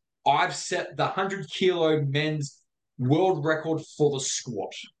goes, I've set the 100 kilo men's world record for the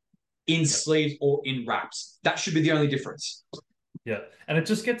squat in yeah, sleeves or in wraps, that should be the only difference. yeah. And it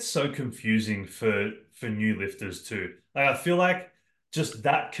just gets so confusing for new lifters too. Like I feel like just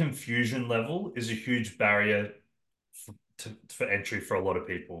that confusion level is a huge barrier for entry for a lot of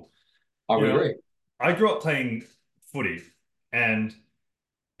people. I You would know, agree. I grew up playing footy, and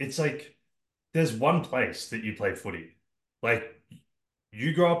it's like there's one place that you play footy. Like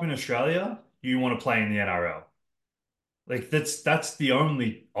you grow up in Australia, you want to play in the NRL. Like that's the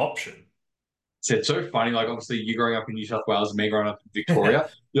only option. So it's so funny. Like, obviously, you growing up in New South Wales and me growing up in Victoria,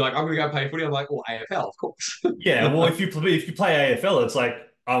 you're like, I'm going to go play footy. I'm like, well, AFL, of course. Yeah, well, if you play AFL, it's like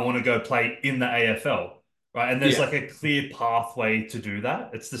I want to go play in the AFL, right? And there's Yeah. like a clear pathway to do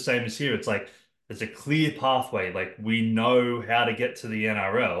that. It's the same as here. It's like there's a clear pathway. Like we know how to get to the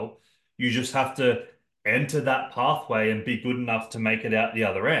NRL. You just have to enter that pathway and be good enough to make it out the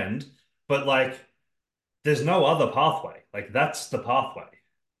other end. But like there's no other pathway. Like that's the pathway.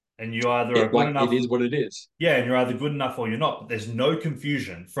 And you either are good It enough, is what it is. yeah, and you're either good enough or you're not. But there's no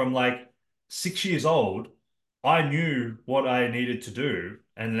confusion. From like 6 years old, I knew what I needed to do,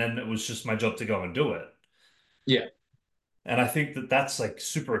 and then it was just my job to go and do it. Yeah. And I think that that's like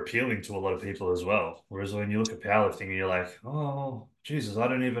super appealing to a lot of people as well. Whereas when you look at powerlifting, you're like, oh, Jesus, I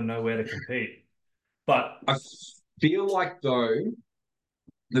don't even know where to compete. But I feel like, though,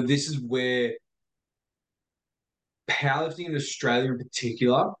 that this is where powerlifting in Australia in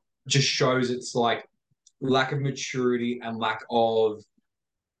particular just shows its like lack of maturity and lack of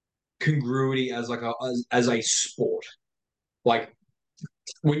congruity as like as a sport. Like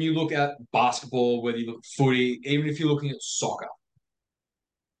when you look at basketball, whether you look at footy, even if you're looking at soccer,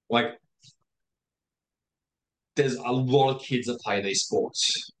 like there's a lot of kids that play these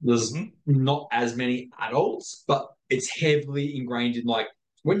sports. There's mhm, not as many adults, but it's heavily ingrained in like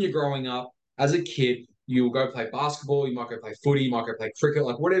when you're growing up as a kid, you'll go play basketball, you might go play footy, you might go play cricket,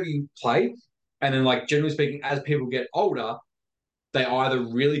 like whatever you play. And then, like, generally speaking, as people get older, they either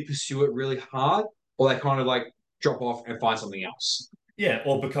really pursue it really hard or they kind of like drop off and find something else. yeah,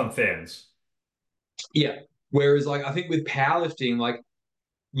 or become fans. Yeah. Whereas, like, I think with powerlifting, like,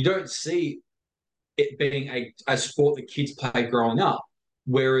 you don't see it being a sport that kids play growing up.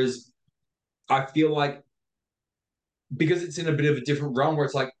 Whereas I feel like because it's in a bit of a different realm where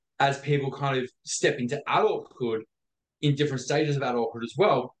it's like as people kind of step into adulthood in different stages of adulthood as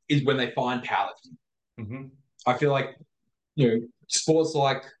well, is when they find powerlifting. Hmm. I feel like, sports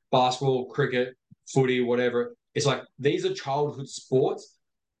like basketball, cricket, footy, whatever, it's like these are childhood sports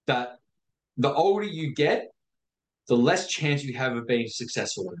that the older you get, the less chance you have of being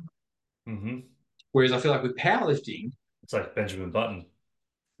successful in. Hmm. Whereas I feel like with powerlifting, It's like Benjamin Button.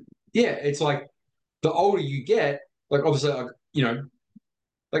 yeah, it's like the older you get, like obviously, like,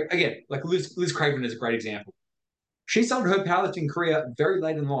 like again, like Liz Craven is a great example. She started her powerlifting career very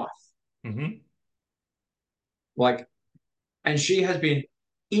late in life, Hmm. like, and she has been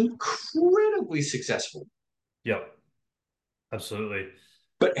incredibly successful. Yep, absolutely.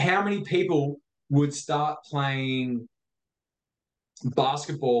 But how many people would start playing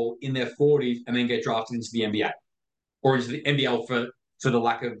basketball in their 40s and then get drafted into the NBA or into the NBL for the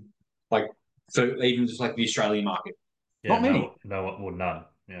lack of like for even just like the Australian market? Yeah, Not many. no, no, well, none.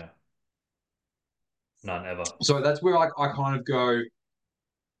 Yeah, none ever. So that's where I kind of go,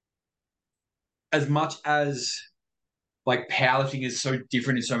 as much as like powerlifting is so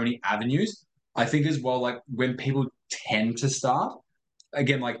different in so many avenues, I think as well, like when people tend to start,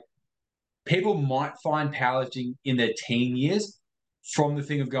 again, like people might find powerlifting in their teen years from the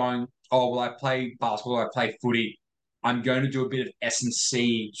thing of going, oh, well, I play basketball, I play footy. I'm going to do a bit of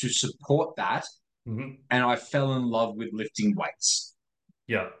S&C to support that. Hmm. And I fell in love with lifting weights.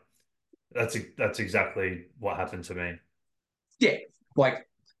 Yeah, that's exactly what happened to me. Yeah. Like,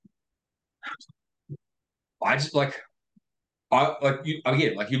 I just like you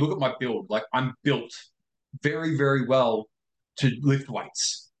again, like you look at my build, like I'm built very, very well to lift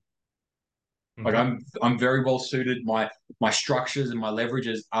weights. Like Hmm. I'm very well suited. My structures and my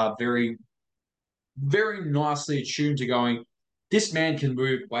leverages are very, very nicely attuned to going, this man can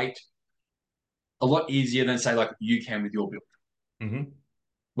move weight a lot easier than say like you can with your build. Hmm.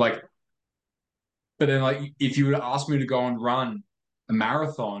 Like, but then like if you were to ask me to go and run a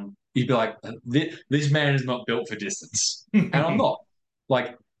marathon, you'd be like, this man is not built for distance. And I'm not.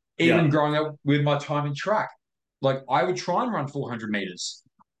 Like, even Yeah. growing up with my time in track, like I would try and run 400 meters.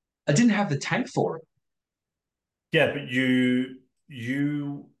 I didn't have the tank for it. Yeah, but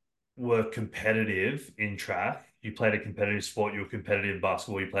you were competitive in track. You played a competitive sport. You were competitive in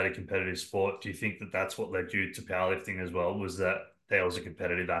basketball. You played a competitive sport. Do you think that that's what led you to powerlifting as well? Was that there was a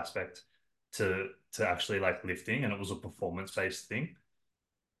competitive aspect to actually like lifting, and it was a performance-based thing?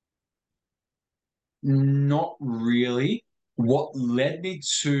 Not really. What led me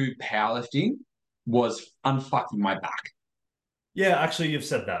to powerlifting was unfucking my back. Yeah, actually, you've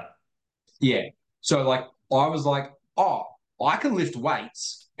said that. Yeah. So like I was like, oh, I can lift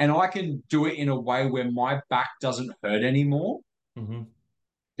weights and I can do it in a way where my back doesn't hurt anymore. Hmm.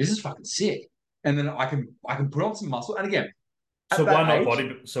 This is fucking sick. And then I can put on some muscle. And again, So at why that not age,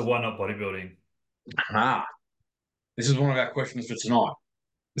 body? So why not bodybuilding? ah, this is one of our questions for tonight.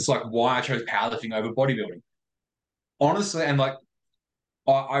 It's like why I chose powerlifting over bodybuilding. Honestly, and like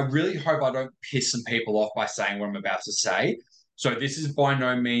I really hope I don't piss some people off by saying what I'm about to say. So this is by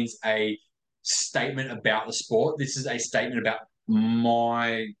no means a statement about the sport. This is a statement about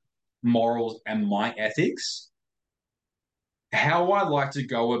my morals and my ethics. How I like to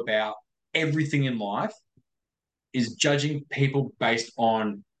go about everything in life is judging people based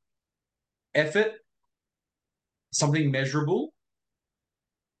on effort, something measurable,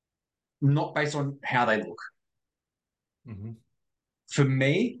 not based on how they look. Hmm. For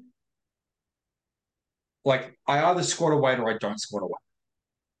me, like I either squat a weight or I don't squat a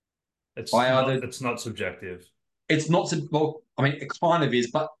weight. I either It's not subjective. it's not to, well, I mean, it kind of is,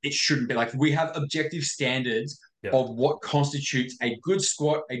 but it shouldn't be. Like we have objective standards Yeah. of what constitutes a good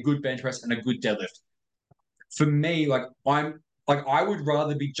squat, a good bench press, and a good deadlift. For me, like I would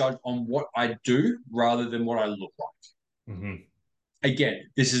rather be judged on what I do rather than what I look like. Hmm. Again,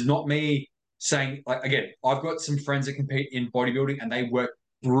 this is not me saying like again, I've got some friends that compete in bodybuilding and they work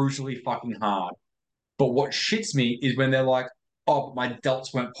brutally fucking hard. But what shits me is when they're like, oh, but my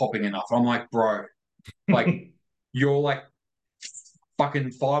delts weren't popping enough. I'm like, bro, like you're like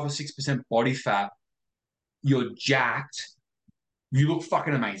fucking 5 or 6% body fat. You're jacked. You look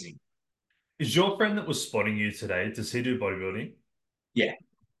fucking amazing. Is your friend that was spotting you today, does he do bodybuilding? Yeah,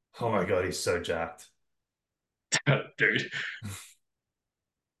 Oh my God, he's so jacked. dude,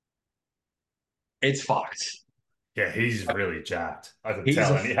 it's fucked. Yeah, he's really jacked. I could He's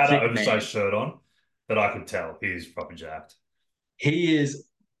tell. a And he had an thick oversized man. shirt on, but I could tell he's proper jacked. He is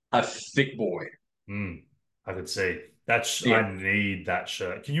a thick boy. Mm, I could see. That's Yeah, I need that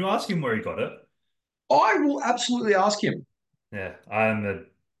shirt. Can you ask him where he got it? I will absolutely ask him. Yeah,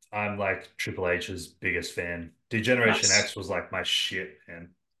 I'm like Triple H's biggest fan. Degeneration Nice, X was like my shit, man.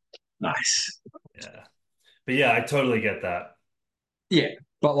 nice. Yeah. But yeah, I totally get that. Yeah,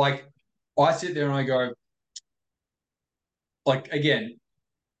 but like, I sit there and I go, like, again,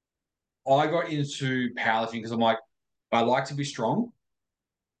 I got into powerlifting because I'm like, I like to be strong.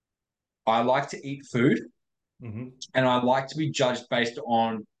 I like to eat food, Hmm. and I like to be judged based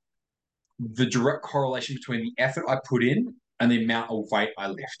on the direct correlation between the effort I put in and the amount of weight I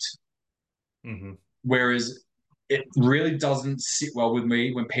lift. Hmm. Whereas it really doesn't sit well with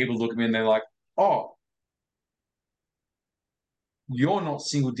me when people look at me and they're like, oh, you're not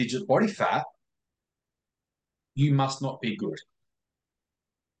single digit body fat. You must not be good.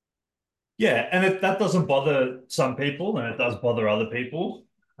 Yeah, and that doesn't bother some people, and it does bother other people.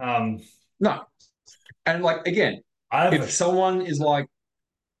 Um, No. And like, again, I have if a someone is like,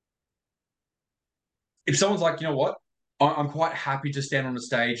 if someone's like, you know what, I'm quite happy to stand on a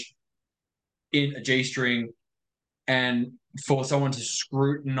stage in a G string and for someone to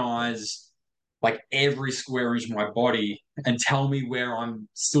scrutinize like every square inch of my body and tell me where I'm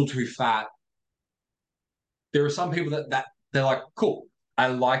still too fat. There are some people that they're like, cool, I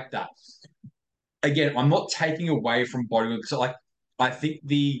like that. Again, I'm not taking away from bodybuilding because like I think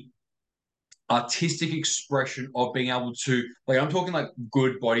the artistic expression of being able to like I'm talking like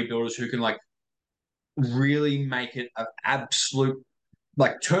good bodybuilders who can like really make it an absolute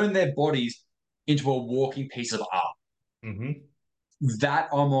like turn their bodies into a walking piece of art. Mhm. That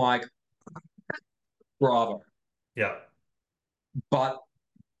I'm like, bravo. Yeah. But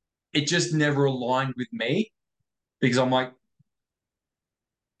it just never aligned with me because I'm like,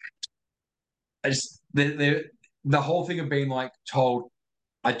 I just the whole thing of being like told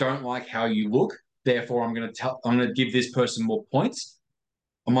I don't like how you look. Therefore, I'm going to give this person more points.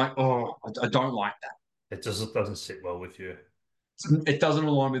 I'm like, oh, I don't like that. It just doesn't sit well with you. It doesn't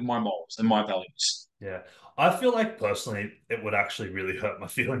align with my morals and my values. Yeah. I feel like personally it would actually really hurt my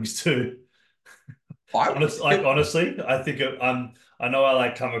feelings too. I Honestly, I think I know I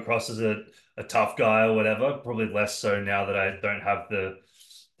like come across as a tough guy or whatever, probably less so now that I don't have the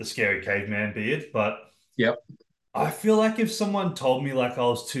scary caveman beard, but Yep. I feel like if someone told me like I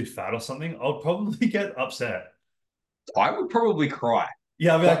was too fat or something, I'd probably get upset. I would probably cry.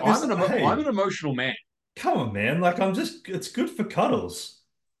 Yeah, I'd be Like like this, I'm an hey, emotional man. come on, man. Like it's good for cuddles.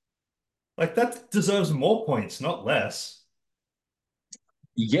 Like that deserves more points, not less.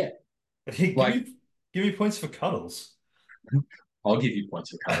 Yeah. Hey, Like give me points for cuddles. I'll give you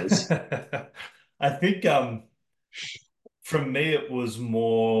points for cuddles. I think from me it was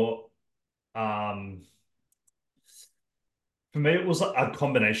more um for me it was a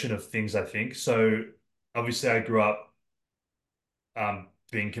combination of things, I think. So obviously I grew up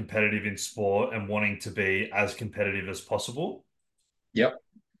being competitive in sport and wanting to be as competitive as possible. Yep.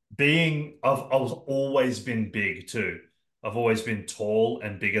 I've always been big too. I've always been tall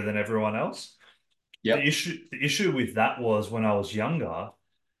and bigger than everyone else. Yep. The issue with that was when I was younger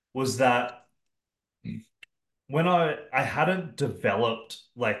was that when I hadn't developed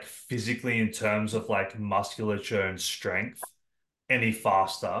like physically in terms of like musculature and strength any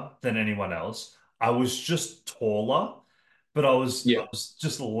faster than anyone else. I was just taller, but I Yeah. was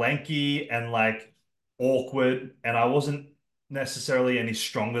just lanky and like awkward, and I wasn't necessarily any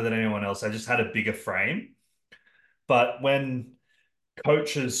stronger than anyone else. I just had a bigger frame. But when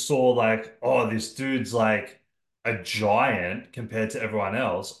coaches saw like, oh, this dude's like a giant compared to everyone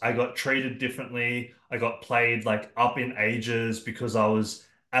else, I got treated differently. I got played like up in ages because I was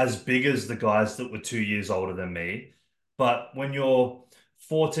as big as the guys that were 2 years older than me. But when you're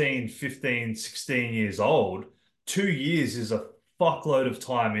 14, 15, 16 years old, 2 years is a fuckload of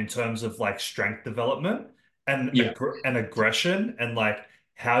time in terms of like strength development Yeah. and aggression and like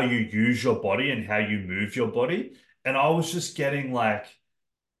how you use your body and how you move your body. And I was just getting like,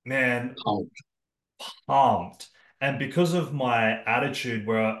 man, Oh, pumped. And because of my attitude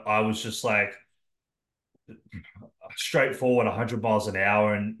where I was just like straightforward 100 miles an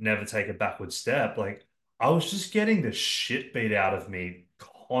hour and never take a backward step, like I was just getting the shit beat out of me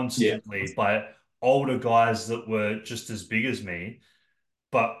yeah. constantly by older guys that were just as big as me,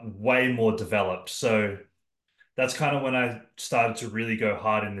 but way more developed. So that's kind of when I started to really go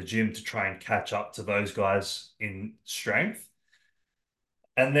hard in the gym to try and catch up to those guys in strength.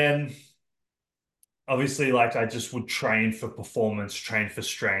 And then obviously, like I just would train for performance, train for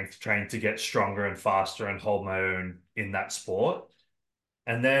strength, train to get stronger and faster and hold my own in that sport.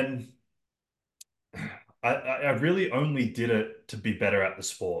 And then I really only did it to be better at the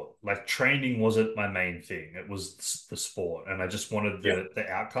sport. Like training wasn't my main thing. It was the sport, and I just wanted Yeah. the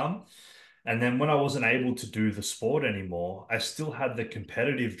outcome. And then when I wasn't able to do the sport anymore, I still had the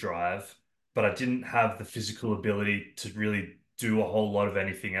competitive drive, but I didn't have the physical ability to really do a whole lot of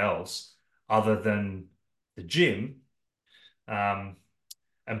anything else other than the gym. Um,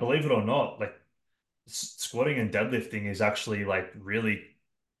 and believe it or not, like squatting and deadlifting is actually like really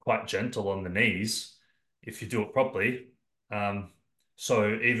quite gentle on the knees if you do it properly. Um,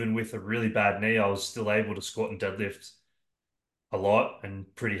 so even with a really bad knee, I was still able to squat and deadlift a lot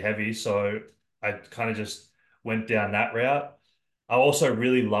and pretty heavy. So I kind of just went down that route. I also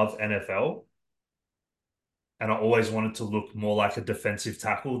really love NFL, and I always wanted to look more like a defensive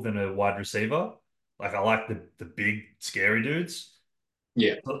tackle than a wide receiver. Like I like the big scary dudes.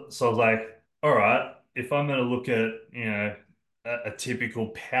 Yeah. So I was like, all right, if I'm gonna look at, a typical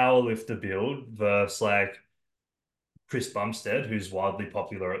power lifter build versus like Chris Bumstead, who's wildly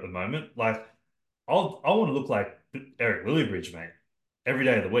popular at the moment, like I want to look like Eric Lillybridge, mate, every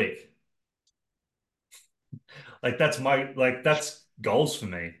day of the week. Like that's goals for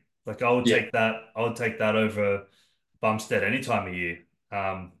me. Like Yeah. I would take that over Bumstead any time of year.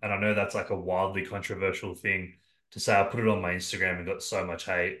 And I know that's like a wildly controversial thing to say. I put it on my Instagram and got so much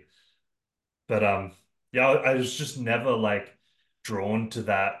hate. But yeah, I was just never like drawn to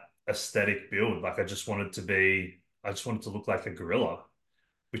that aesthetic build. Like I just wanted to look like a gorilla,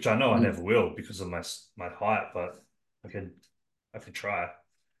 which I know I Mm. never will because of my height, but I could I could try.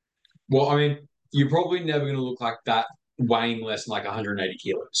 Well, I mean, you're probably never going to look like that weighing less than like 180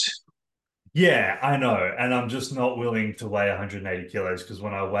 kilos. Yeah, I know, and I'm just not willing to weigh 180 kilos because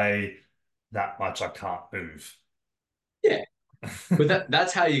when I weigh that much, I can't move. Yeah. But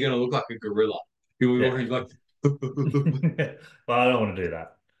that's how you're going to look like a gorilla. You'll be Yeah. walking like, But I don't want to do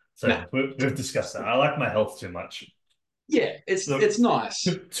that. nah. So we've discussed that. I like my health too much. Yeah, it's Look, nice.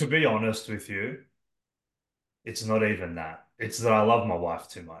 to be honest with you, it's not even that. It's that I love my wife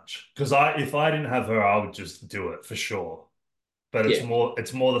too much. Because if I didn't have her, I would just do it for sure. But Yeah.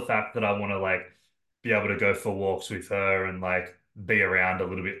 it's more the fact that I want to like be able to go for walks with her and like be around a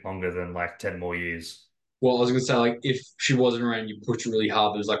little bit longer than like 10 more years. Well, I was gonna say like if she wasn't around, you pushed really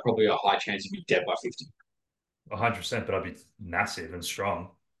hard. There's like probably a high chance you'd be dead by 50. 100%, but I'd be massive and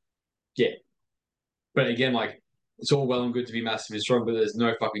strong. Yeah, but again, like it's all well and good to be massive and strong, but there's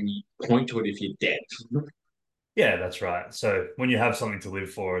no fucking point to it if you're dead. Yeah, that's right. So when you have something to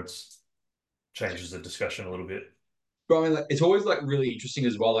live for, it's changes the discussion a little bit. But I mean, like it's always like really interesting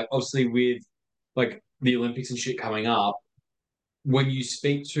as well. Like obviously with like the Olympics and shit coming up, when you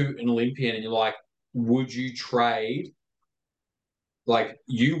speak to an Olympian and you're like, would you trade like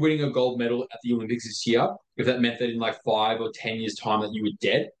you winning a gold medal at the Olympics this year if that meant that in like 5 or 10 years' time that you were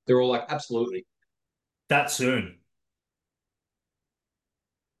dead? They're all like, absolutely. That soon.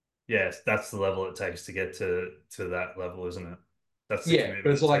 Yes, that's the level it takes to get to that level, isn't it? That's the Yeah,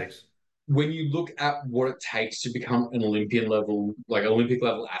 but commitment it's it like takes. when you look at what it takes to become an Olympian level, like Olympic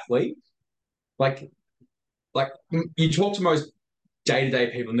level athlete, like you talk to most day to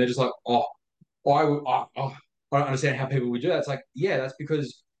day people and they're just like, oh, I don't understand how people would do that. It's like, yeah, that's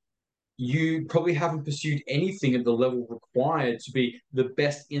because you probably haven't pursued anything at the level required to be the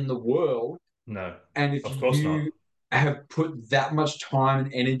best in the world. No, And if of course you not. have put that much time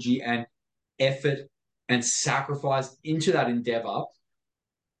and energy and effort and sacrifice into that endeavor,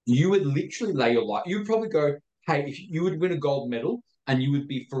 you would literally lay your life. You would probably go, hey, if you would win a gold medal and you would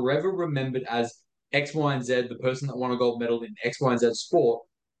be forever remembered as X, Y, and Z, the person that won a gold medal in X, Y, and Z sport,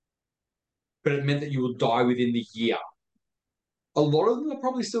 but it meant that you will die within the year. A lot of them are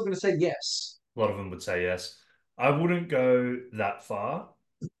probably still going to say yes. A lot of them would say yes. I wouldn't go that far.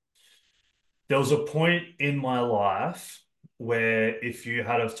 There was a point in my life where if you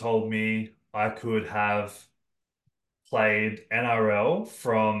had have told me I could have played NRL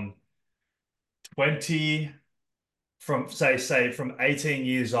from 20 from say from 18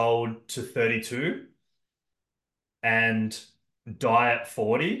 years old to 32 and die at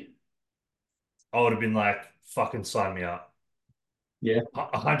 40, I would have been like, fucking sign me up. Yeah.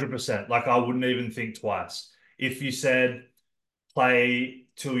 100%. Like I wouldn't even think twice. If you said play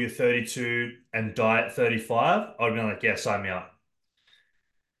till you're 32 and die at 35, I'd be like, yeah, sign me up.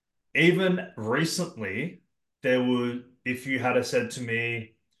 Even recently, there would, if you had said to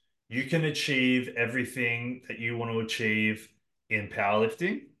me, you can achieve everything that you want to achieve in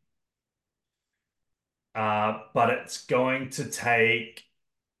powerlifting, but it's going to take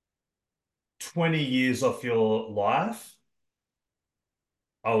 20 years off your life,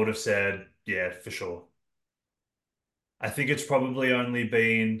 I would have said, yeah, for sure. I think it's probably only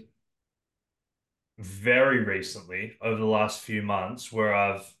been very recently, over the last few months, where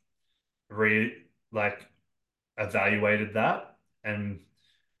I've re like evaluated that. And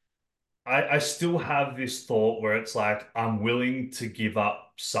I still have this thought where it's like I'm willing to give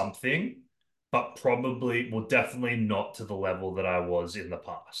up something, but probably, well, definitely not to the level that I was in the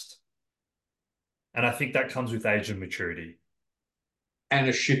past. And I think that comes with age and maturity. And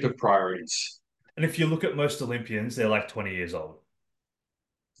a shift of priorities. And if you look at most Olympians, they're like 20 years old,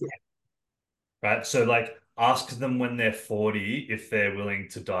 right? So like ask them when they're 40 if they're willing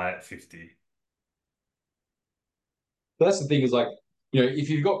to die at 50. But that's the thing is like, if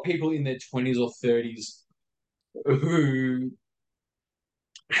you've got people in their 20s or 30s who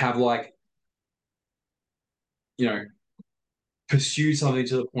have like, you know, pursued something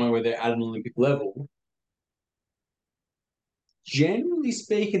to the point where they're at an Olympic level, generally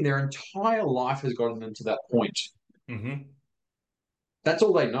speaking, their entire life has gotten them to that point. Hmm. That's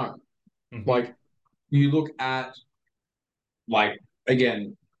all they know. Hmm. Like you look at like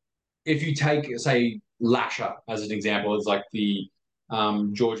again, if you take say Lasher as an example, as like the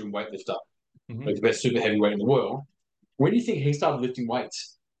Georgian weightlifter, like the Hmm. best super heavyweight in the world. When do you think he started lifting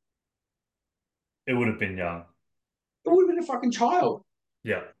weights? It would have been young. It would have been a fucking child.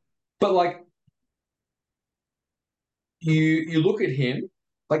 Yeah. But like you look at him,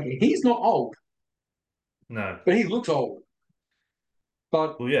 like he's not old, No. but he looks old.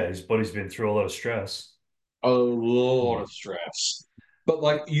 But Well, yeah, his body's been through a lot of stress. a lot Hmm. of stress. But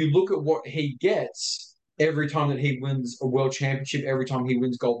like you look at what he gets every time that he wins a world championship, every time he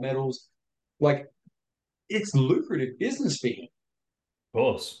wins gold medals, like it's lucrative business for him. Of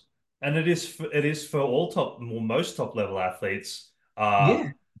course. And it is for all top, well, most top level athletes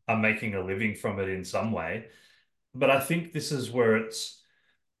Yeah. are making a living from it in some way. But I think this is where it's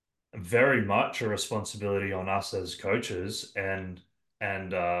very much a responsibility on us as coaches and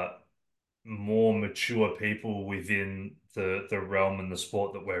more mature people within the realm and the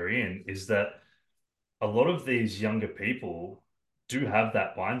sport that we're in is that a lot of these younger people do have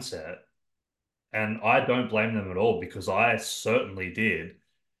that mindset. And I don't blame them at all because I certainly did.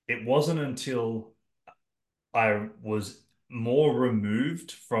 It wasn't until I was more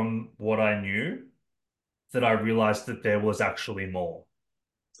removed from what I knew that I realized that there was actually more.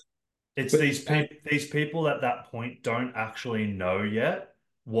 It's But these people at that point don't actually know yet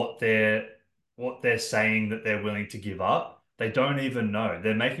what they're saying that they're willing to give up. They don't even know.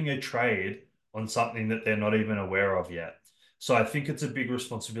 They're making a trade on something that they're not even aware of yet. So I think it's a big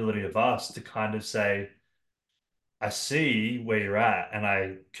responsibility of us to kind of say, I see where you're at and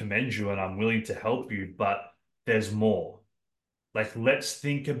I commend you and I'm willing to help you, but there's more. Like, let's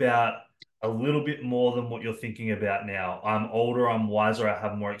think about a little bit more than what you're thinking about now. I'm older, I'm wiser, I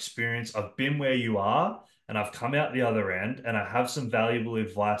have more experience. I've been where you are and I've come out the other end and I have some valuable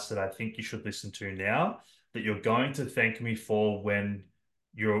advice that I think you should listen to now that you're going to thank me for when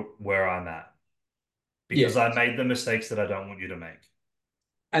you're where I'm at yeah, because I made the mistakes that I don't want you to make.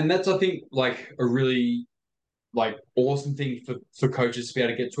 and that's I think like a really like awesome thing for coaches to be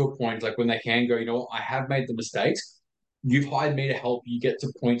able to get to a point like when they can go, you know what, I have made the mistakes. You've hired me to help you get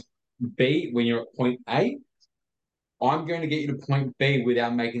to point B when you're at point A. I'm going to get you to point B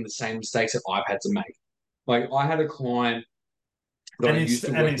without making the same mistakes that I've had to make. Like I had a client that I used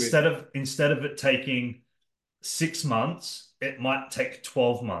to work with. Instead of it taking 6 months, it might take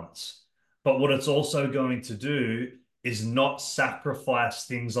 12 months. But what it's also going to do is not sacrifice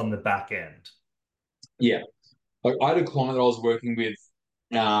things on the back end. Yeah, like I had a client that I was working with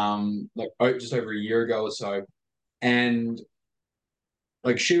like just over a year ago or so, and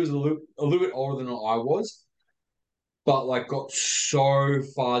like she was a little bit older than I was, but like got so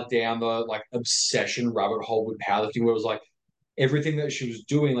far down the like obsession rabbit hole with powerlifting where it was like everything that she was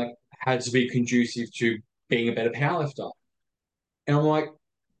doing like had to be conducive to being a better powerlifter. And I'm like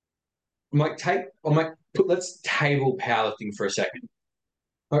let's table powerlifting for a second.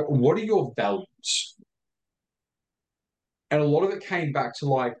 Like what are your values? And a lot of it came back to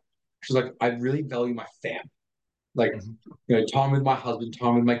like she's like I really value my family, like Mhm. you know time with my husband,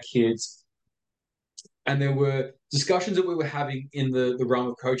 time with my kids. And there were discussions that we were having in the realm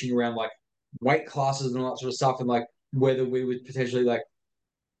of coaching around like weight classes and all that sort of stuff, and like whether we would potentially like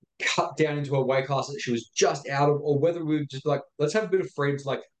cut down into a weight class that she was just out of, or whether we would just like let's have a bit of freedom to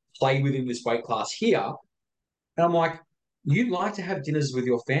like play within this weight class here. And I'm like, you'd like to have dinners with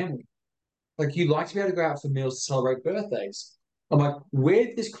your family, like you'd like to be able to go out for meals to celebrate birthdays. I'm like, where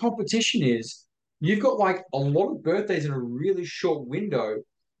this competition is, you've got like a lot of birthdays in a really short window.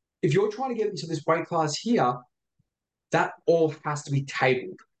 If you're trying to get into this weight class here, that all has to be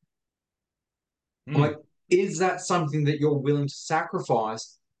tabled. I'm like, Mm. is that something that you're willing to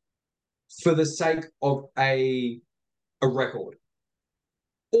sacrifice for the sake of a record?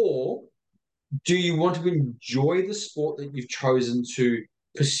 Or do you want to enjoy the sport that you've chosen to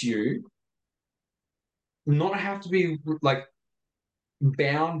pursue, not have to be like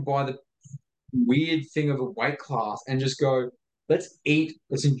bound by the weird thing of a weight class and just go, let's eat,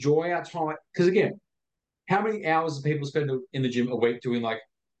 let's enjoy our time? Because again, how many hours do people spend in the gym a week doing like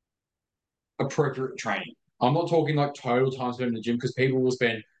appropriate training? I'm not talking like total time spent in the gym because people will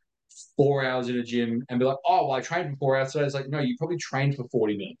spend 4 hours in a gym and be like, oh, well, I trained for 4 hours today. It's like, no, you probably trained for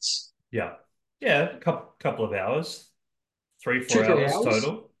 40 minutes. Yeah. Yeah, couple of hours, three, Two, four three hours hours,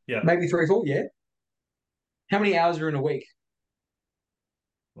 total. Yeah. maybe three, four. Yeah. How many hours are in a week?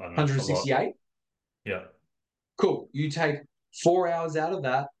 I don't know, a lot. 168. Yeah. Cool. You take 4 hours out of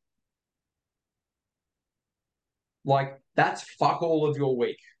that, like that's fuck all of your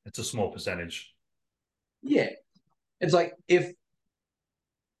week. It's a small percentage. Yeah. It's like if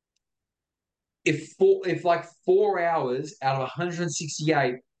like 4 hours out of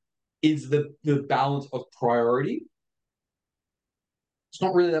 168 is the balance of priority, it's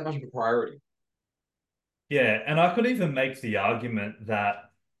not really that much of a priority. Yeah, and I could even make the argument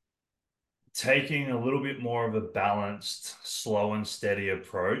that taking a little bit more of a balanced, slow and steady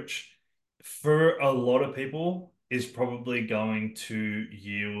approach for a lot of people is probably going to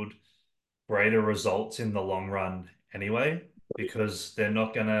yield greater results in the long run anyway, because they're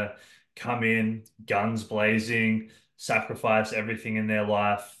not going to come in guns blazing, sacrifice everything in their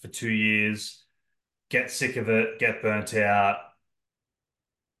life for 2 years, get sick of it, get burnt out,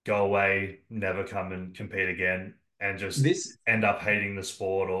 go away, never come and compete again, and just This end up hating the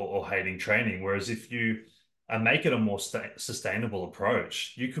sport or hating training. Whereas if you make it a more sustainable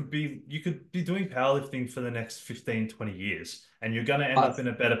approach, you could be doing powerlifting for the next 15, 20 years, and you're going to end I, up in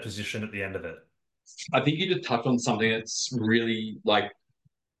a better position at the end of it. I think you just touched on something that's really like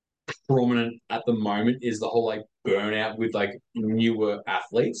prominent at the moment is the whole like burnout with like newer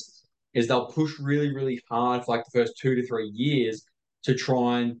athletes. Is they'll push really, really hard for like the first 2 to 3 years to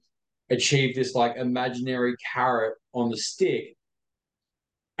try and achieve this like imaginary carrot on the stick.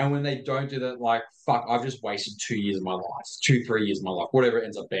 And when they don't do that, like, fuck, I've just wasted 2 years of my life, 2, 3 years of my life, whatever it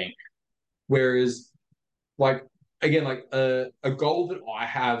ends up being. Whereas, like, again, like a goal that I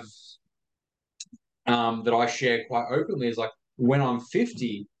have that I share quite openly is like when I'm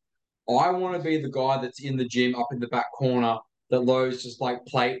 50, I want to be the guy that's in the gym up in the back corner that loads just like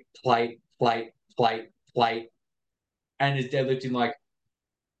plate, plate, plate, plate, plate, and is deadlifting like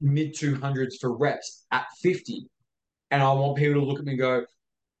mid 200s for reps at 50. And I want people to look at me and go,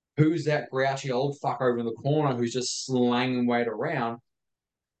 who's that grouchy old fuck over in the corner who's just slanging weight around?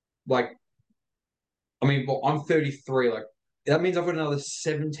 Like, I mean, well, I'm 33. Like, that means I've got another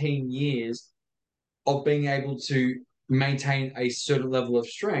 17 years of being able to maintain a certain level of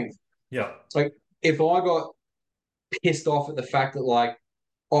strength. Yeah. It's like, if I got pissed off at the fact that, like,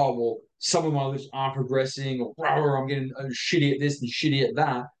 oh, well, some of my lifts aren't progressing, or I'm getting shitty at this and shitty at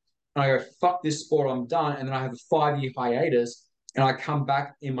that. And I go, fuck this sport, I'm done. And then I have a 5 year hiatus and I come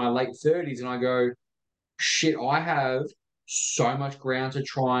back in my late 30s and I go, shit, I have so much ground to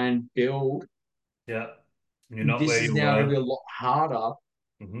try and build. Yeah. You're not This where is you now going to were. be a lot harder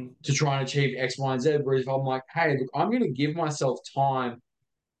Hmm. to try and achieve X, Y, and Z. Whereas if I'm like, hey, look, I'm going to give myself time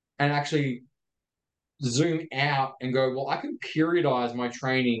and actually zoom out and go, well, I can periodize my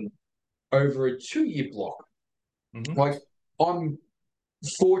training over a 2 year block. Hmm. Like, I'm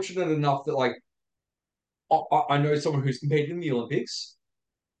fortunate enough that, like, I know someone who's competed in the Olympics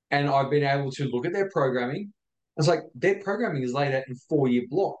and I've been able to look at their programming. It's like their programming is laid out in 4 year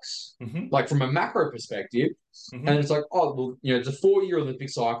blocks, Hmm. like from a macro perspective. And Hmm. it's like, oh, well, it's a 4 year Olympic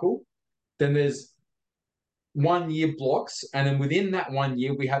cycle. Then there's 1 year blocks. And then within that 1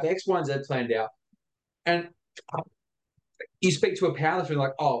 year, we have X, Y, and Z planned out. And you speak to a powerlifter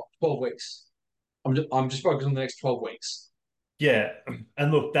like, oh, 12 weeks. I'm just focused on the next 12 weeks. Yeah.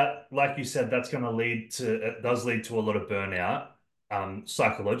 And look, that, like you said, that's going to lead to, it does lead to a lot of burnout,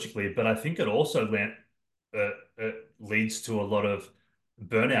 psychologically, but I think it also it leads to a lot of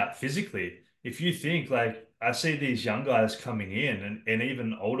burnout physically. If you think, like, I see these young guys coming in, and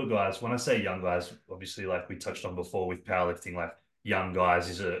even older guys, when I say young guys, obviously, like we touched on before with powerlifting, like young guys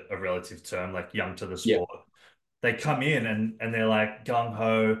is a relative term, like young to the Yeah. sport. They come in and they're like gung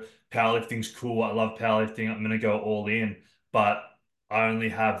ho, powerlifting's cool. I love powerlifting. I'm gonna go all in, but I only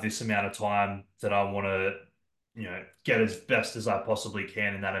have this amount of time that I want to, get as best as I possibly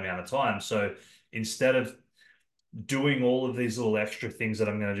can in that amount of time. So instead of doing all of these little extra things that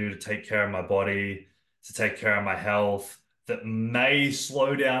I'm going to do to take care of my body, to take care of my health, that may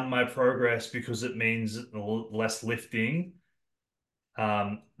slow down my progress because it means less lifting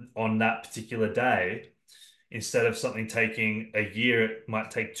um, on that particular day. Instead of something taking a year, it might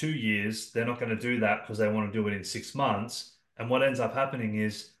take 2 years. They're not going to do that because they want to do it in 6 months. And what ends up happening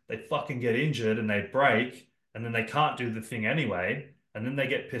is they fucking get injured and they break, and then they can't do the thing anyway. And then they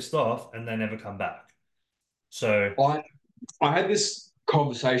get pissed off and they never come back. So, I I had this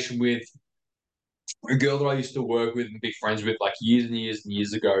conversation with a girl that I used to work with and be friends with like years and years and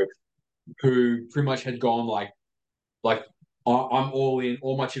years ago, who pretty much had gone like I'm all in,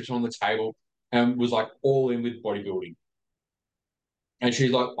 all my chips are on the table, and was like all in with bodybuilding. And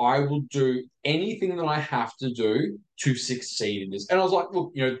she's like, I will do anything that I have to do to succeed in this. And I was like,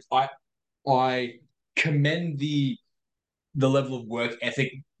 look, I commend the level of work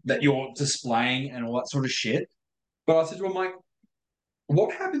ethic that you're displaying and all that sort of shit. But I said to her, Mike,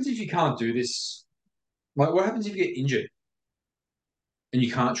 what happens if you can't do this? Like, what happens if you get injured and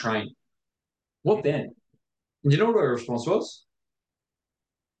you can't train? What then? And you know what her response was?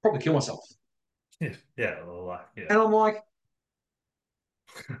 Probably kill myself. yeah, yeah, well, like, yeah. And I'm like,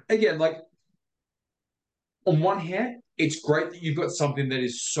 again, like, on one hand, it's great that you've got something that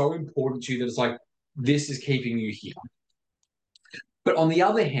is so important to you that it's like, this is keeping you here. But on the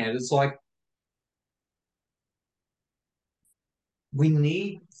other hand, it's like, we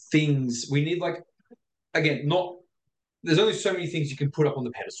need things, we need, like, again, not, there's only so many things you can put up on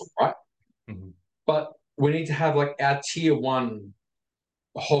the pedestal, right? Mhm. But we need to have like our tier one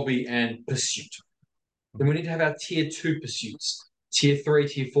hobby and pursuit. Then we Mhm. need to have our tier two pursuits, tier three,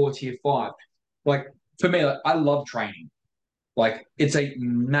 tier four, tier five. Like, for me, like, I love training. Like, it's a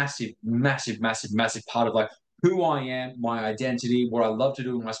massive, massive, massive, massive part of like who I am, my identity, what I love to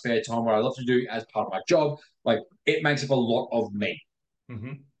do in my spare time, what I love to do as part of my job. Like, it makes up a lot of me.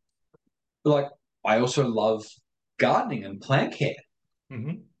 Mhm. But like, I also love gardening and plant care.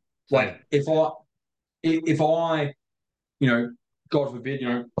 Mhm. Like, Same. if I, God forbid,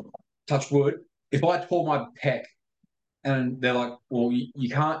 touch wood, if I tore my pec and they're like, well, you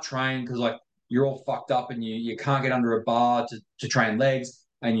can't train because like you're all fucked up and you can't get under a bar to train legs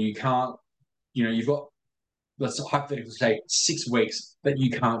and you can't, you've got, let's hypothetically say 6 weeks that you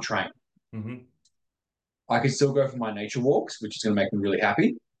can't train. Hmm. I can still go for my nature walks, which is going to make me really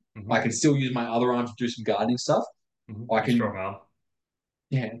happy. I Hmm. can still use my other arm to do some gardening stuff. Hmm. I Your strong can, arm.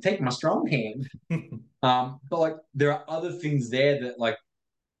 yeah, take my strong hand. But like there are other things there that like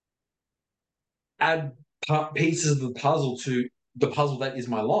add pieces of the puzzle to the puzzle that is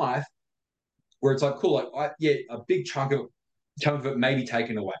my life, where it's like cool, like yeah, a big chunk of it may be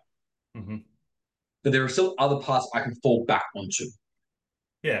taken away, Hmm. but there are still other parts I can fall back onto.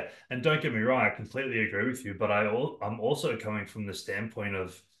 Yeah, and don't get me wrong, I completely agree with you, but I'm also coming from the standpoint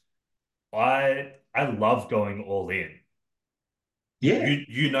of I love going all in. Yeah,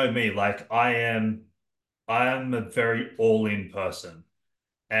 You know me, like I am a very all in person.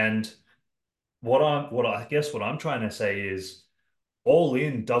 And what I guess what I'm trying to say is all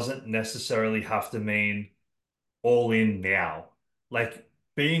in doesn't necessarily have to mean all in now. Like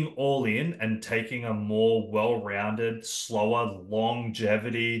being all in and taking a more well-rounded, slower,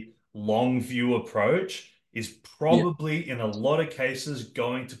 longevity, long view approach is yeah, probably in a lot of cases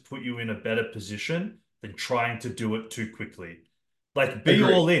going to put you in a better position than trying to do it too quickly. Like be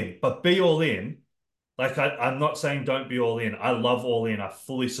agree. all in, but be all in. Like I'm not saying don't be all in. I love all in. I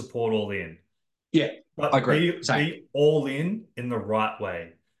fully support all in. Yeah, I But agree. Same. be all in the right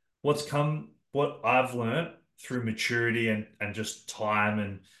way. What I've learned through maturity and just time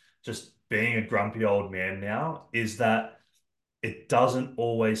and just being a grumpy old man now is that it doesn't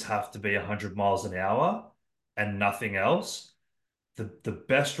always have to be 100 miles an hour and nothing else. The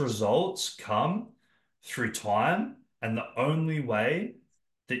best results come through time, and the only way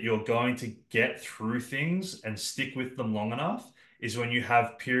that you're going to get through things and stick with them long enough is when you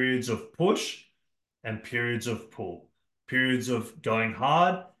have periods of push and periods of pull, periods of going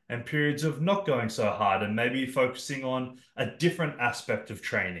hard and periods of not going so hard, and maybe focusing on a different aspect of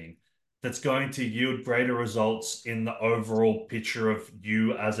training that's going to yield greater results in the overall picture of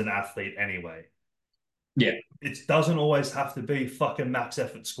you as an athlete anyway. Yeah, It doesn't always have to be fucking max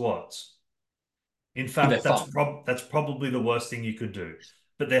effort squats. In but they're fact, fun. that's probably the worst thing you could do.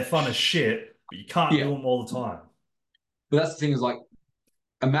 But they're fun as shit, but you can't do Yeah, them all the time. but that's the thing is like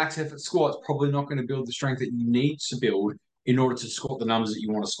a max effort squat is probably not going to build the strength that you need to build in order to squat the numbers that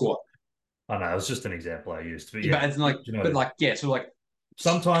you want to squat. I know, it was just an example I used, but But yeah, it's like, you know what I but mean. like, yeah, so like,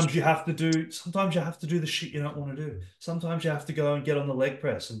 Sometimes you have to do the shit you don't want to do. Sometimes you have to go and get on the leg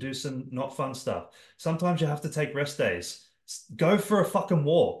press and do some not fun stuff. Sometimes you have to take rest days. Go for a fucking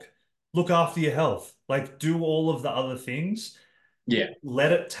walk. Look after your health. Like do all of the other things. yeah,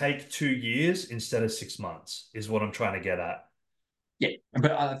 Let it take 2 years instead of 6 months, is what I'm trying to get at. yeah.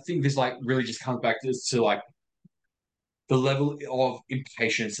 But I think this like really just comes back to like the level of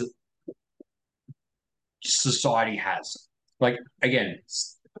impatience that society has. Like again,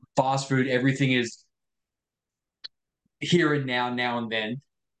 fast food, everything is here and now, now and then.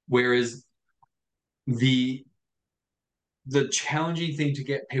 Whereas the the challenging thing to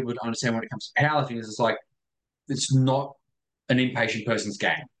get people to understand when it comes to powerlifting is it's like it's not an impatient person's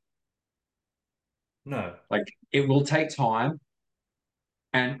game. No. Like it will take time,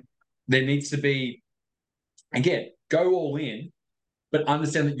 and there needs to be again go all in, but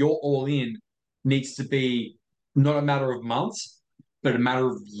understand that your all in needs to be not a matter of months, but a matter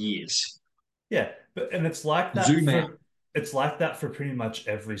of years. Yeah, but and Zoom out. it's like that for pretty much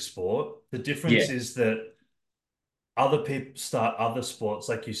every sport. The Yeah, difference is that other people start other sports,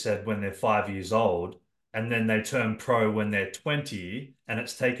 like you said, when they're 5 years old, and then they turn pro when they're 20, and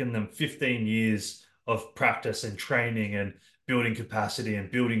it's taken them 15 years of practice and training and building capacity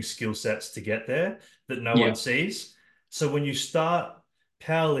and building skill sets to get there that no yeah, one sees. So when you start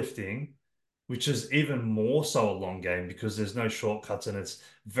powerlifting, which is even more so a long game because there's no shortcuts and it's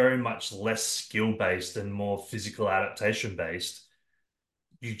very much less skill based and more physical adaptation based,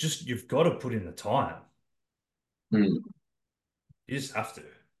 you've got to put in the time. mm, You just have to.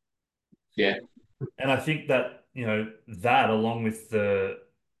 yeah, And I think that, that along with the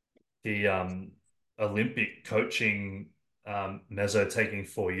Olympic coaching meso taking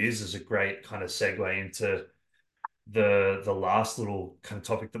 4 years is a great kind of segue into the last little kind of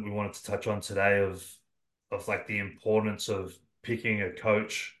topic that we wanted to touch on today of like the importance of picking a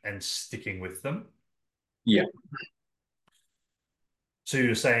coach and sticking with them. yeah, So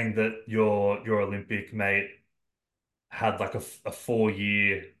you're saying that your Olympic mate had like a 4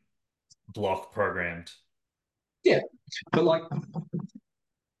 year block programmed. yeah. But like,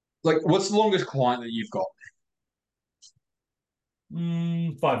 what's the longest client that you've got?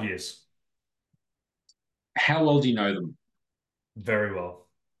 5 years. How well do you know them? Very well.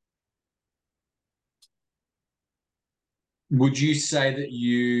 Would you say that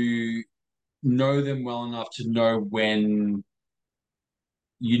you know them well enough to know when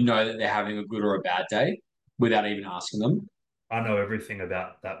you know that they're having a good or a bad day without even asking them? I know everything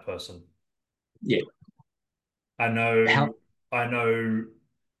about that person. Yeah. I know, How? I know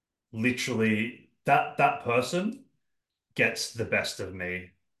literally that person gets the best of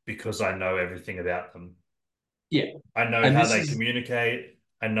me because I know everything about them. Yeah. I know And how this they is, communicate.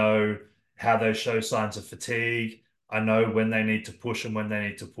 I know how they show signs of fatigue. I know when they need to push and when they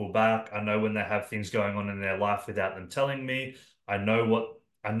need to pull back. I know when they have things going on in their life without them telling me. I know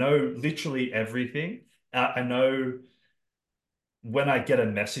literally everything. I know when I get a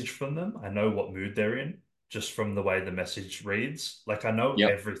message from them, I know what mood they're in just from the way the message reads. Like I know yep,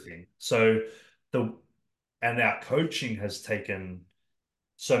 everything. So the and our coaching has taken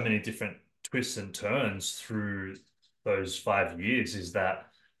so many different twists and turns through those 5 years is that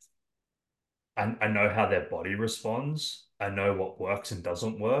I know how their body responds. I know what works and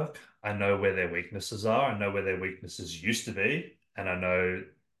doesn't work. I know where their weaknesses are. I know where their weaknesses used to be. And I know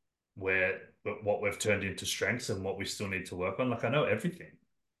where what we've turned into strengths and what we still need to work on. Like I know everything.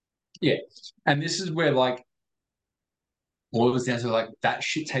 yeah. And this is where like boils down to like that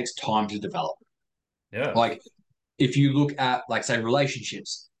shit takes time to develop. Yeah. Like if you look at like say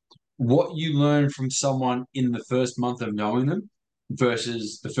relationships, what you learn from someone in the first month of knowing them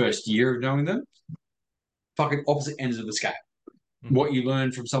versus the first year of knowing them, fucking opposite ends of the scale. Hmm. What you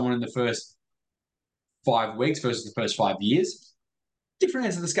learn from someone in the first 5 weeks versus the first 5 years, different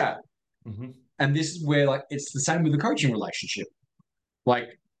ends of the scale. Hmm. And this is where like it's the same with the coaching relationship. Like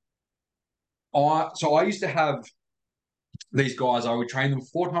I used to have these guys, I would train them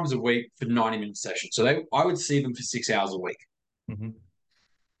 4 times a week for 90-minute sessions. So I would see them for 6 hours a week. Hmm.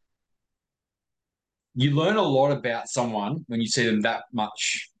 You learn a lot about someone when you see them that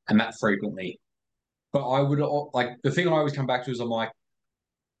much and that frequently. But I would like the thing I always come back to is I'm like,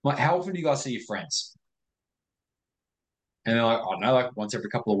 how often do you guys see your friends? And they're like, I don't know, like once every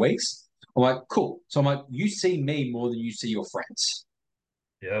couple of weeks. I'm like, cool. So I'm like, you see me more than you see your friends.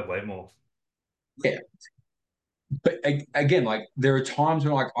 Yeah, way more. Yeah. But again, like there are times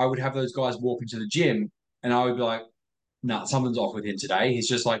when like I would have those guys walk into the gym and I would be like, nah, something's off with him today. He's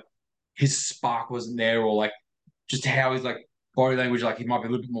just like his spark wasn't there, or like just how he's like body language, like he might be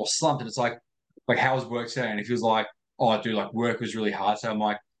a little bit more slumped. And it's like how was work today? And if he was oh, dude, like work was really hard. So I'm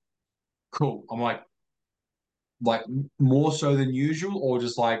like, cool. I'm like more so than usual, or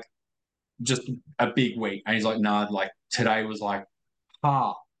just a big week. And he's like, nah, like today was like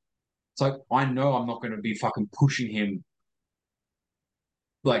hard. It's like I know I'm not going to be fucking pushing him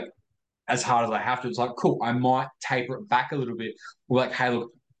like as hard as I have to. It's like, cool, I might taper it back a little bit. We're like, hey,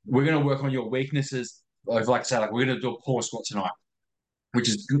 look, we're going to work on your weaknesses. Like I say, like we're going to do a pull squat tonight, which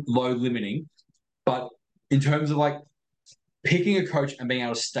is low limiting. But in terms of like picking a coach and being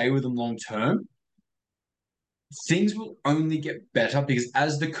able to stay with them long term, things will only get better because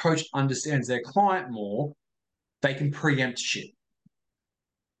as the coach understands their client more, they can preempt shit.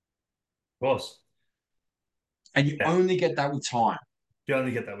 Of course. And you Yeah. only get that with time. You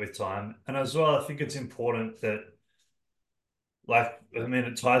only get that with time. And as well, I think it's important that like I mean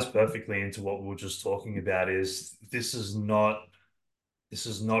it ties perfectly into what we were just talking about is this is not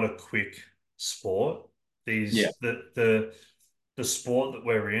a quick sport. Yeah. The sport that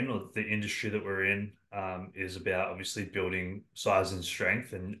we're in or the industry that we're in is about obviously building size and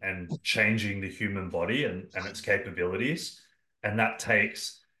strength and changing the human body and its capabilities. And that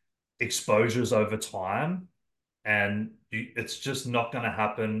takes exposures over time. And it's just not going to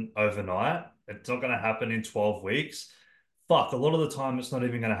happen overnight. It's not going to happen in 12 weeks. Fuck, a lot of the time, it's not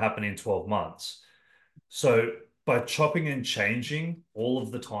even going to happen in 12 months. So by chopping and changing all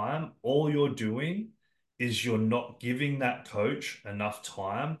of the time, all you're doing is you're not giving that coach enough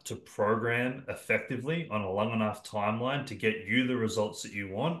time to program effectively on a long enough timeline to get you the results that you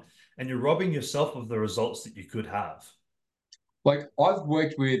want, and you're robbing yourself of the results that you could have. Like I've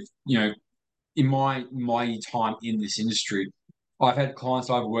worked with, in my time in this industry, I've had clients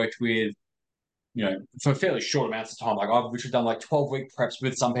I've worked with, for fairly short amounts of time. Like I've literally done like 12-week preps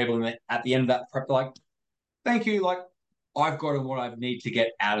with some people, and at the end of that prep, they're like, thank you, like I've gotten what I need to get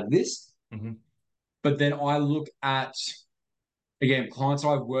out of this. Hmm. But then I look at again clients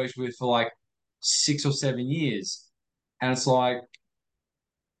I've worked with for like 6 or 7 years, and it's like,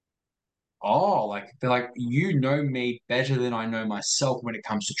 oh, like they're like, you know me better than I know myself when it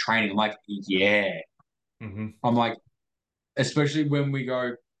comes to training. I'm like, yeah. Hmm. I'm like, especially when we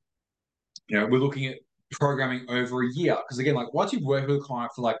go, we're looking at programming over a year. Because again, like once you've worked with a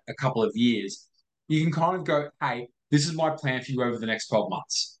client for like a couple of years, you can kind of go, hey, this is my plan for you over the next 12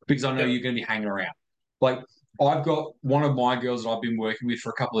 months because I know Yep. you're going to be hanging around. Like I've got one of my girls that I've been working with for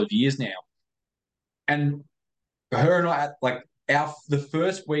a couple of years now, and her and I, like our the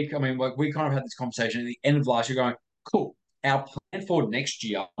first week, I mean, like we kind of had this conversation at the end of last year, going, cool. Our plan for next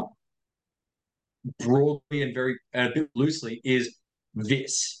year, broadly and very and a bit loosely, is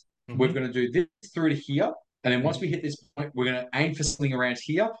this. We're Hmm. going to do this through to here, and then once we Hmm. hit this point, we're going to aim for something around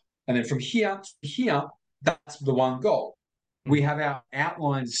here, and then from here to here, that's the one goal. We Hmm. have our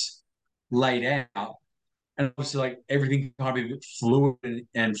outlines laid out, and obviously, like everything kind of be fluid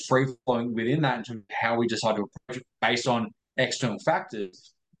and free flowing within that in terms of how we decide to approach it based on external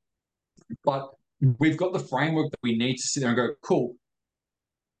factors. But we've got the framework that we need to sit there and go, cool,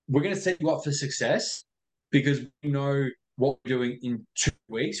 we're going to set you up for success because we know what we're doing in 2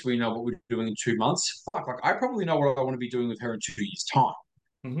 weeks. We know what we're doing in 2 months. Fuck, like I probably know what I want to be doing with her in 2 years' time.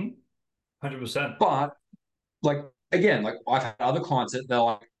 Hmm. 100%. But like again, like I've had other clients that they're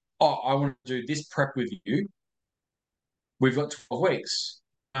like, oh, I want to do this prep with you. We've got 12 weeks.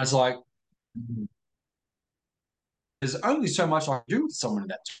 And it's like, there's only so much I can do with someone in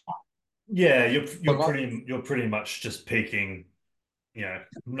that time. Yeah, you're Like you're pretty much just peaking,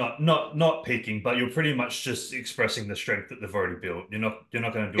 not peaking, but you're pretty much just expressing the strength that they've already built. You're not going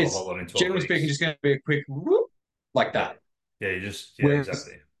to do a whole it's lot in 12 generally speaking weeks. just going to be a quick whoop like Yeah. that. Yeah, you just yeah, Whereas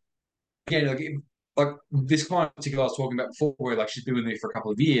exactly. again, like this client in particular I was talking about before, where like she's been with me for a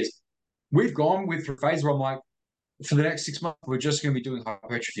couple of years. We've gone with through a phase where I'm like, for the next 6 months, we're just going to be doing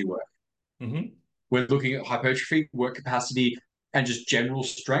hypertrophy work. Hmm. We're looking at hypertrophy, work capacity, and just general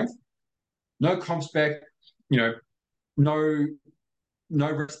strength. No comp spec, you know, no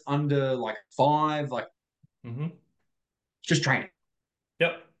reps under like five, like Hmm. just training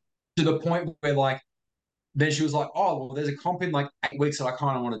Yep. to the point where like then she was like, oh well, there's a comp in like 8 weeks that I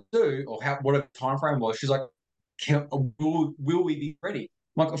kind of want to do, or how whatever time frame was. She's like, will we be ready?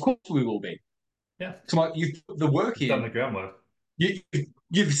 I'm like, of course we will be. Yeah. So like you've put the work You've done in, the groundwork.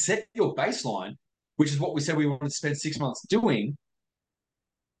 you've set your baseline, which is what we said we wanted to spend 6 months doing.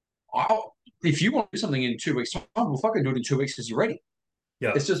 If you want to do something in 2 weeks' time, we'll fucking do it in 2 weeks because you're ready.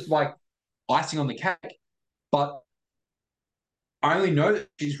 It's Yep. just like icing on the cake. But I only know that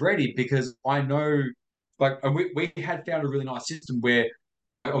she's ready because I know, like, and we had found a really nice system where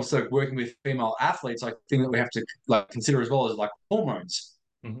also working with female athletes, like, thing that we have to like consider as well as like hormones.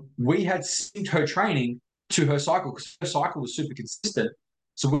 Hmm. We had synced her training to her cycle because her cycle was super consistent.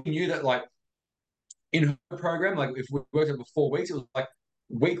 So we knew that, like, in her program, like, if we worked over 4 weeks, it was like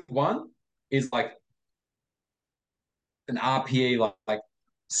week one is like an RPE like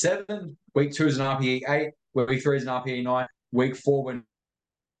 7, week two is an RPE 8, week three is an RPE 9, week four when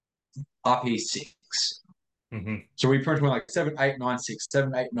RPE 6. Hmm. So we pretty much went like 7, 8, 9, 6,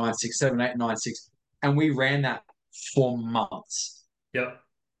 7, 8, 9, 6, 7, 8, 9, 6, and we ran that for months. Yep.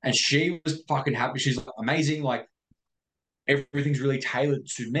 And she was fucking happy. She's like, amazing. Like everything's really tailored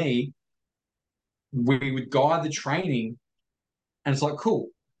to me. We would guide the training, and it's like, cool.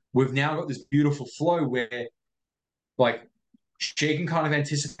 We've now got this beautiful flow where, like, she can kind of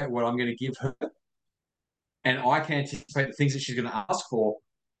anticipate what I'm going to give her, and I can anticipate the things that she's going to ask for,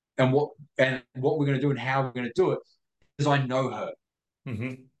 and what we're going to do and how we're going to do it, because I know her.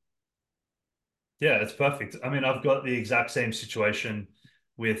 Hmm. Yeah, it's perfect. I mean, I've got the exact same situation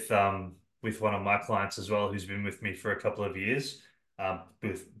with one of my clients as well, who's been with me for a couple of years,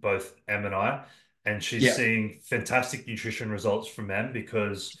 with both Em and I, and she's Yeah, seeing fantastic nutrition results from Em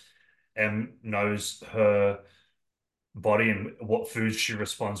because Em knows her body and what foods she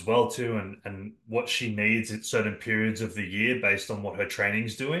responds well to and what she needs at certain periods of the year based on what her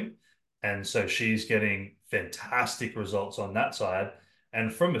training's doing. And so she's getting fantastic results on that side.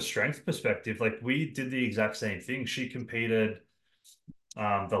 And from a strength perspective, like we did the exact same thing. She competed,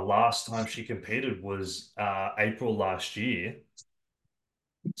 the last time she competed was April last year.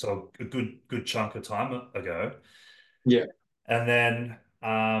 So a good chunk of time ago. yeah, And then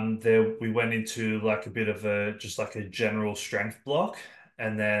there we went into like a bit of a just like a general strength block,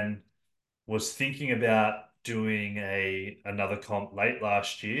 and then was thinking about doing a another comp late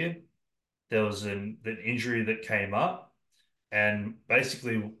last year. There was an injury that came up, and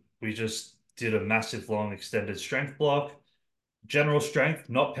basically we just did a massive long extended strength block, general strength,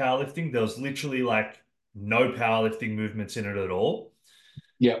 not powerlifting. There was literally like no powerlifting movements in it at all,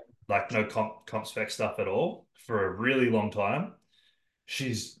 yeah, like no comp spec stuff at all for a really long time.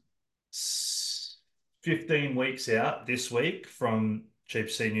 She's 15 weeks out this week from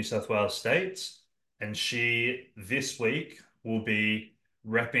GPC New South Wales States, and she this week will be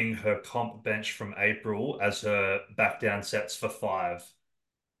repping her comp bench from April as her back down sets for five,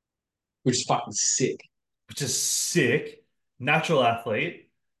 which is fucking sick. which is sick. Natural athlete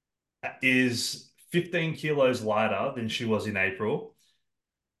is 15 kilos lighter than she was in April.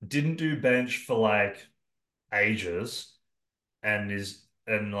 Didn't do bench for like ages and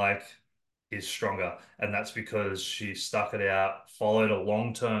like is stronger. And that's because she stuck it out, followed a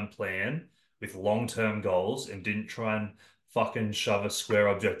long-term plan with long-term goals, and didn't try and fucking shove a square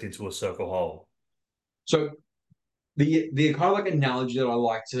object into a circle hole. So the kind of like analogy that I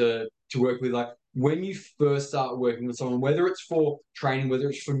like to work with, like when you first start working with someone, whether it's for training, whether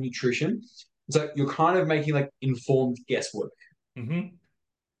it's for nutrition, it's like you're kind of making like informed guesswork. Hmm.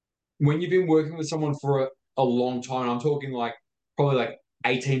 When you've been working with someone for a long time, I'm talking like probably like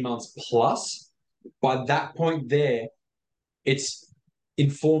 18 months plus, by that point there, it's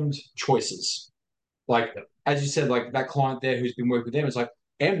informed choices. Like, Yep. as you said, like that client there who's been working with them, it's like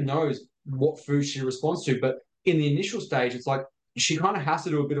Em knows what food she responds to. But in the initial stage, it's like she kind of has to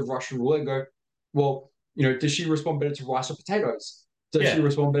do a bit of Russian roulette and go, well, does she respond better to rice or potatoes? Does she Yeah.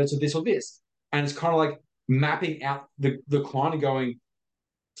 respond better to this or this? And it's kind of like mapping out the client and going,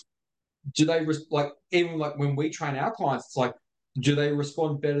 do they like even like when we train our clients, it's like, do they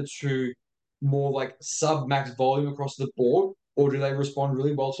respond better to more like sub max volume across the board, or do they respond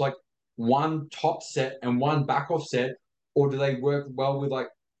really well to like one top set and one back off set, or do they work well with like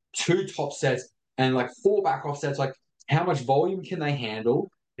two top sets and like four back off sets? Like, how much volume can they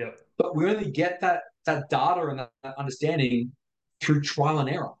handle? Yep. But we only get that data and that understanding through trial and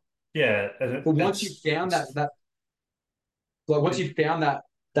error. Yeah. But once you found that like once it, you found that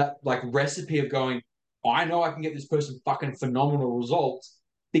like recipe of going, I know I can get this person fucking phenomenal results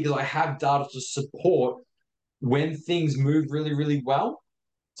because I have data to support when things move really, really well.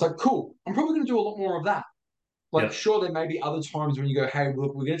 It's like, cool. I'm probably going to do a lot more of that. Like, yep. sure, there may be other times when you go, hey,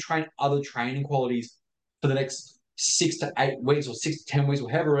 look, we're going to train other training qualities for the next 6 to 8 weeks or 6 to 10 weeks, or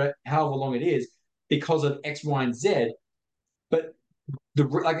however long it is, because of X, Y, and Z. But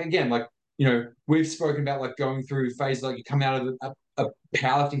like again, like we've spoken about like going through phases, like you come out of a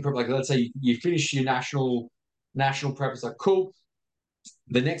powerlifting prep, like let's say you finish your national prep, it's like cool.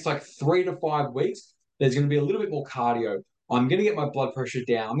 The next like 3 to 5 weeks, there's going to be a little bit more cardio. I'm going to get my blood pressure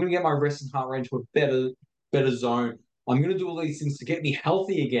down. I'm going to get my resting heart rate to a better zone. I'm going to do all these things to get me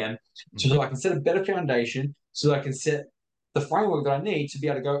healthy again, so that I Hmm. can set a better foundation, so that I can set the framework that I need to be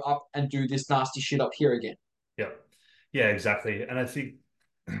able to go up and do this nasty shit up here again. Yep. Yeah, exactly. And I think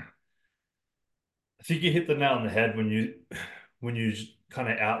you hit the nail on the head when you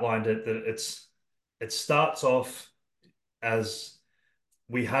kind of outlined it that it starts off as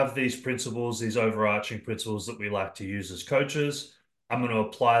we have these principles, these overarching principles that we like to use as coaches. I'm going to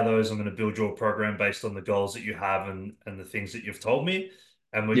apply those. I'm going to build your program based on the goals that you have and the things that you've told me.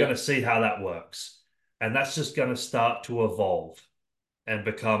 And we're going Yeah, to see how that works. And that's just going to start to evolve and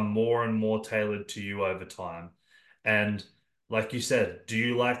become more and more tailored to you over time. And like you said, do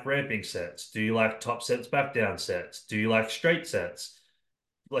you like ramping sets? Do you like top sets, back down sets? Do you like straight sets?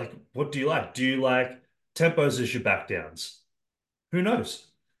 Like, what do you like? Do you like tempos as your back downs? Who knows?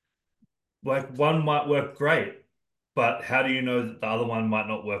 Like one might work great, but how do you know that the other one might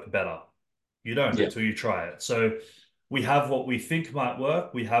not work better? You don't yeah, until you try it. So we have what we think might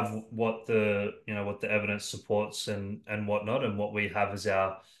work. We have what what the evidence supports and whatnot, and what we have as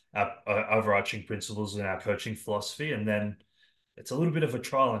our overarching principles in our coaching philosophy. And then it's a little bit of a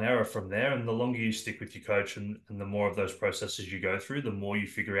trial and error from there. And the longer you stick with your coach and the more of those processes you go through, the more you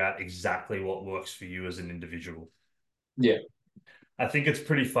figure out exactly what works for you as an individual. yeah. I think it's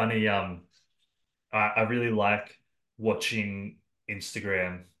pretty funny. I really like watching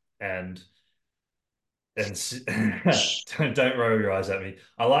Instagram and don't roll your eyes at me.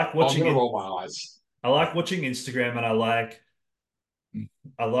 I like I'm watching gonna it. roll my eyes. I like watching Instagram and I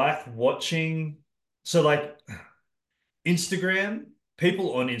like watching so like Instagram,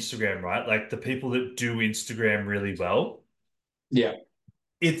 people on Instagram, right? Like the people that do Instagram really well. Yeah,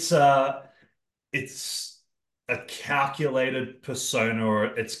 It's uh it's a calculated persona or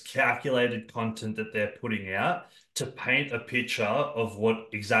it's calculated content that they're putting out to paint a picture of what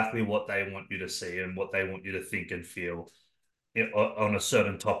they want you to see and what they want you to think and feel on a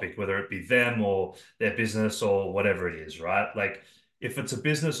certain topic, whether it be them or their business or whatever it is, right? Like if it's a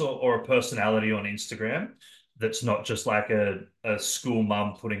business or a personality on Instagram that's not just like a school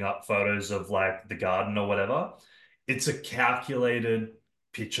mum putting up photos of like the garden or whatever, it's a calculated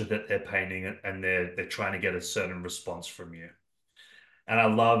picture that they're painting and they're trying to get a certain response from you. And I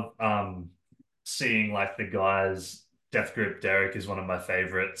love seeing like the guys, Death Grip Derek is one of my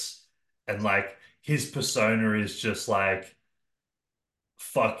favorites. And like his persona is just like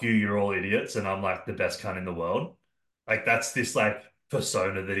fuck you, you're all idiots, and I'm like the best cunt in the world. Like that's this like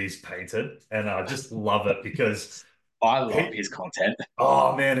persona that he's painted, and I just love it because I love pe his content.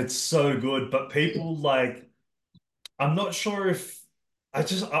 oh man, it's so good. But people like, I'm not sure if I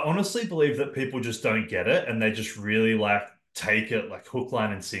honestly believe that people just don't get it, and they just really like take it like hook,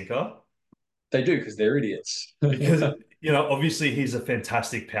 line, and sinker. They do because they're idiots. Because obviously he's a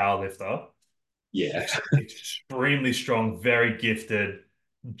fantastic power lifter, Yeah. extremely strong, very gifted,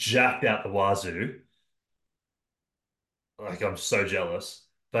 jacked out the wazoo. Like I'm so jealous.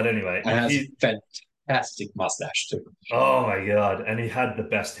 But anyway, And has a fantastic mustache too. oh my God, and he had the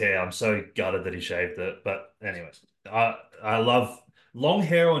best hair. I'm so gutted that he shaved it. But anyway, I love long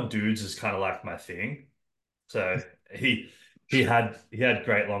hair on dudes is kind of like my thing. So he had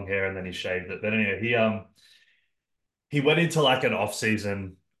great long hair and then he shaved it. But anyway, he went into like an off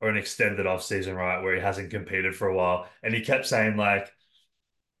season or an extended off season, right, where he hasn't competed for a while, and he kept saying like,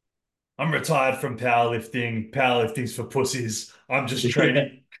 "I'm retired from powerlifting. Powerlifting's for pussies. I'm just Yeah.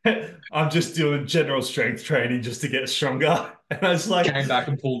 training. I'm just doing general strength training just to get stronger." And I was like, Came back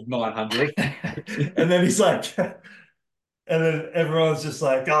and pulled 900. and then he's like, and then everyone's just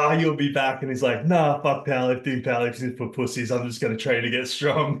like, "Ah, you'll be back," and he's like, "Nah, fuck powerlifting. Powerlifting's for pussies. I'm just gonna train to get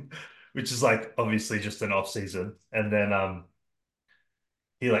strong," which is like obviously just an off season, and then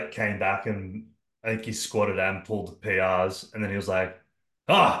he like came back and I think he squatted and pulled PRs, and then he was like,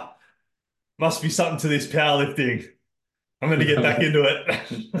 "Ah, must be something to this powerlifting. I'm gonna get back into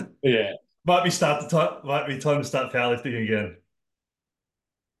it. Yeah. Might be time to start powerlifting again."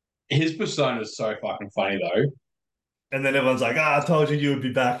 His persona is so fucking funny though. And then everyone's like, "Ah, I told you you would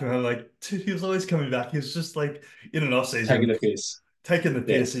be back," and I'm like, "Dude, he was always coming back. He was just like in an off Taking season, the piss. taking the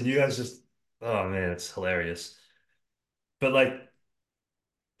Yeah. piss, and you guys just, oh man, it's hilarious." But like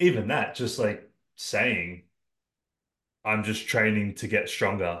even that, just like saying, "I'm just training to get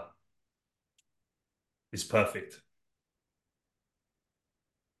stronger," is perfect.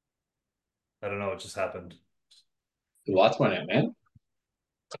 I don't know what just happened. The lights went out, man.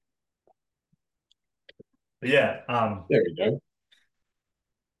 But yeah, There we go.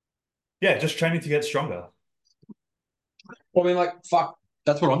 yeah, just training to get stronger. Well, I mean, like, fuck,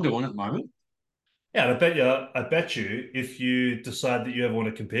 that's what I'm doing at the moment. Yeah, and I bet you, if you decide that you ever want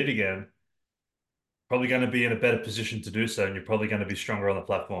to compete again, probably going to be in a better position to do so, and you're probably going to be stronger on the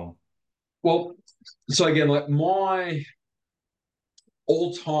platform. Well, so again, like my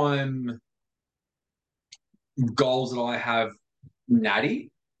all-time goals that I have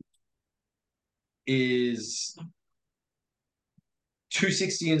natty is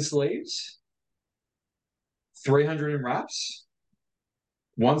 260 in sleeves, 300 in wraps,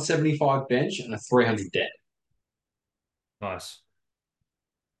 175 bench, and a 300 dead. Nice.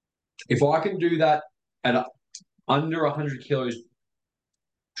 If I can do that at under 100 kilos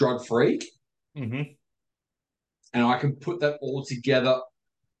drug free, Hmm. and I can put that all together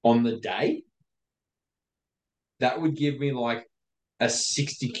on the day, that would give me like a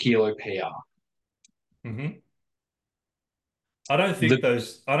 60 kilo PR. Hmm. The I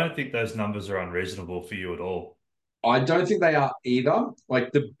don't think those numbers are unreasonable for you at all. I don't think they are either.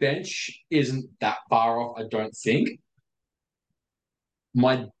 Like the bench isn't that far off, I don't think.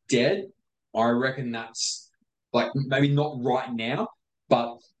 My dead, I reckon that's like maybe not right now,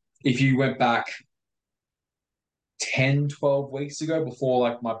 but if you went back 10, 12 weeks ago before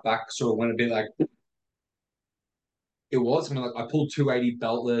like my back sort of went a bit like it was, I mean, like I pulled 280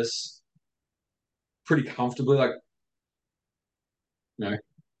 beltless pretty comfortably. Like, you know,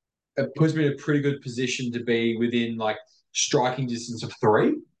 it puts me in a pretty good position to be within like striking distance of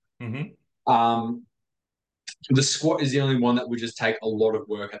three. Hmm. Um, the squat is the only one that would just take a lot of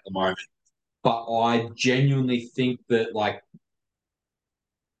work at the moment. But I genuinely think that like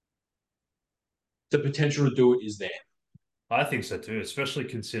the potential to do it is there. I think so too, especially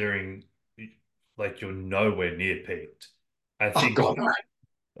considering like you're nowhere near peaked. I Oh think god,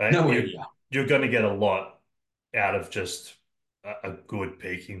 no, nowhere you're near. going to get a lot out of just a good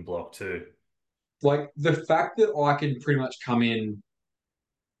peaking block too. Like the fact that I can pretty much come in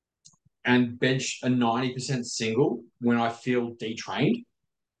and bench a 90% single when I feel detrained.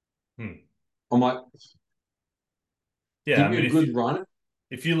 Hmm. I'm like, Yeah, give I me mean, a good run.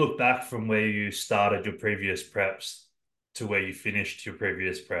 if you look back from where you started your previous preps to where you finished your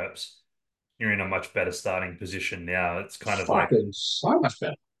previous preps, you're in a much better starting position now. It's kind of like, Fucking so much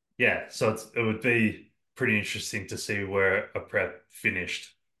better. yeah, so it would be pretty interesting to see where a prep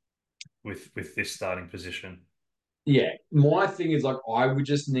finished with this starting position. Yeah. My thing is like I would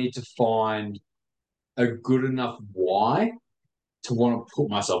just need to find a good enough why to want to put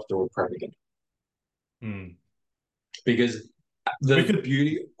myself through a prep again. Hmm. Because We the could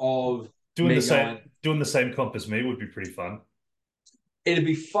beauty of doing the me same going, doing the same comp as me would be pretty fun. it'd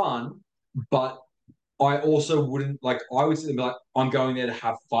be fun, but I also wouldn't like. I would be like, I'm going there to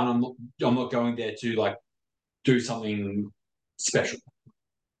have fun. I'm not going there to like do something special.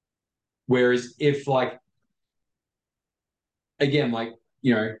 Whereas if like again, like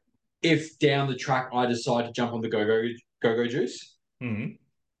you know, if down the track I decide to jump on the go juice, Hmm.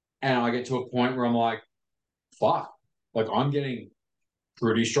 and I get to a point where I'm like, fuck, like I'm getting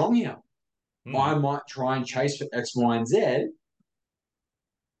pretty strong here. I Hmm. might try and chase for X, Y, and Z.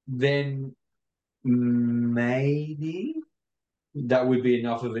 Then maybe that would be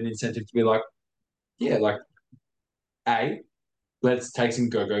enough of an incentive to be like, yeah, like A, let's take some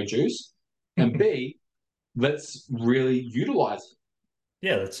go juice, and B, let's really utilize it.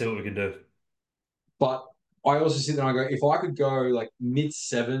 Yeah, let's see what we can do. But I also sit there and I go, if I could go like mid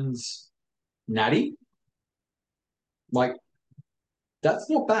sevens natty, like that's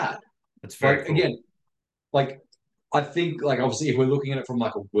not bad. It's very Like cool. again, like I think like obviously if we're looking at it from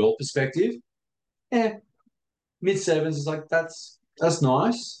like a world perspective, yeah, mid sevens is like that's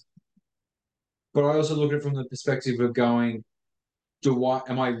nice. But I also look at it from the perspective of going, do I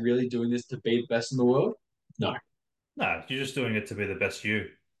am I really doing this to be the best in the world? No. No, you're just doing it to be the best you.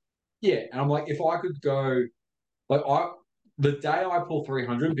 Yeah, and I'm like, if I could go like I the day I pull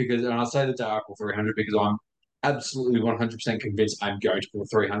 300 because and I say the day I pull 300 because I'm absolutely 100% convinced I'm going to pull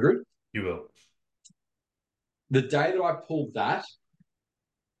 300. You will. The day that I pull that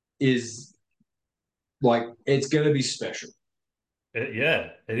is like it's going to be special. Yeah,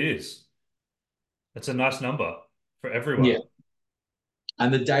 it is. It's a nice number for Yeah. everyone.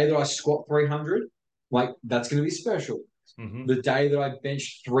 And the day that I squat 300, like that's going to be special. Hmm. The day that I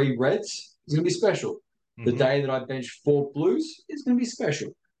bench three reds is going to be special. The Hmm. day that I bench four blues is going to be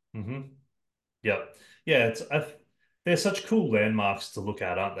special. Hmm. Yep. Yeah, they're such cool landmarks to look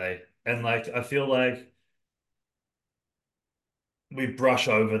at, aren't they? And like I feel like we brush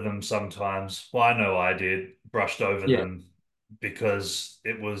over them sometimes. Well, I know I did, brushed over Yeah. them because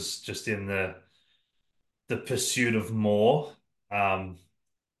it was just in the pursuit of more, um,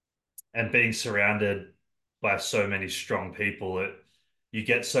 and being surrounded by so many strong people, you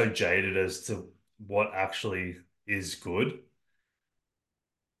get so jaded as to what actually is good.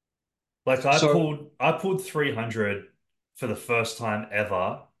 Like So, I pulled 300 for the first time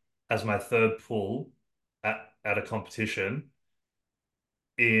ever as my third pull at a competition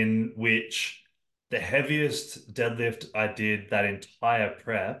in which the heaviest deadlift I did that entire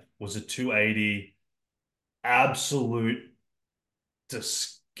prep was a 280, absolute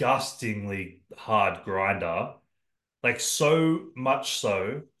disgustingly hard grinder. Like so much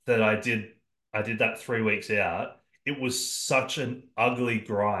so that I did that 3 weeks out. It was such an ugly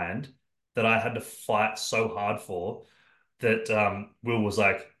grind that I had to fight so hard for that Will was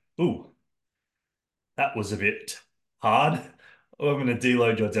like, "Ooh, that was a bit hard. I'm going to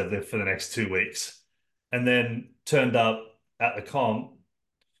deload your deadlift for the next 2 weeks." And then turned up at the comp,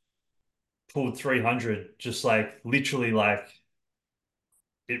 pulled 300, just like literally like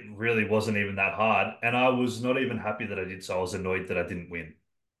it really wasn't even that hard. And I was not even happy that I did so. I was annoyed that I didn't win.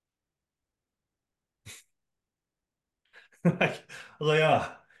 Like, I was like,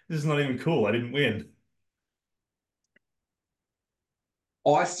 this is not even cool. I didn't win.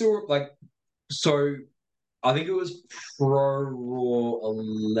 I still like, so I think it was Pro Raw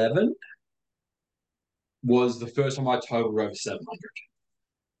 11 was the first time I totaled over 700.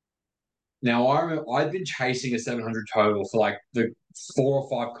 Now, I remember I'd been chasing a 700 total for like the 4 or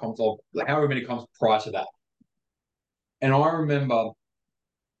 5 comps, or however many comps prior to that. And I remember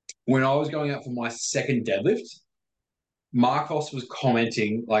when I was going out for my second deadlift, Marcos was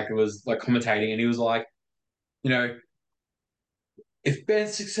commenting, like it was like commentating, and he was like, you know, if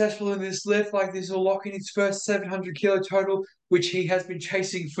Ben's successful in this lift, like this will lock in his first 700 kilo total, which he has been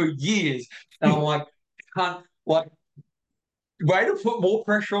chasing for years. And I'm like, can't, like, way to put more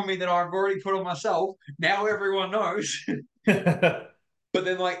pressure on me than I've already put on myself. Now everyone knows. But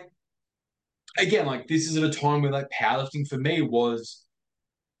then, like, again, like, this is at a time where, like, powerlifting for me was,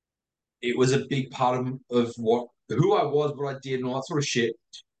 it was a big part of what, who I was, what I did, and all that sort of shit.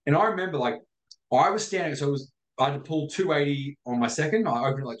 And I remember, like, I was standing, so it was, I had to pull 280 on my second. I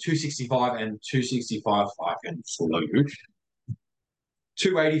opened like 265 and 265. I can follow you.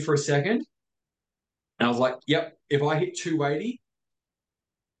 280 for a second. And I was like, yep, if I hit 280,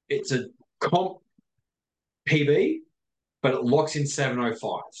 it's a comp PB, but it locks in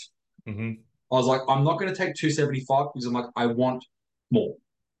 705. Hmm. I was like, I'm not going to take 275 because I'm like, I want more.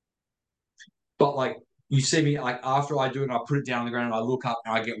 But like, you see me, like, after I do it and I put it down on the ground and I look up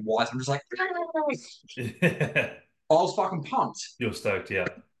and I get white, I'm just like, Yeah. I was fucking pumped. You're stoked, yeah.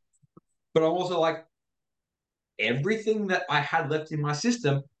 But I'm also like, everything that I had left in my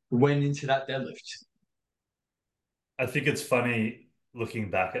system went into that deadlift. I think it's funny looking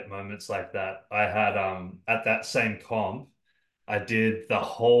back at moments like that. I had at that same comp, I did the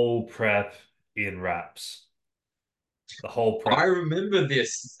whole prep in wraps. The whole I prep. remember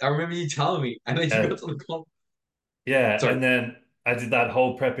this. I remember you telling me. And then you got And to the comp. yeah, Sorry. and then I did that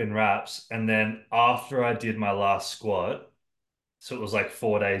whole prep in wraps. And then after I did my last squat, so it was like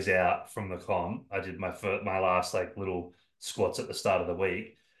 4 days out from the comp, I did my last like little squats at the start of the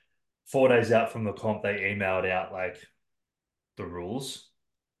week. 4 days out from the comp, they emailed out like the rules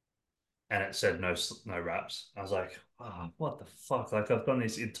and it said no wraps. I was like, oh, what the fuck? Like I've done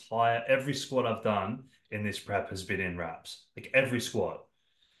this entire every squat I've done in this prep has been in wraps. Like every squat.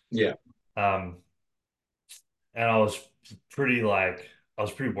 Yeah. Um, and I was pretty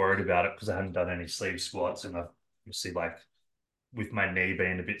worried about it because I hadn't done any sleeve squats and I obviously like with my knee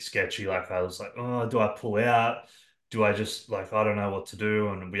being a bit sketchy, like I was like, oh, do I pull out? Do I just like I don't know what to do?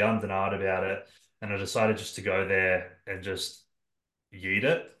 And we ummed and ahed about it. And I decided just to go there and just yeet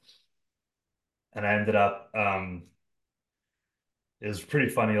it. And I ended up it was pretty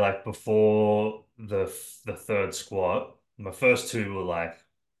funny, like before the third squat, my first two were like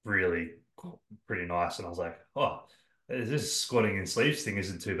really pretty nice. And I was like, oh, this squatting in sleeves thing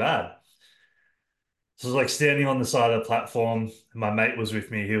isn't too bad. So I was like standing on the side of the platform. My mate was with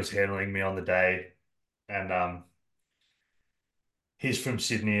me, he was handling me on the day. And he's from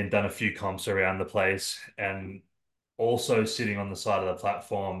Sydney and done a few comps around the place. And also sitting on the side of the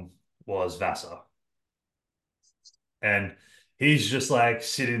platform was Vasa. And he's just like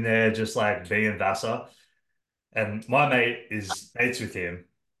sitting there, just like being Vasa. And my mate is mates with him.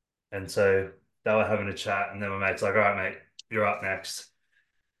 And so they were having a chat. And then my mate's like, all right, mate, you're up next.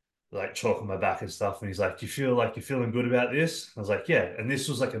 Like chalking my back and stuff. And he's like, do you feel like you're feeling good about this? I was like, yeah. And this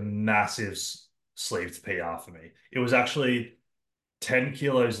was like a massive sleeved PR for me. It was actually 10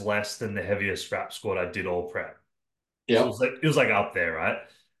 kilos less than the heaviest rap squat I did all prep. So Yep. it was like up there, right?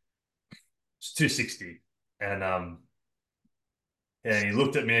 It's 260. And he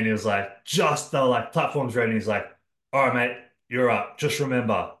looked at me and he was like, just the like platform's ready. And he's like, all right, mate, you're up. Just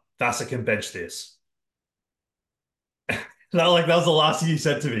remember, Vasa can bench this. That was the last thing he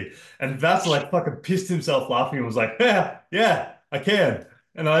said to me. And Vasa like fucking pissed himself laughing and was like, yeah, yeah, I can.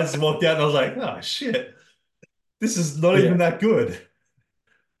 And I just walked out and I was like, oh shit, this is not Yeah. even that good.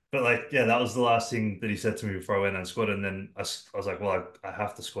 But like, yeah, that was the last thing that he said to me before I went and squatted. And then I was like, well, I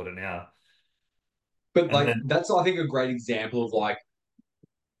have to squat it now. But And like then, that's I think a great example of like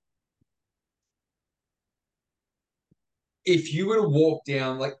if you were to walk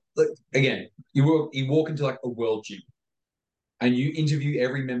down like again, you walk into like a world gym and you interview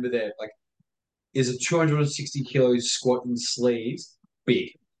every member there, like is a 260 kilos squat in sleeves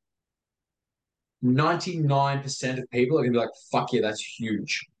big? 99% of people are gonna be like, fuck yeah, that's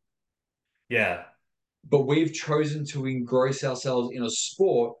huge. yeah, But we've chosen to engross ourselves in a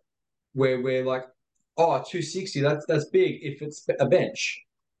sport where we're like, oh, 260, that's big if it's a bench.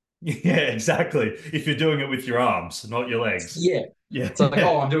 yeah, exactly. If you're doing it with your arms, not your legs. Yeah. Yeah, It's like,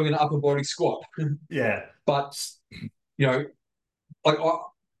 oh, I'm doing an upper body squat. yeah, But, you know, like,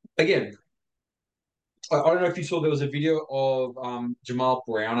 again, I don't know if you saw there was a video of Jamal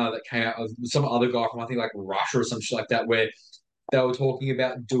Browner that came out of some other guy from, I think, like Russia or some shit like that, where they were talking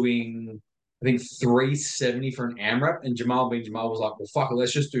about doing, I think, 370 for an AMRAP. And Jamal was like, well, fuck it,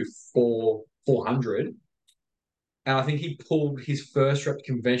 let's just do 400. And I think he pulled his first rep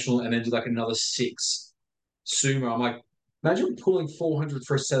conventional and then did like another six sumo. I'm like, imagine pulling 400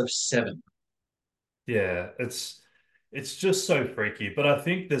 for a set of seven. yeah. It's just so freaky. But I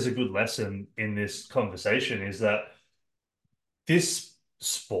think there's a good lesson in this conversation is that this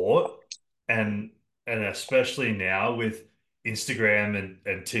sport and especially now with Instagram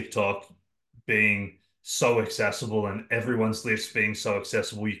and TikTok being so accessible and everyone's lifts being so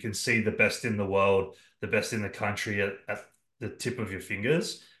accessible, you can see the best in the world, the best in the country at the tip of your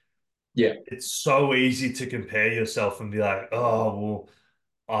fingers. Yeah, It's so easy to compare yourself and be like, oh, well,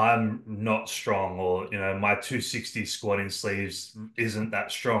 I'm not strong, or my 260 squatting sleeves isn't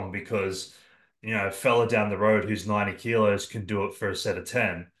that strong because a fella down the road who's 90 kilos can do it for a set of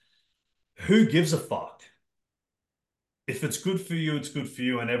 10. Who gives a fuck? If it's good for you, it's good for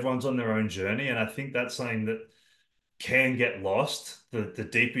you, and everyone's on their own journey. And I think that's something that can get lost. The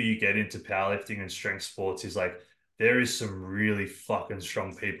deeper you get into powerlifting and strength sports is like there is some really fucking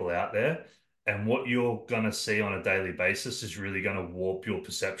strong people out there. And what you're gonna see on a daily basis is really gonna warp your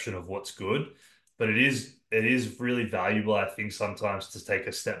perception of what's good. But it is really valuable, I think, sometimes to take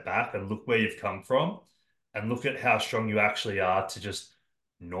a step back and look where you've come from and look at how strong you actually are to just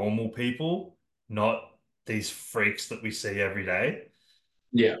normal people, not these freaks that we see every day,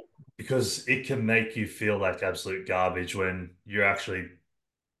 Yeah, because it can make you feel like absolute garbage when you're actually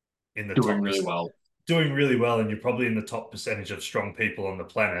in the doing top, really well. doing really well, and you're probably in the top percentage of strong people on the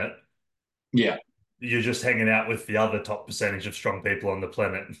planet. Yeah, You're just hanging out with the other top percentage of strong people on the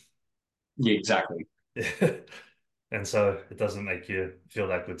planet. yeah, exactly. And so it doesn't make you feel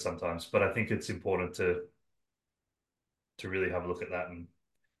that good sometimes. But I think it's important to really have a look at that and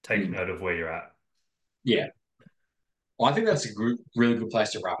take Mm. note of where you're at. Yeah, well, I think that's a good, really good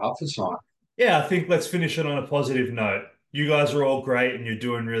place to wrap up for tonight. Yeah, I think let's finish it on a positive note. You guys are all great and you're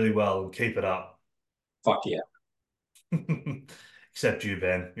doing really well and keep it up. Fuck yeah. Except you,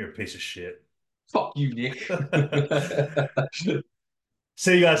 Ben. You're a piece of shit. Fuck you, Nick.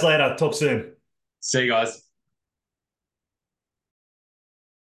 See you guys later. Talk soon. See you guys.